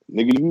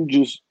 Nigga,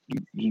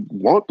 you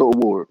want the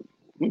award.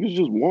 Niggas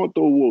just want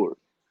the award.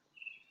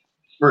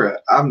 Bro,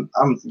 I'm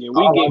Yeah,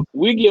 all I'm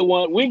we get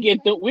one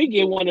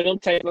of them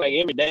tapes like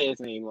every day. It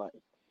seems like.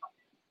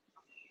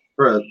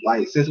 bro,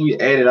 like since we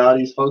added all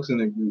these folks in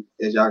the group,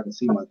 as y'all can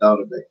see my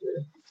daughter back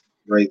there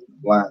raising the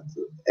blinds.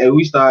 And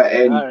we started Yeah,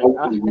 adding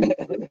folks in the group,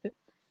 bro.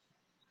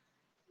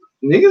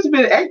 Niggas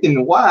been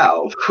acting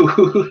wild.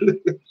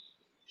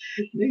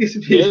 Niggas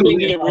yeah, been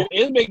letting off,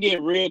 it's been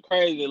getting real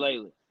crazy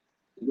lately.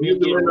 It's niggas been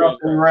been getting letting off real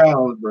them crazy.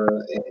 rounds, bro.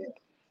 And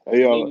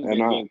Hey yo, Niggas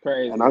been getting and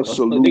crazy, I bro.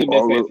 salute Niggas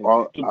been saying some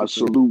I stupid shit.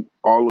 salute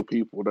all the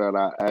people that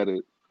I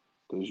added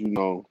because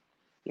y'all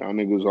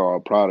niggas are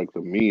a product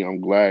of me. I'm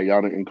glad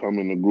y'all didn't come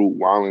in the group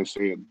while and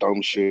saying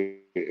dumb shit.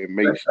 It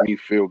makes me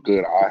feel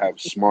good. I have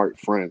smart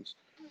friends.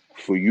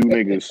 For you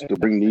niggas to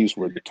bring these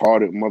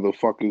retarded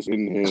motherfuckers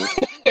in here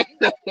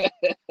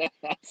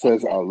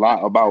says a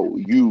lot about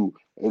you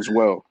as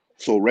well.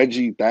 So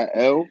Reggie, that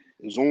L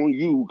is on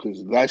you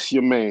because that's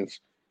your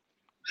man's.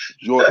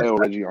 Your L,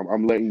 Reggie.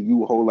 I'm letting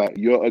you hold that.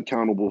 You're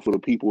accountable for the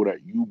people that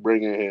you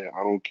bring in here.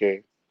 I don't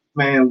care.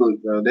 man,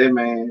 look, bro,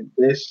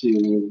 that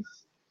shit was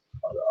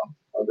hold on,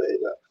 hold on.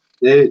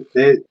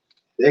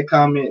 That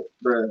comment,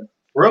 bro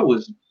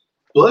was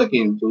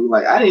bugging, dude.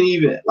 Like I didn't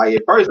even like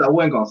at first I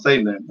wasn't gonna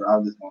say nothing, bro. I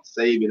was just gonna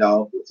save it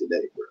all for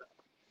today, bro.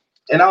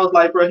 And I was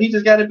like, bro, he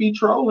just gotta be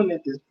trolling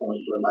at this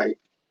point, bro. Like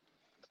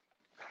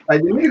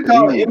Like the nigga He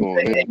called was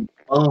going MJ in.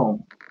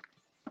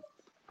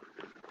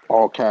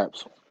 All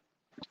caps.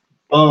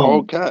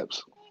 All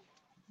caps.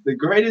 The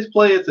greatest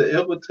player to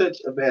ever touch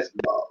a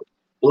basketball.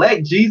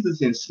 Black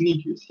Jesus in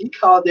sneakers. He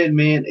called that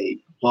man a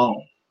bum.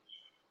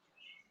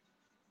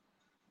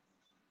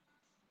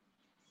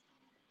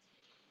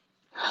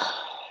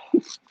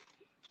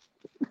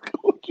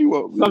 What you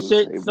want me to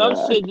say, Some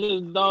bro? shit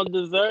just don't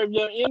deserve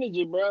your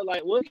energy, bro.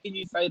 Like, what can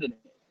you say to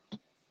that?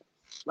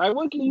 Like,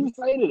 what can you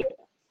say to that?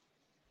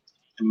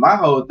 And my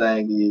whole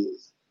thing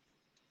is,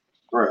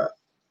 bruh, It's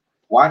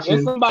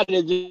watching.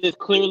 somebody that just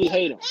clearly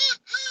hate him.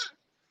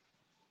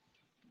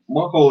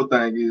 My whole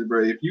thing is,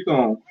 bro, if you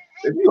gonna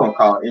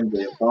call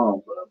MJ a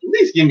bum, bro, at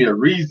least give me a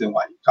reason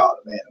why you call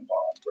the man a bum,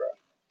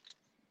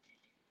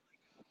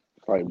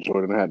 bro. Like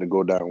Jordan had to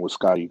go down with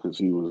Scotty because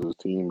he was his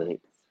teammate.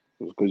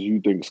 Because you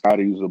think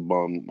Scotty's a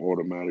bum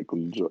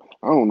automatically.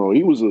 I don't know.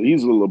 He's a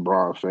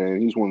LeBron fan.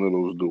 He's one of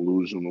those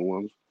delusional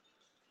ones.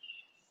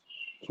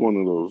 It's one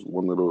of those He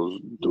never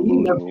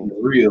delusional been a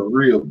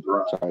real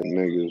bro. type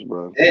niggas,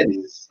 bro. That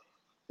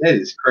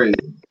is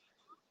crazy.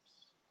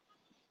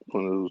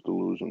 One of those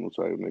delusional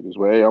type niggas.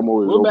 But hey, I'm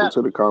always What open about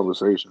to the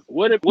conversation.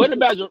 what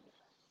about Gerard?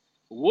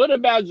 What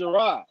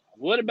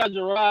about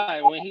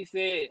Gerard when he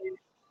said,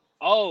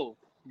 "Oh,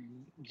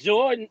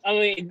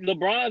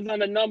 LeBron's on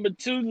the number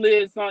 2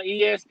 list on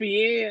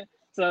ESPN,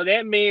 so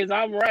that means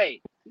I'm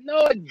right."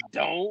 No, it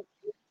don't.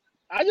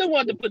 I just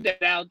wanted to put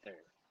that out there.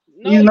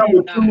 No, He's you're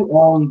number not. 2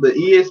 on the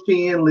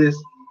ESPN list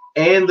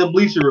and the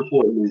Bleacher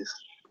Report list.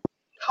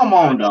 Come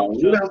I on,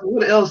 don't dog. trust.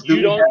 What else do You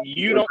we don't. have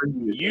You to don't.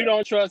 agree with You that?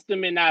 don't trust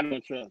him, and I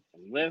don't trust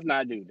him. Let's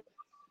not do that.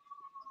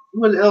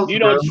 What else, You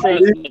bro? don't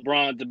trust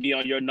LeBron to be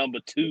on your number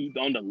 2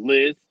 on the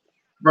list.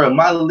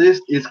 My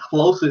list is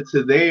closer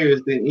to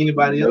theirs than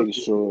anybody else. Make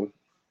sure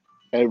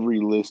every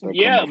list that come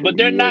Yeah, out but from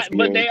they're not.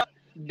 But ESPN,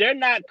 they're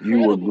not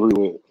you credible.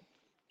 agree with.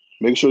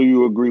 Make sure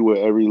you agree with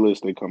every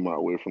list they come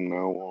out with from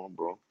now on,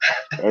 bro.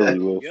 Every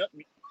list. Yep.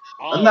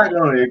 I'm not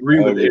going to agree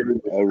with every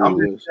list. Every I'm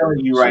just list. telling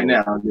you right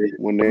now that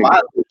When they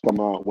my come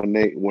out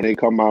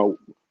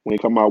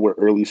with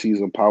early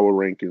season power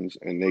rankings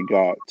and they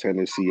got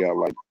Tennessee at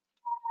like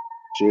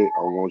shit,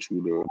 I want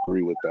you to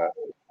agree with that.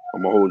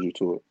 I'm gonna hold you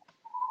to it.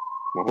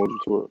 you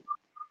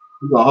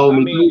gonna hold I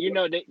me mean,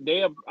 to it.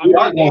 they. I We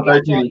are mean, they going got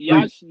 13 and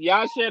 3.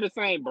 y'all share the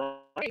same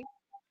brain.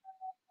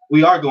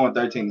 We are going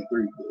 13 and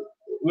 3. But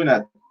we're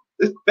not.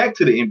 It's back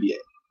to the NBA.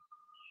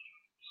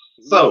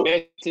 So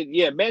back to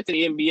the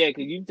NBA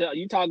because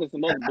you talking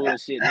some other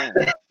bullshit now.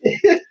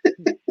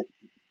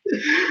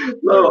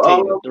 So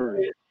 13 and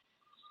 3.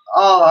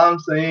 all I'm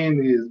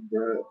saying is,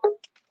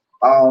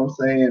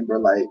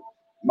 like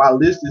my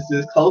list is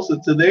just closer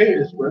to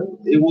theirs, bro.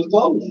 It was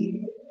close.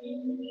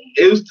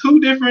 It was 2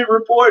 different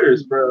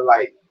reporters, bro,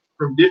 like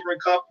from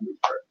different companies,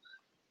 bro.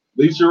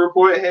 Bleacher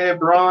Report had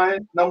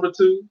Bron number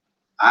 2.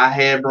 I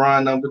had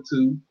Bron number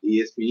 2.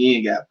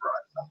 ESPN got Bron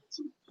number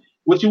 2.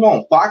 What you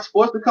want? Fox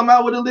Sports to come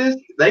out with a list?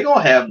 They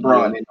gonna have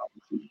Bron in number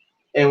 2.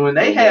 And when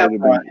they have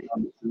Bron in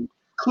number 2,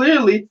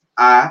 clearly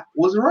I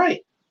was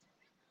right.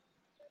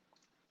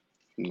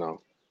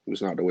 No,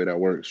 it's not the way that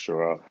works,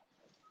 Sherrod.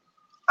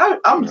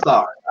 I'm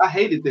sorry. I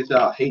hated that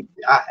y'all hate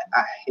it. I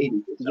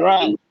hated that y'all Right.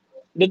 hate it.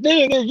 The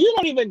thing is, you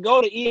don't even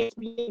go to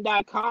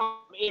ESPN.com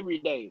every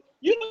day.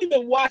 You don't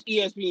even watch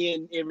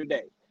ESPN every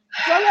day.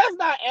 So let's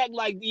not act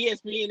like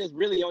ESPN is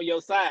really on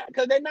your side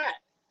because they're not,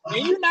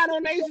 and you're not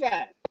on their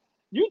side.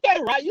 You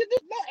think right? You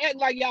just don't act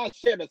like y'all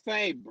share the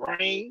same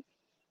brain.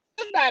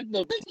 That's not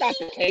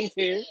the case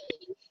here.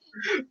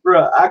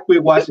 Bro, I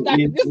quit watching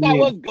This not ESPN.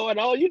 what's going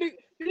on. You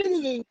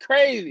niggas is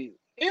crazy.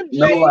 No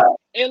MJ lie.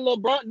 and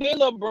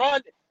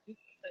LeBron.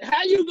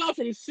 How you go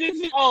from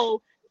 6-0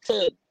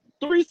 to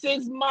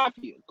 3-6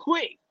 Mafia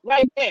quick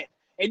like that,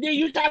 and then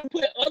you try to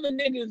put other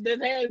niggas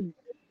that have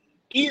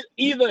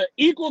either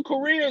equal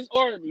careers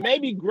or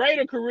maybe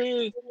greater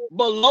careers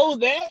below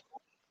that?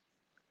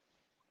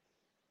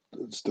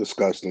 It's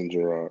disgusting,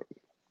 Gerard.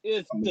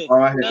 It's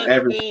LeBron has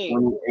averaged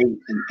disgusting. 28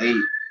 and 8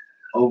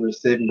 over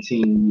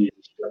 17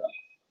 years, bro.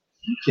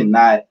 You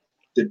cannot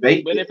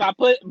debate But that. if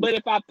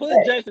I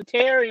put Jason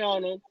Terry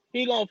on him,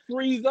 he gonna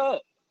freeze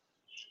up.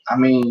 I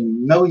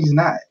mean, no, he's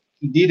not.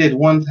 He did it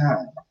one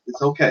time.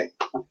 It's okay.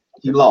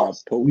 He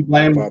lost. We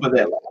blame him for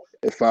that loss.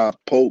 If I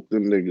poke the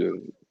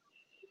nigga,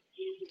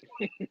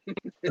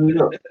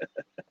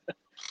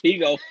 he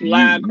gonna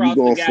fly across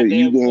the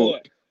goddamn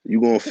court. You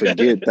gonna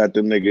forget that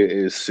the nigga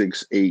is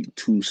 6'8",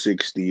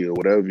 260 or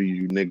whatever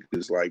you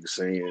niggas like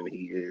saying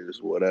he is,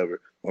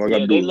 whatever. All I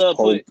gotta do is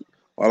poke.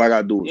 All I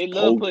gotta do is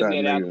poke that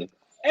nigga.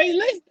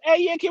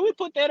 Hey, can we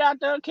put that out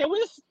there? Can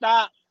we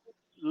stop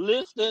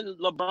listing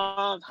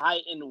LeBron's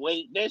height and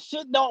weight? That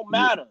shit don't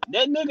matter.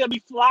 That nigga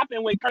be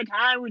flopping when Kirk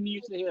Heinrich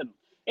used to hit him.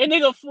 That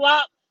nigga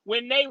flop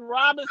when Nate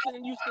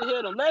Robinson used to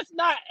hit him. Let's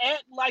not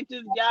act like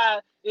this guy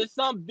is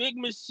some big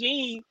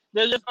machine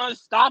that's just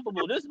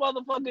unstoppable. This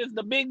motherfucker is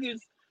the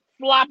biggest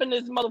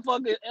floppingest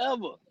motherfucker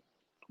ever.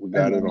 We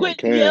got it on Quit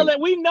cam. yelling.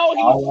 We know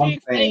he's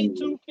 6'8",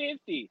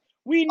 250.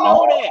 We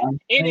know that. And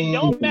it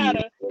don't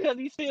matter because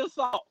he's still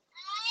soft.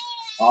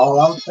 All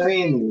I'm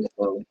saying is,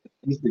 bro,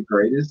 he's the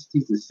greatest.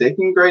 He's the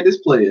second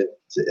greatest player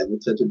to ever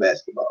touch a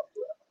basketball.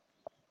 Bro.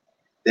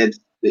 That's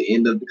the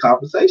end of the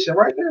conversation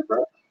right there,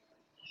 bro.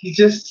 He's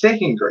just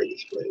second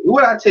greatest player.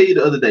 What I tell you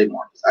the other day,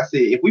 Marcus? I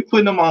said if we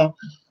putting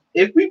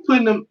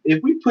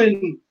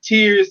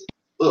tiers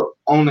up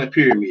on the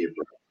pyramid,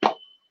 bro.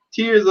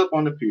 Tiers up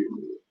on the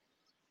pyramid.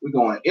 We're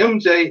going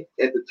MJ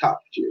at the top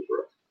tier, bro.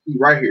 He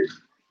right here.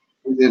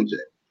 He's MJ.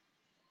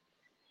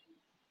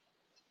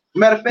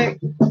 Matter of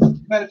fact,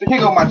 here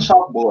go my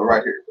chalkboard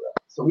right here, bro.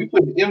 So we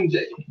put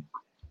MJ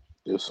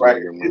This right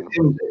here. nigga, man. It's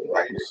MJ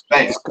right here. It's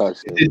Bam.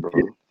 disgusting, bro.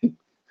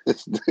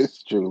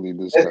 It's truly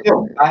That's him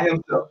disgusting. by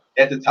himself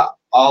at the top,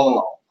 all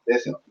alone.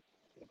 That's him.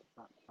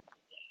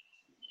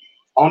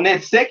 On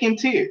that second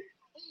tier,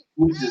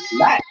 which is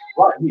not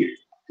right here,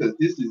 because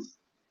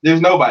there's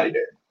nobody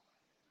there.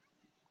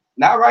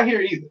 Not right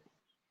here either.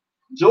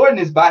 Jordan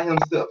is by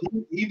himself.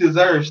 He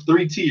deserves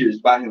 3 tiers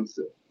by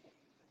himself.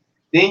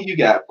 Then you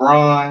got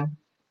Bron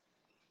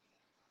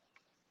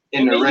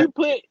and then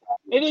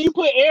you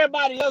put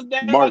everybody else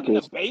down like in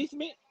the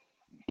basement.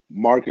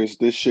 Marcus,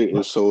 this shit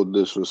is so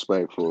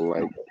disrespectful.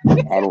 Like,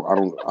 I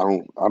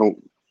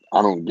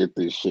don't get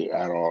this shit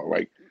at all.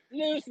 Like,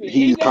 Listen,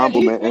 he's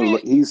complimenting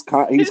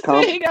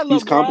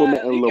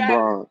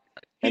LeBron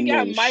and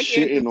got then Mike at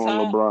shitting the on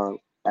top. LeBron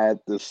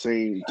at the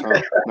same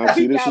time. Now,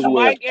 see, this is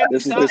why.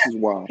 This is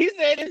why. He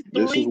said it's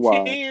This is 3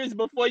 why. tiers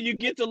before you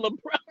get to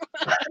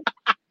LeBron.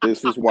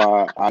 This is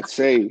why I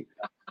say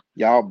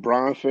y'all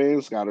Bron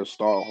fans got to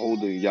start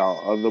holding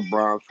y'all other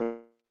Bron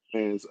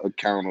fans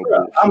accountable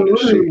Bro, for I'm the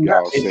literally shit not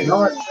y'all say.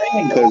 ignoring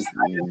saying that. Because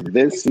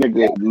this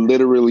nigga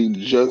literally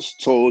just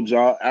told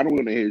y'all, I don't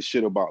want to hear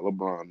shit about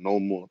LeBron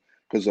no more.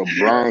 Because a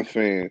Bron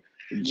fan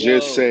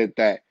just said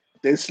that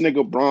this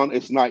nigga Bron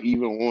is not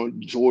even on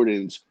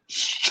Jordan's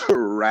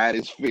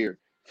stratosphere.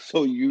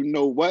 So you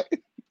know what?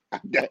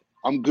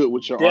 I'm good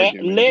with your That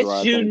argument, lets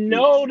Gerard. you Thank you.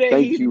 know that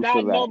Thank he's you for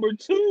not that. number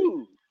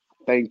 2.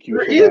 Thank you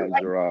There for is that,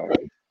 Gerard.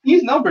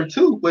 He's number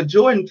 2, but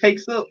Jordan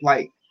takes up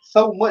like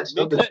so much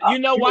of the Because top. you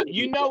know why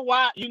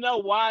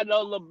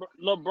though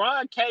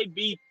LeBron can't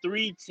be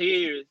 3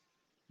 tiers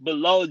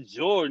below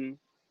Jordan.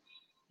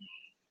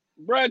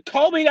 Bruh,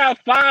 Kobe got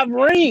 5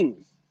 rings.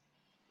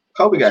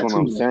 Kobe That's got what 2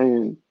 I'm rings.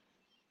 saying.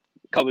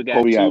 Kobe got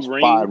Kobe 2 has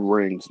rings. 5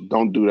 rings.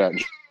 Don't do that,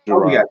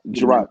 Kobe got Gerard. 2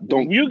 Gerard, rings.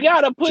 don't. You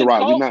gotta put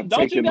Gerard, we're Kobe. not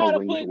Don't you taking no gotta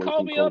rings put away from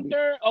Kobe up Kobe.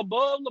 there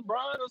above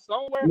LeBron or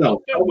somewhere No,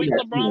 up there Kobe with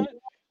got 2 LeBron? rings.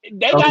 They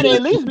Kobe gotta got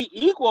at least be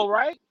equal,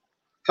 right?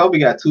 Kobe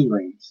got 2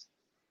 rings.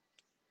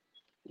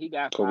 He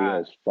got Kobe 5.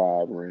 has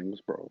 5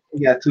 rings, bro. He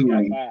got 2 He got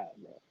rings. 5,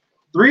 bro.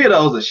 3 of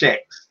those are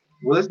Shaq's.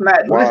 Well, let's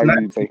not. Why are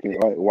you taking?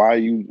 Like, why are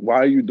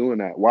you doing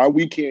that? Why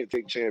we can't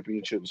take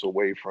championships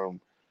away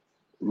from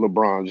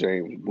LeBron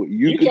James? But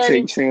you could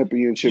take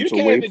championships You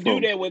can't away even do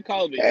from that with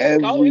Kobe.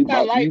 everybody. It's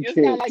not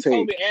like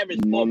Kobe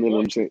averaged 4 None of them.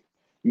 points.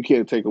 You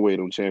can't take away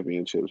them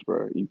championships,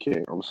 bro. You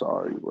can't. I'm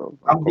sorry, bro.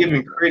 I'm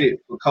giving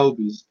credit for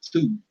Kobe's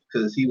too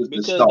because he was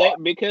the star.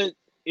 Because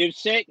if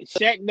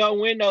Shaq don't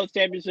win those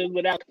championships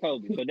without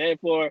Kobe, so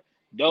therefore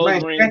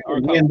those rings Shaq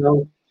are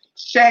Kobe.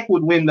 Shaq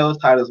would win those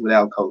titles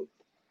without Kobe.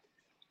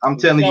 I'm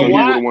telling so you. He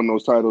would have won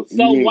those titles. So you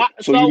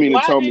mean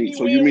to tell didn't me? he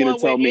So you win mean to one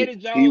tell with me Eddie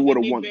Jones he would and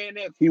have Nick won? Van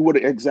Exel? He would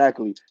have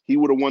exactly. He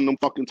would have won them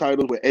fucking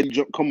titles with Eddie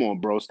Jones. Come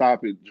on, bro.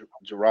 Stop it,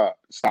 Gerard.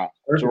 Stop,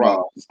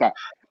 Gerard. Stop.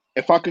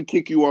 If I could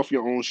kick you off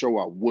your own show,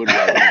 I would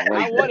right now.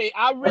 Right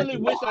I really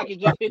wish I could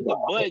just hit the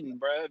button,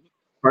 bro.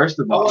 First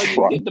of all, I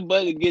want to hit the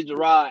button and get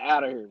Gerard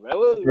out of here, bro.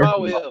 What's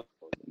wrong with him?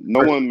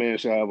 No one man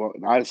should have.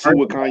 I see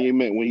what Kanye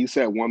meant when he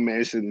said one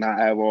man should not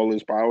have all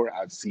his power.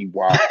 I see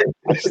why.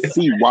 I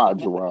see why,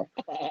 Gerard.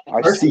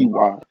 I see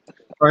why.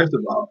 First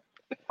of all,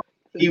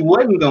 he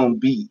wasn't gonna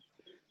beat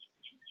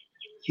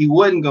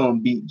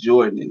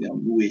Jordan and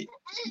them with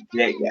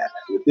that guy,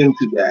 with them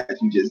 2 guys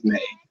you just named,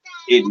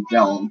 Eddie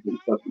Jones and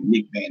fucking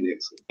Nick Van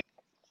Exel.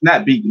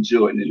 Not beating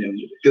Jordan and them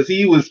because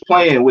he was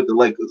playing with the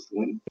Lakers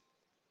when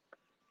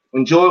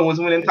Jordan was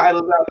winning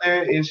titles out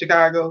there in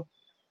Chicago.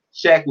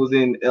 Shaq was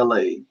in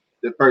LA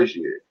the first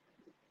year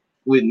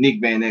with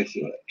Nick Van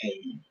Exel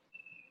and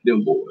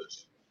them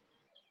boys.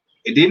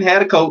 It didn't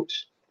have a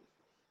coach.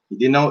 They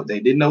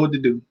didn't know what to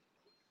do.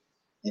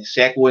 And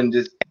Shaq wasn't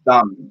just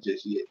dominant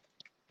just yet.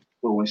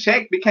 But when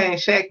Shaq became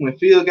Shaq, when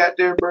Phil got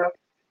there, bro,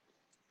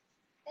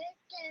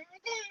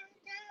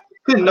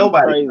 couldn't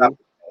nobody stop him.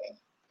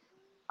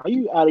 Are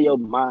you out of your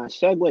mind?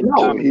 Shaq wasn't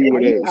So dominant. he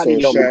would have.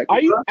 So Shaq.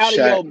 Are you out of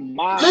your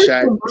mind?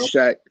 Shaq would have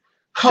got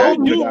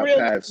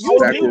past You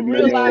Sacramento.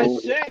 realize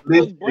Shaq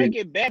was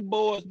breaking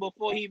backboards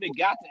before he even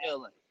got to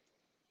LA.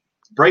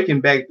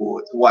 Breaking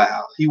backboards.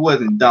 Wow, he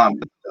wasn't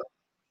dominant though.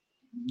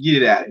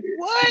 Get it out of here.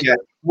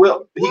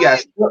 What? He got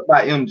swept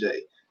by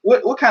MJ.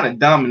 What kind of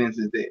dominance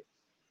is that?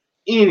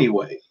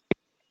 Anyway.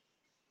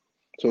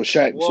 So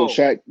Shaq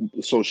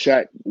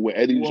with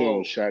Eddie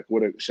Jones, Shaq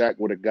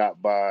would have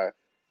got by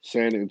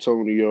San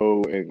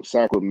Antonio and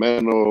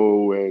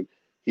Sacramento, and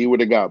he would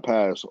have got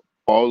past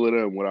all of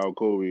them without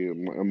Kobe.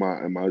 Am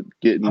I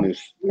getting this?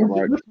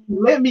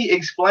 Let me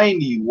explain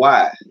to you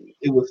why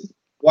it was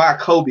why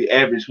Kobe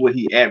averaged what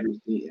he averaged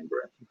in, bro.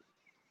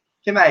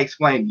 Can I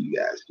explain to you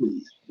guys,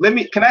 please? Can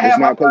I It's have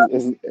my not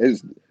because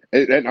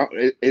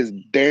it's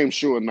damn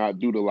sure not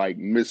due to like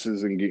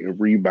misses and getting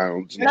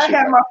rebounds Can and I shit.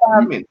 have Like my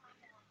 5 minutes?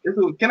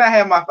 Can I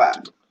have my 5?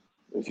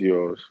 it's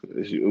yours.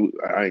 It's you.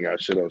 I ain't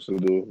got shit else to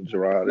do.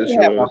 Gerard, Let it's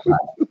me have my yours.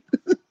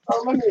 5. So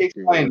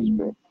Yours,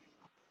 bro.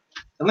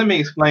 let me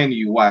explain to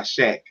you why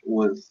Shaq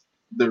was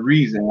the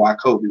reason why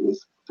Kobe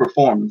was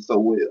performing so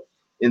well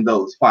in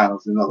those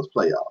finals, in those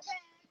playoffs.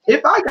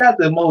 If I got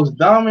the most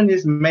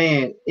dominant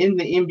man in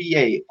the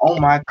NBA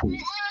on my team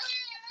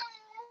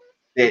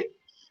that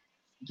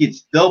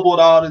gets doubled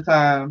all the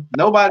time,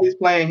 nobody's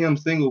playing him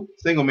single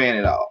man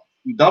at all.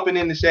 You dumping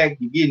in the Shaq,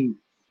 you getting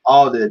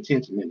all the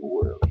attention in the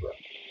world, bro.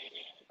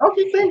 Don't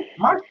you think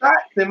my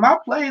shots and my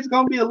play is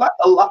gonna be a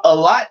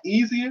lot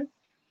easier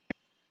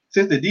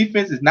since the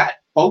defense is not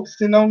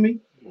focusing on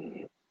me?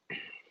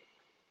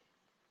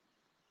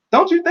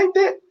 Don't you think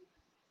that?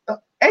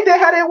 Ain't that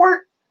how that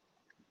work?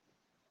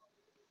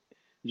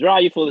 Dry,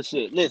 you full of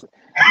shit. Listen,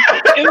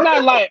 it's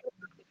not like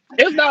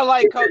Is It's not how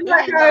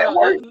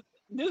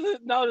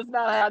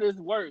this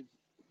works.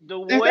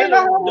 The that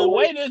not how it works?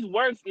 way this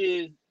works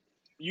is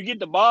you get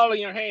the ball in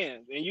your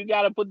hands and you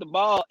got to put the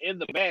ball in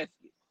the basket.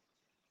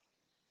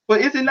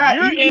 But is it not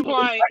You're easy?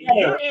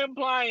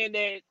 implying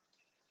that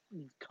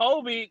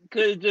Kobe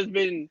could have just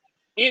been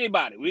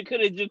anybody. We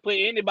could have just put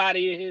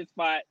anybody in his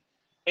spot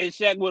and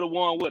Shaq would have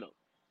won with him.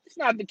 It's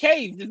not the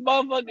case. This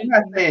motherfucker I'm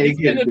not saying it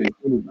could have been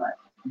anybody,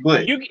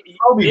 but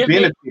Kobe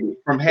benefited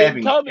from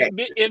having Shaq.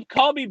 if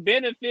Kobe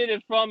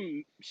benefited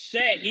from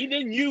Shaq, he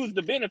didn't use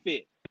the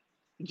benefit.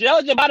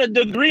 Judge by the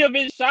degree of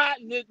his shot,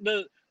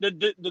 the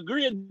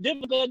degree of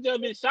difficulty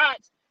of his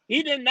shots,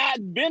 he did not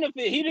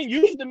benefit. He didn't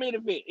use the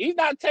benefit. He's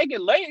not taking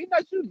he's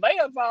not shooting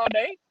layups all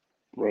day.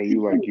 Bro,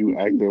 you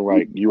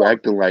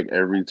acting like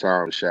every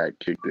time Shaq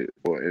kicked it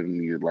or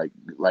any like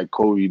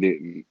Kobe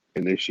didn't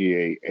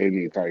initiate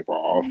any type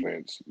of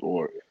offense,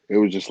 or it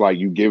was just like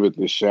you give it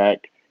to Shaq.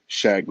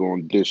 Shaq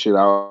gonna dish it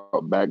out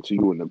back to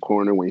you in the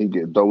corner when he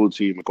get double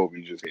teamed and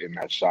Kobe just hitting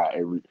that shot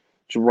every.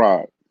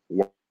 Gerard,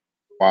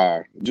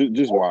 why?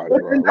 Just why,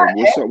 Gerard? Like,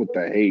 what's up with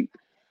the hate?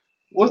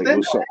 Was Like, that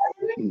what's up?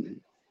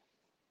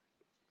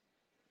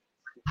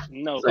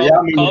 No, so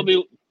y'all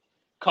mean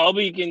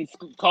Kobe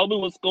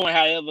was scoring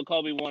however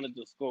Kobe wanted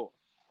to score.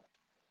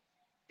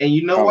 and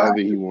you know why? However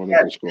he wanted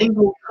to score.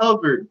 Single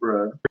covered,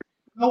 bro.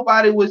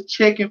 Nobody was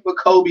checking for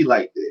Kobe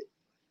like that.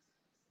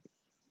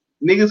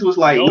 Niggas was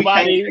like,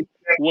 Nobody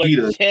was beat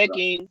us,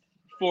 checking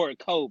for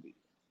Kobe.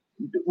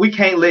 we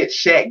can't let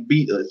Shaq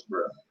beat us,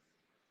 bro.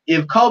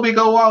 If Kobe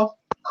go off,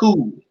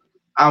 cool.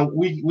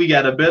 We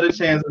got a better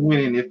chance of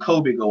winning if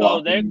Kobe go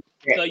off.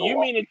 So you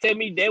mean to tell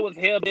me they was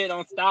hell bent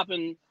on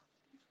stopping?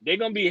 They're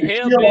gonna be It's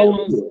hell still bent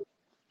over on. here.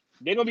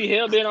 They're gonna be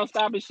hell bent on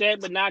stopping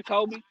Shaq, but not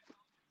Kobe.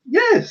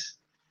 Yes.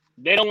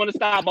 They don't want to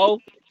stop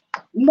both,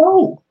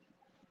 No.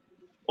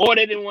 or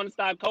they didn't want to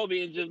stop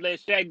Kobe and just let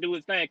Shaq do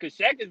his thing because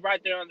Shaq is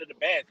right there under the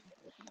basket.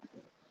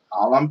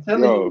 All I'm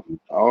telling you.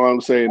 All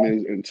I'm saying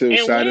is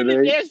And when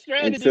did that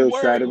strategy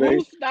work?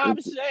 Who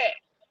stopped Shaq?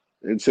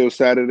 until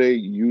Saturday,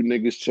 you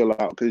niggas chill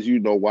out because you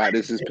know why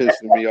this is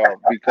pissing me off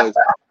because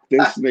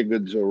this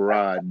nigga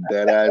Gerard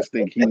that ass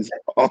think he's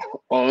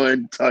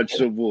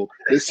untouchable.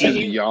 This is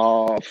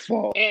your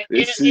fault.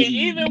 This is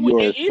your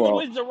fault.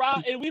 With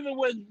Gerard, and even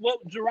with what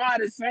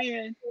Gerard is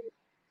saying,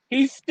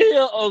 he's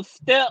still a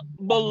step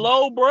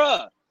below,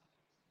 bruh.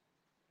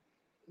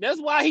 That's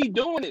why he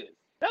doing this.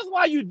 That's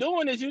why you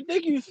doing this. You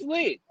think you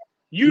slick.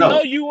 You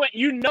know you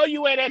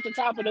ain't at the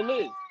top of the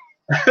list.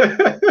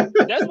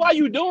 That's why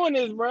you doing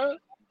this, bro.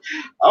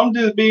 I'm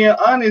just being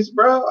honest,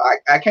 bro.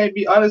 I can't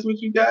be honest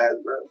with you guys,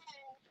 bro.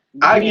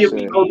 I give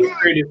Kobe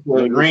credit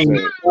for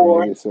agreeing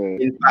 4 and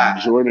 5.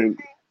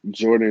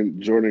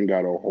 Jordan got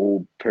a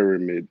whole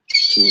pyramid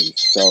to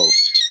himself.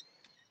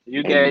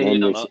 You gave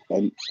him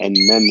and then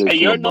this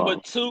your number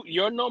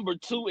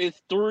two is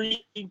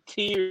 3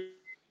 tiers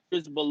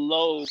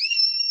below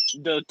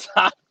the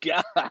top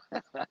guy.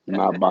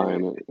 Not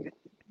buying it.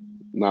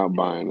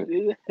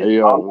 Hey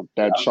yo,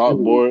 that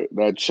chalkboard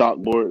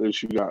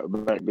that you got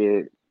back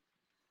there,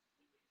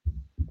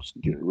 just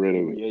get rid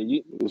of it. Yeah,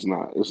 it's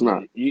not.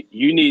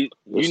 You need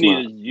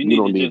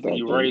to just that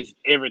erase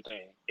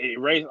everything.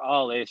 Erase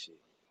all that shit.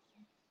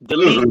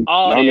 Delete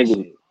all Y'all that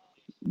niggas shit.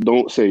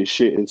 Don't say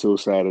shit until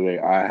Saturday.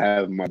 I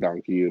have my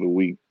donkey of the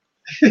week.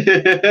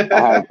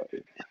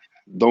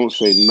 Don't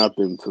say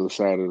nothing till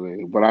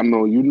Saturday. But I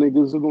know you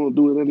niggas are gonna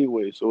do it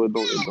anyway, so it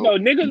don't. No,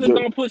 niggas are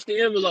gonna push the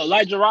envelope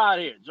like Gerard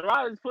here.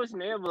 Gerard is pushing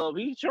the envelope.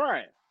 He's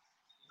trying.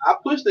 I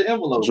pushed the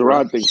envelope.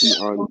 Gerard bro. thinks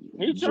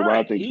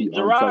Gerard think he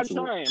Gerard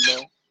untouchable. trying, bro.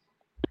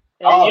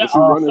 What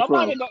you running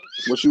from?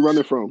 What you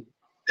running from?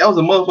 That was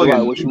a motherfucking.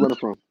 Gerard, what you running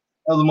from?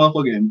 That was a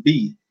motherfucking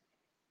B.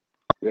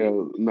 Yeah,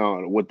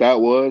 no. What that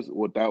was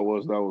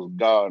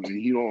God,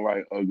 and he don't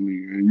like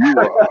ugly. And you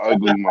are an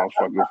ugly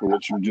motherfucker for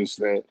what you just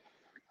said.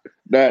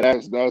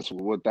 That's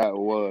what that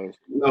was.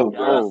 No,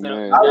 bro. Oh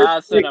man, I Y'all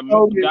respect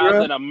Kobe,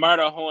 bro. sent a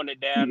murder hornet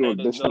you down there gonna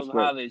to go disrespect?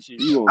 holler at you.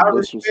 You I gonna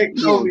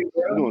respect Kobe, you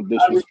bro. gonna I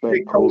disrespect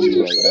respect Kobe Kobe with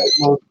like the that?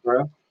 utmost,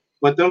 bro.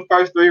 But them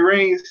first 3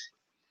 rings,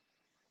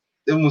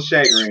 them was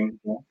Shaq rings,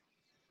 bro.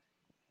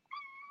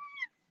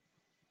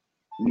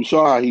 You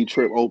saw how he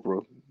tripped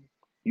Oprah.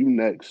 You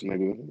next,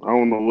 nigga. I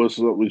don't know what's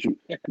up with you.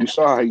 You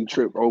saw how he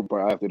tripped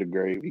Oprah after the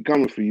grave. He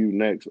coming for you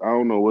next. I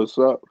don't know what's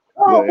up,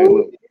 but Oh, hey,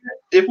 look,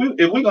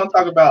 if we gonna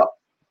talk about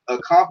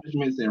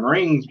accomplishments and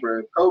rings,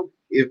 bro, Kobe,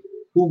 if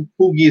who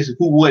gets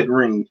who what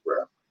rings,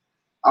 bro?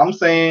 I'm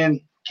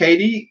saying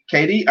KD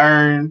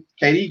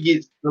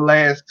gets the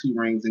last 2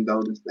 rings in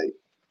Golden State.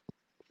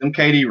 Them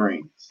KD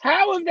rings.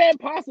 How is that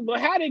possible?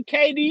 How did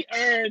KD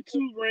earn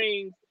 2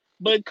 rings,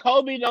 but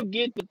Kobe don't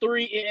get the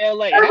 3 in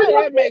LA? How did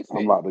that make I'm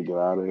sense? about to get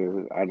out of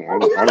here. I don't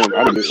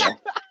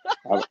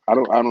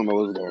know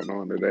what's going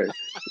on today.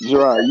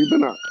 Gerard, you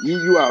been out?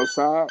 You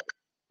outside?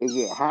 Is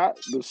it hot?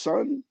 The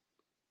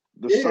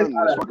Yeah, it's sun is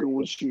not that fucking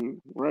with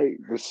you, right?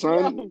 The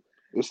sun, Yo,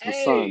 it's the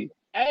hey, sun.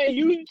 hey,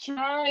 you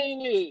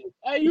trying it?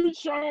 Are you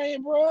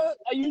trying, bro?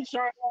 Are you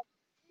trying?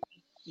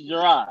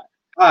 Gerard,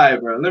 all right,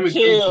 bro.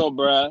 chill,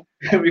 bro.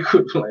 Let me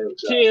quit playing with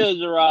y'all. Chill,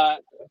 Gerard.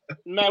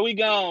 Man, we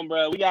gone,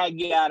 bro. We gotta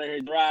get out of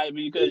here, Gerard,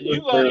 because Let me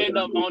you play gonna with end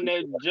up on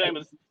that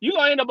James. You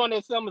gonna end up on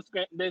that summer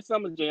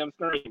jam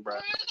screen, bro.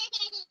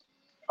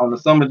 on the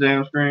Summer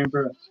Jam screen,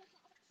 bro.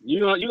 You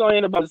gonna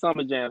end up on the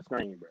summer jam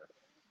screen, bro.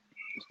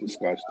 It's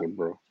disgusting,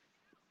 bro.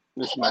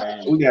 This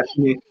man, We got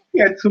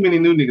too many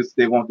new niggas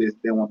that want this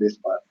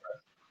spot.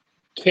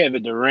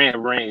 Kevin Durant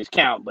rings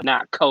count, but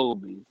not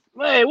Kobe's.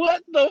 Man,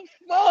 what the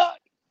fuck?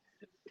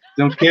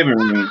 Them Kevin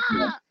rings,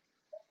 man.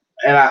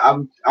 And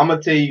I'm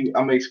gonna tell you,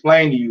 I'm gonna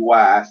explain to you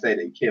why I say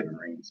they Kevin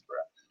rings, bro.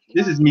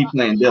 This is me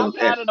playing I devil's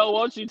kind of advocate. don't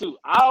want you to.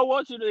 I don't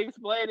want you to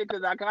explain it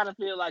because I kind of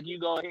feel like you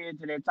go ahead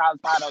to that top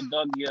spot on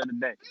Dougie of the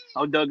day,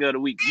 on Dougie of the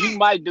week. You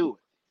might do it.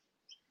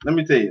 Let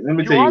me You tell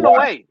you on the why.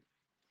 way.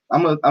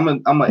 I'm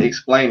gonna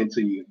explain it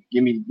to you. Oh,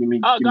 Give me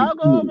go 2 go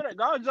over minutes.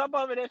 there. Go jump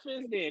over that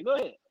fence then. Go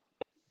ahead.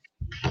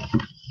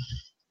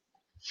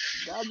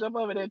 Go jump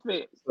over that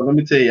fence. So let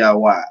me tell y'all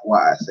why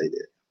I say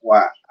that.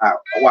 Why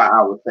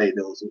I would say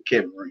those were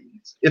Kevin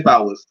rings. If I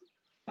was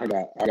I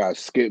got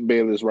Skip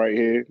Bayless right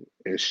here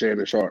and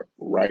Shannon Sharp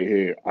right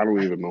here. I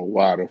don't even know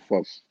why the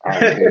fuck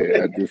I'm here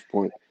at this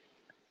point.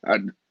 I,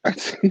 I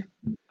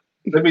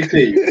let me tell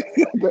you,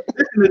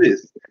 listen to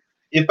this.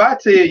 If I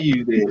tell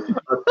you that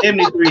a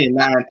 73 and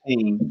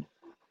 19,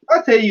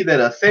 I tell you that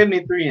a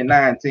 73 and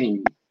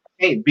 19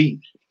 can't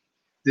beat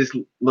this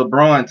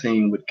LeBron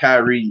team with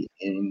Kyrie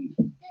and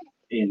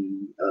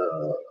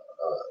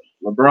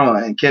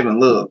LeBron and Kevin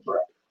Love, bro.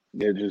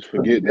 yeah, just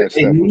forget that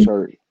They Steph was need,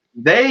 hurt.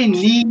 they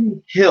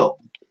need help.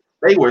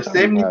 They were Doesn't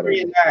 73 matter.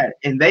 and 9,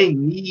 and they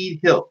need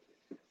help.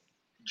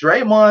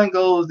 Draymond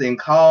goes and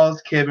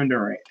calls Kevin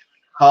Durant,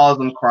 calls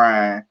him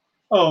crying.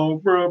 Oh,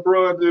 bro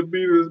just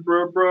beat us,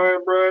 bro.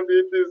 Brian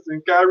did this,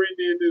 and Kyrie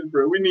did this,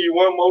 bro. We need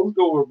one more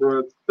score,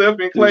 bro. Steph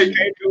and Clay Just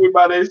can't do it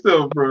by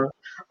themselves, bro.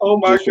 Oh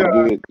my just God,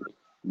 forget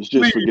just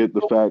please forget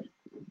the fact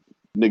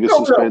niggas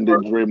come help, bro. suspended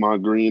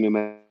Draymond Green in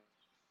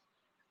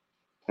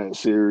that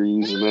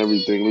series and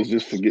everything. Let's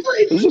just forget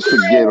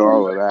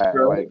all of that.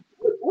 Bro. Like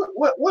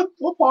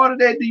What part of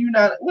that do you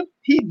not? What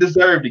he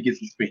deserved to get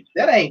suspended?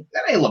 That ain't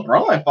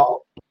LeBron's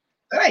fault.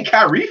 That ain't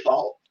Kyrie's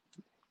fault.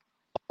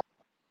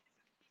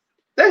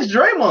 That's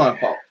Draymond's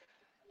fault.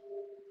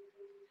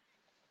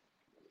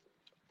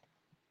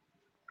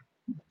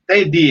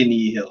 They did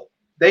need help.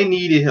 They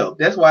needed help.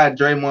 That's why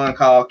Draymond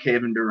called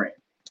Kevin Durant.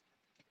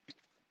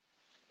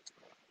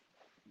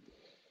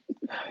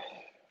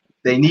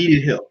 They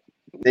needed help.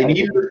 They hey,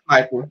 needed a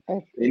sniper.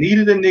 hey, They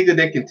needed a nigga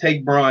that can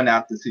take Braun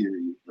out the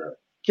series, bro.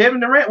 Kevin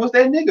Durant was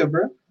that nigga,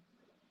 bro.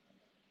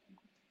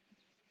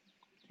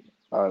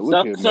 all right, look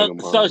So here, so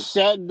Mega so Minds.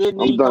 Shaq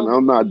didn't I'm need done. Kobe.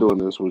 I'm not doing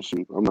this with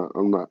you.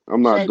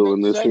 I'm not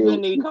doing this Shaq here didn't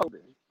with need you. Kobe.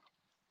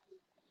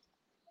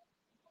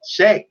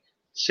 Shaq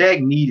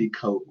Shaq needed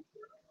Kobe,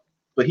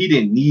 but he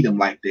didn't need him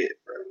like that,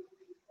 bro.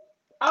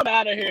 I'm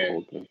out of here. Oh,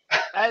 okay.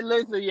 Hey,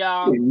 listen, He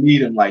y'all. didn't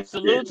need him like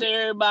Salute to that.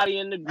 everybody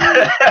in the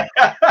group.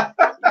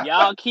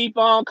 Y'all keep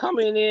on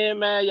coming in,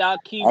 man. Y'all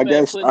keep putting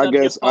up your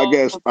posts.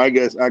 I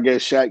guess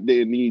Shaq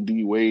didn't need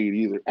D Wade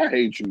either. I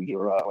hate you,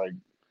 Gerard.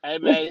 Hey,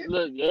 man,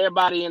 look,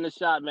 everybody in the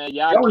shop, man.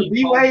 Y'all That was keep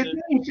D-Wade's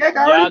posting. thing. Shaq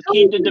already Y'all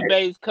keep told the you that.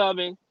 debates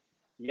coming.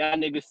 Y'all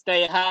niggas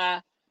stay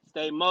high,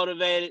 stay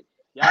motivated.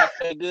 Y'all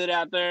stay good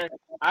out there.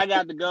 I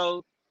got to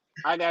go.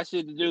 I got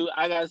shit to do.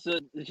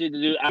 Shit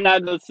to do. I'm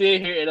not gonna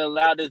sit here and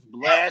allow this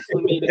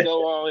blasphemy to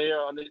go on here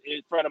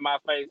in front of my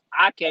face.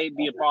 I can't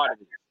be a part of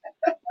this.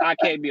 I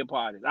can't be a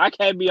part of this. I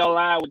can't be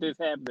online with this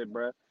happening,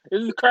 bro.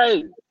 This is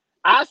crazy.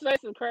 I say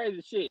some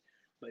crazy shit,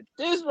 but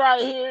this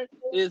right here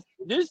is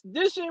this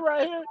shit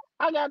right here.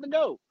 I got to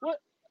go. What?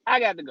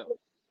 I got to go.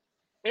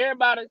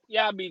 Everybody,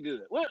 y'all be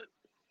good. What?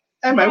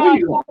 Hey man, where Gerard,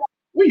 you going?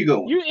 Where you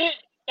going?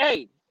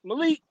 hey,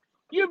 Malik,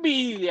 you be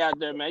easy out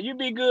there, man. You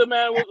be good,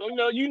 man.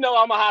 You know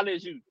I'ma holler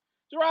at you.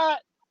 Gerard,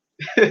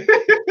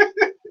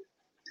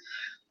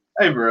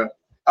 Hey bro,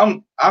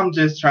 I'm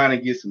just trying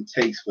to get some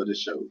takes for the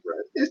show, bro.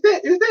 Is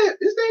that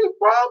a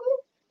problem?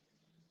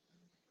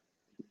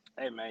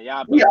 Hey man,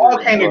 y'all be We all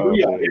good, can't man.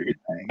 agree on Buffett,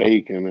 everything.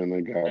 bacon, and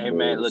a Hey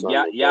man, goddamn look,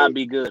 something. y'all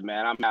be good,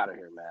 man. I'm out of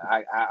here,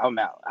 man. I'm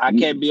out. I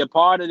can't be a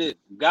part of this.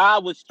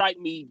 God would strike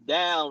me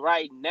down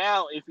right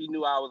now if He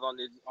knew I was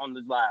on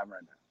this live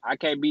right now. I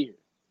can't be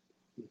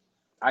here.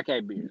 I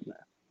can't be here, man.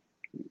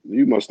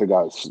 You must have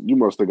got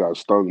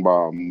stung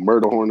by a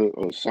murder hornet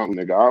or something,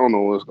 nigga. I don't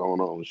know what's going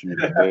on with you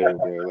today,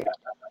 bro. Like,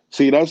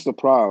 see, that's the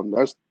problem.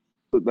 That's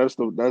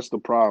the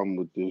problem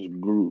with this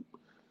group.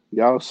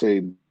 Y'all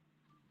say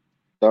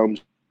dumb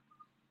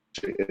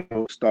shit and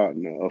it's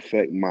starting to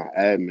affect my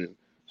admin.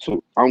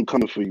 So I'm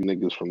coming for you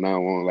niggas from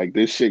now on. Like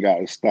this shit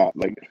gotta stop.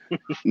 Like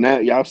now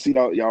y'all see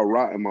y'all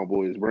rotting my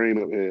boy's brain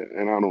up here,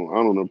 and I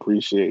don't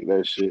appreciate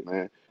that shit,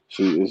 man.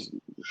 See, it's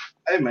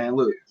Hey man,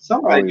 look, I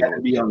somebody don't even got know to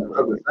what to be say, on the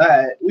bro. other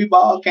side. We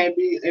all can't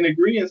be in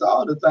agreement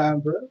all the time,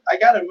 bro. I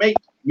gotta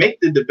make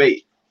the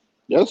debate.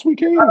 Yes, we I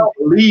can. don't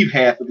believe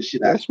half of the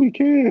shit I Yes, we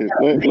can.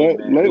 Hey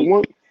man,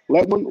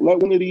 Let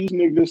one of these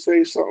niggas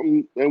say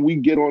something, and we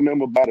get on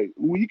them about it.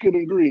 We can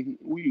agree.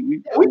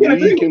 we can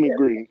agree We with can that.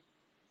 agree.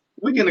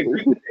 We can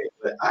agree with that,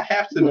 but I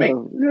have to make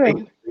Yeah, the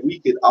debate that we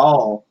could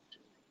all,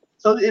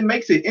 so it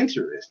makes it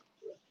interesting.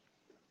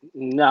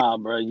 nah,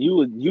 bro.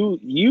 You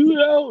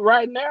know,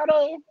 right now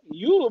though,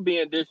 you were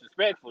being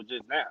disrespectful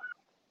just now.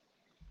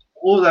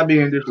 What was I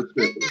being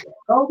disrespectful about?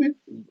 Kobe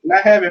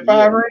not having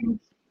five Yeah, rings?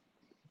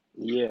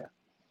 yeah.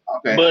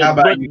 Okay, But how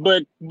about but you?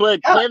 but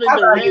but How, Kevin how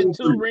about I give Durant him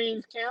 2 three?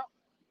 rings count.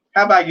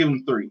 How about I give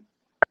him three?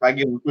 If I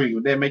give him three,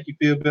 would that make you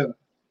feel better?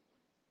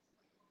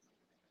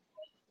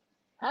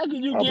 How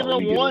could you how give about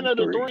we him give one them of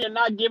the three? three and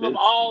not give him This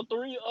all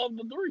three of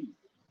the three?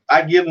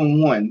 I give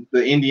him one,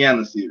 the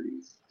Indiana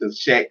series, because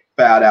Shaq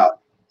fouled out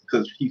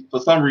because he for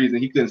some reason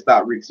he couldn't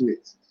stop Rick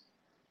Smith.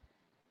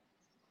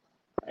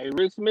 Hey,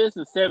 Rick Smith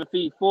is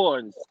 7'4"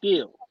 and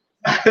skilled.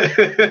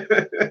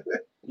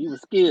 He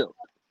was skilled.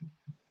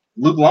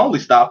 Luke Longley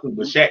stopped him,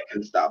 but Shaq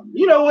couldn't stop him.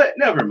 You know what?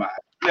 Never mind.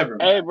 Never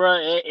Hey, mind.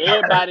 bro,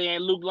 everybody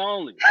ain't Luke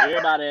Longley.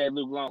 Everybody ain't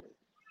Luke Longley.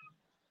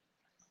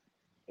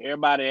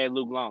 Everybody ain't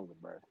Luke Longley,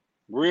 bro.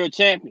 Real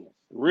champions.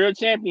 Real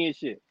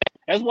championship.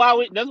 That's why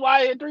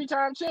he a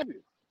 3-time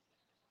champion.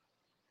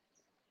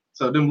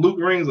 So them Luke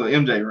rings or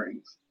MJ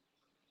rings?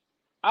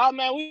 Oh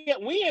man,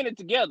 we in it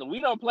together. We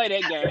don't play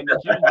that game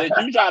that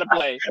you try to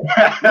play.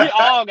 We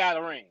all got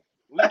a ring.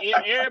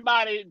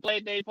 Everybody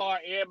played their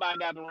part. Everybody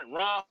got the ring.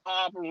 Ron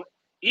Harper,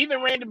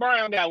 even Randy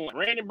Brown got one.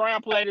 Randy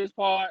Brown played his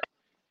part.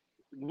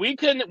 We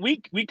couldn't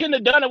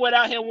have done it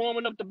without him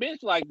warming up the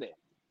bench like that.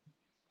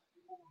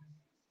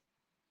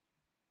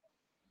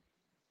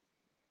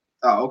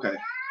 Oh, okay.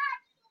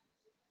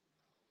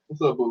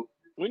 What's up, boo?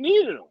 We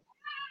needed him.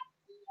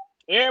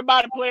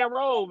 Everybody play a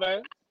role,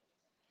 man.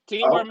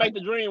 Teamwork Okay. make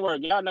the dream work.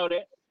 Y'all know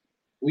that.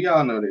 We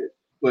all know that.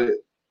 But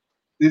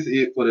this is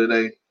it for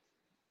today.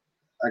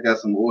 I got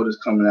some orders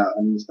coming out.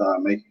 I need to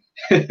start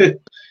making.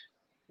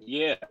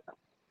 Yeah.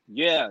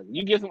 Yeah.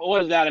 You get some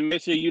orders out and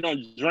make sure you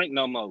don't drink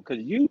no more. Cause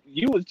you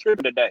was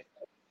tripping today.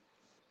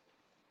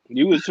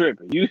 You was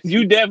tripping.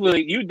 You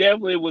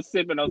definitely was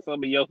sipping on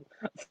some of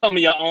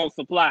your own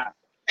supply.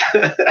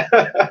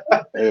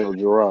 hey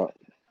Gerard.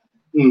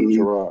 Mm-mm.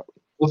 Gerard,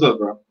 What's up,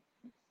 bro?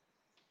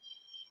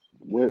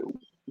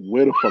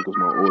 where the fuck is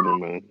my order,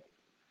 man?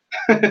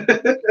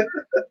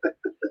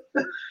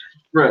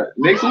 Bro,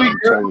 next week, I'm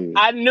bro. telling you.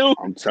 I knew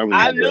I'm telling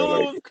I you, bro. knew it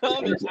Like was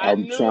coming. I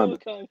I'm knew it trying was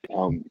to. coming.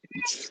 I'm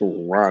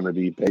trying to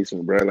be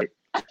patient, bro. Like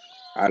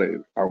I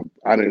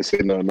didn't say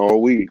nothing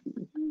all week.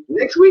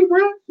 Next week,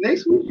 bro.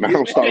 Next week. Now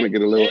I'm starting to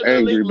get a little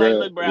angry, bro.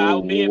 Look, bro, I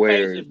was being Where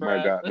is patient, my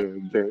bro.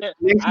 goddamn drink?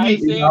 Next I week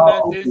ain't is seen all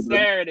nothing open, since bro.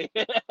 Saturday.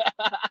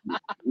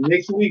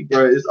 Next week,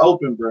 bro, it's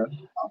open, bro.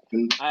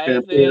 I'm I gonna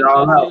ain't figure it seen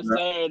all nothing out, since bro.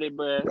 Saturday,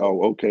 bro.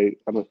 Oh, okay.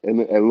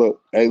 And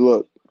look, hey,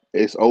 look,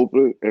 it's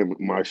open, and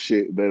my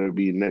shit better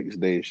be next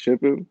day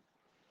shipping,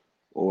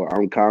 or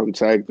I'm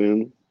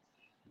contacting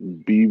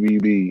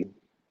BBB,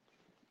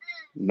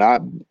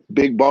 not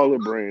Big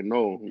Baller Brand,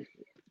 no,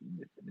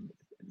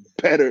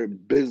 Better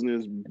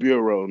Business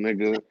Bureau,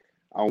 nigga.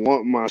 I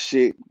want my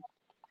shit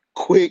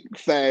quick,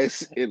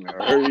 fast, in a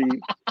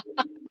hurry.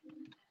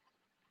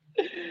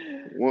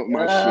 Want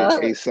my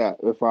shit ASAP.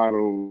 If I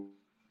don't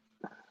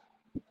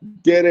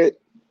get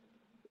it,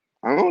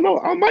 I don't know.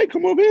 I might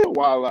come over here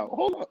while out.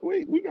 Hold up,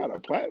 wait, we got a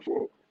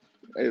platform.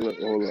 Hey, look,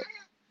 hold up.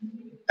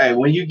 Hey,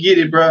 when you get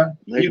it, bro,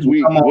 you Next can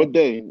week, come on. what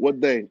day? What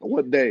day?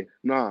 What day?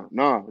 Nah.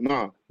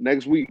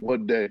 Next week,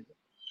 what day?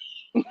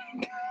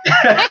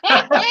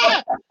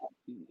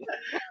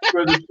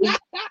 Bro, the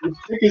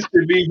stickers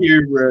should be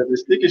here, bro. The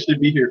stickers should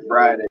be here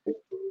Friday.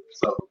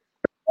 So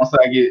once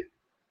I get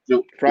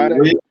the Friday?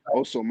 web,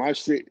 Oh, so my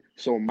shit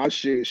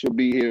should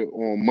be here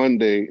on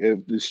Monday.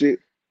 If the shit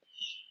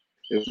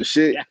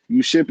Yeah.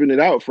 you shipping it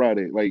out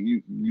Friday, like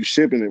you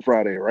shipping it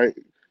Friday, right?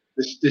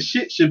 the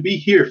shit should be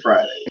here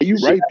Friday. And you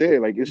The shit right there,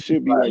 like it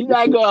should be like You it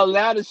not should. gonna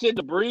allow the shit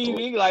to breathe. Oh,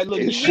 He like,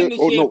 look, it he getting should. the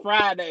Oh shit no,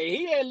 Friday.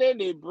 He ain't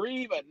letting it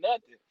breathe or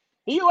nothing.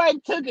 He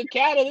ain't took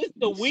account of this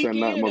the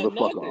send that weekend or motherfucker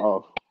nothing.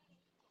 off.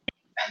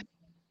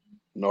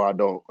 No, I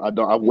don't.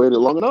 I waited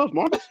long enough,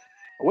 Marcus.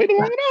 I waited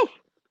long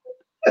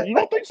enough. You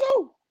don't think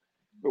so?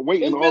 Been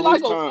waiting It's all been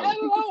like this how time.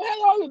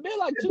 long it been?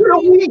 Like It's 2 been a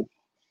weeks. week.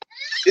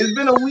 It's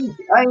been a week.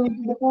 I ain't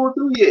even pulled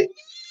through yet.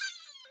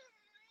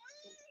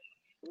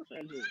 What's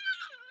that do?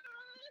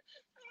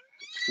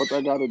 What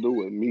that got to do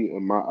with me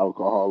and my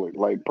alcoholic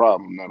like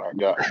problem that I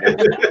got? Bro?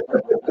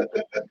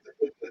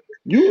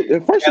 You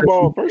first of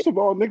all,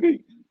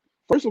 nigga.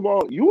 First of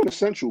all, you an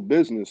essential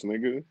business,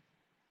 nigga.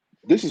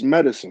 This is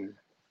medicine.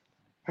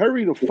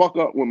 Hurry the fuck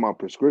up with my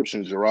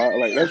prescriptions, Gerard.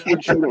 Like that's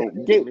what you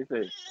don't get. Let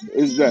me see.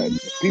 Is that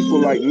people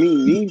like me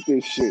need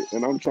this shit,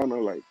 and I'm trying to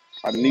like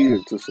I need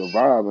it to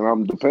survive, and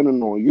I'm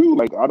depending on you.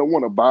 Like I don't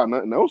want to buy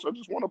nothing else. I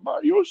just want to buy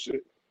your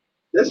shit.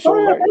 That's So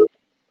fine, like bro.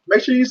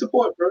 Make sure you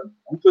support, bro.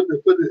 I'm put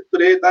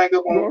everything up you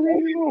on.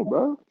 already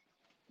know,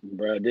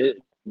 bro.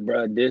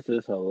 This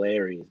is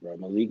hilarious, bro.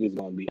 Malik is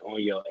gonna be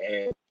on your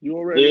ass You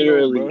already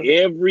know, bro.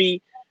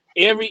 literally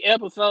every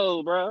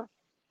episode, bro.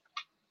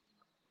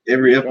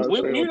 Every Gotta episode.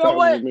 stay You on know top of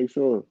what? it, make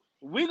sure.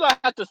 We gonna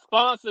have to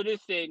sponsor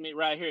this segment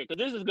right here, because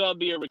this is gonna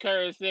be a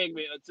recurring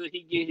segment until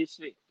he get his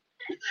shit.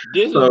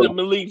 This is So, the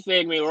Malik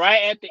segment.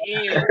 Right at the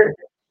end,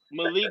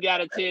 Malik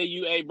gotta tell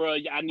you, hey, bro,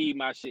 I need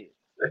my shit.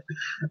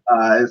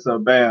 so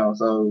bam.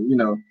 So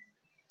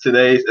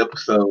today's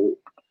episode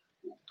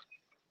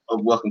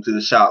of Welcome to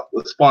the Shop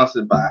was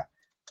sponsored by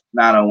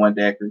 901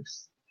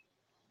 Daiquiris,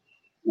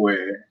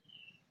 where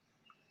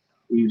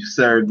we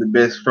serve the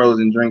best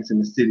frozen drinks in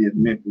the city of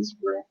Memphis,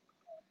 bro.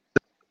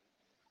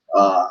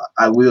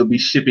 I will be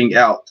shipping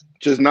out.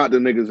 Just not the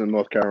niggas in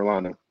North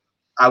Carolina.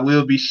 I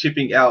will be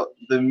shipping out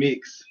the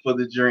mix for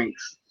the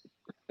drinks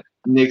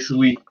next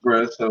week,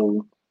 bro.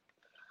 So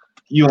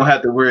you don't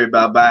have to worry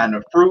about buying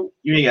the fruit.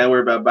 You ain't got to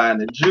worry about buying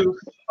the juice.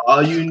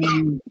 All you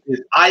need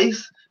is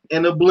ice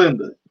and a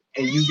blender,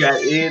 and you got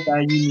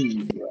everything you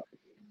need, bro.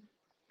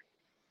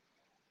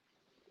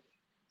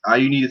 All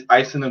you need is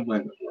ice and a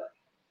blender, bro.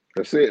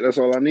 That's it. That's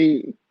all I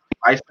need.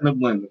 Ice and a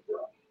blender, bro.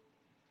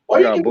 Or I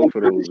you got can both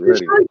of drink the those shit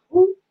ready. straight,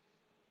 bro.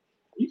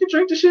 You can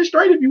drink the shit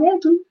straight if you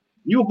want to.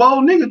 You a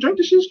bold nigga, drink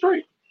the shit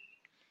straight.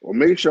 Well,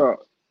 make sure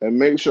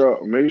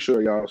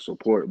y'all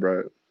support,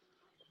 bro.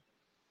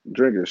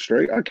 Drink it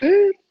straight. I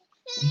can.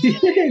 Yeah,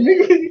 nigga,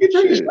 you can drink it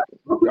Shit.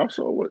 straight, bro. Y'all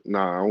saw what?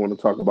 Nah, I want to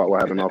talk about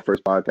what happened on our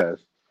first podcast.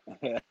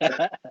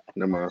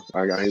 Never mind.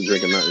 I ain't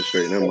drinking nothing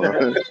straight. Never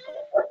mind.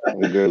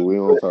 I'm good. We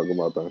don't talk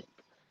about that.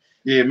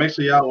 Yeah, make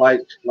sure y'all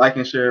like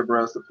and share,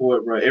 bro.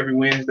 Support, bro. Every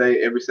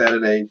Wednesday, every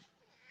Saturday,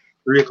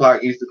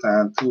 3:00 Eastern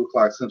time,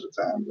 2:00 Central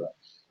time, bro.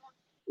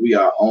 We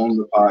are on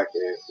the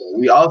podcast. So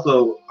we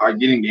also are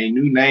getting a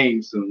new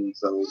name soon,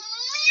 so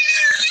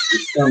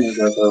it's coming,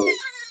 bro. So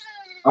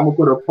I'm gonna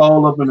put a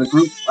poll up in the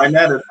group right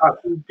now. The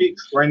top 2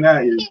 picks right now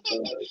is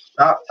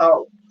Shop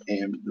Talk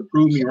and the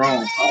Prove Me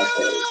Wrong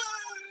podcast.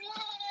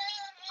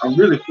 I'm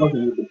really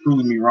fucking with the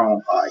Prove Me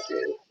Wrong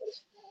podcast.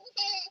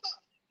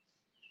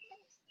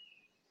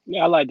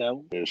 Yeah, I like that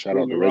one. Yeah, shout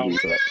Prove out me to wrong. Reggie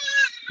for that.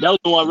 That was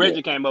the one Yeah,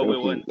 Reggie came up with,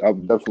 wasn't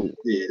it? definitely.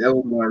 Yeah, that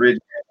was one Reggie.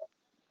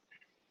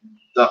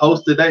 The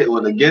host today, or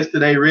the guest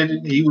today,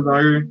 Reggie, he was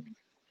on here.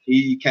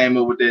 He came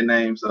up with that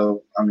name,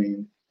 so I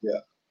mean,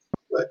 yeah.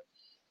 But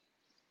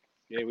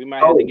Yeah, we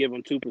might have to give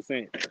him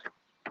 2%.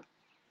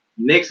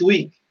 next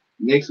week,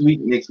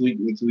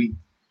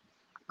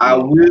 I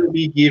will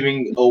be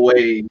giving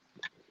away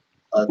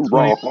a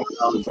Wrong.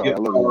 $25 Sorry, I gift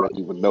love you, card.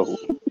 Reggie, but no.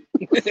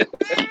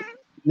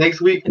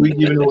 Next week, we're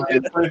giving away a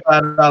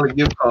 $25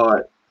 gift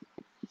card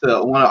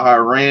to one of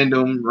our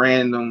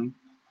random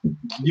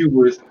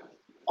viewers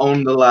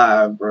on the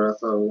live, bro.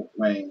 So,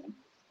 man,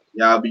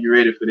 y'all be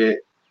ready for that.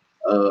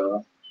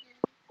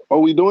 Oh,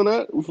 we doing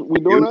that?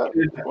 We doing that?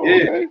 Oh,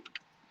 Yeah, okay.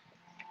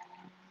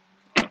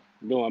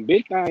 Doing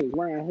big things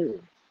around here.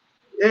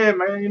 yeah,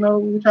 man.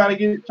 We're trying to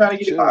get it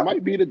Shit, it popping.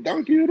 might be the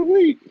donkey of the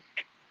week.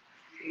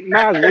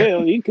 Might as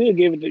well. You could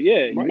give it to,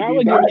 you Might might be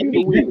as well donkey give of the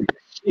it to week. me.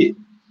 Shit.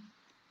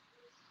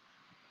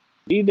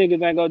 These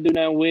niggas ain't gonna do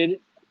nothing with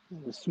it.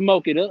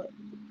 Smoke it up.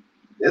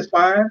 That's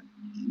fine.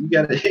 You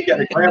got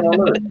a gram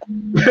on us.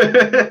 You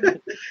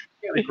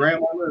got a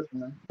gram on us,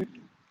 man.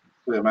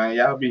 But man,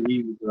 y'all be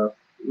easy, bro.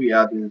 We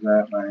out this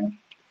night, man.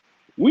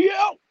 We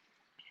out.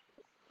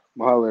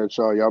 Holler at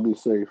y'all. Y'all be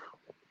safe.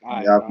 All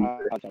right, Y'all bro.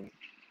 be I'll tell you.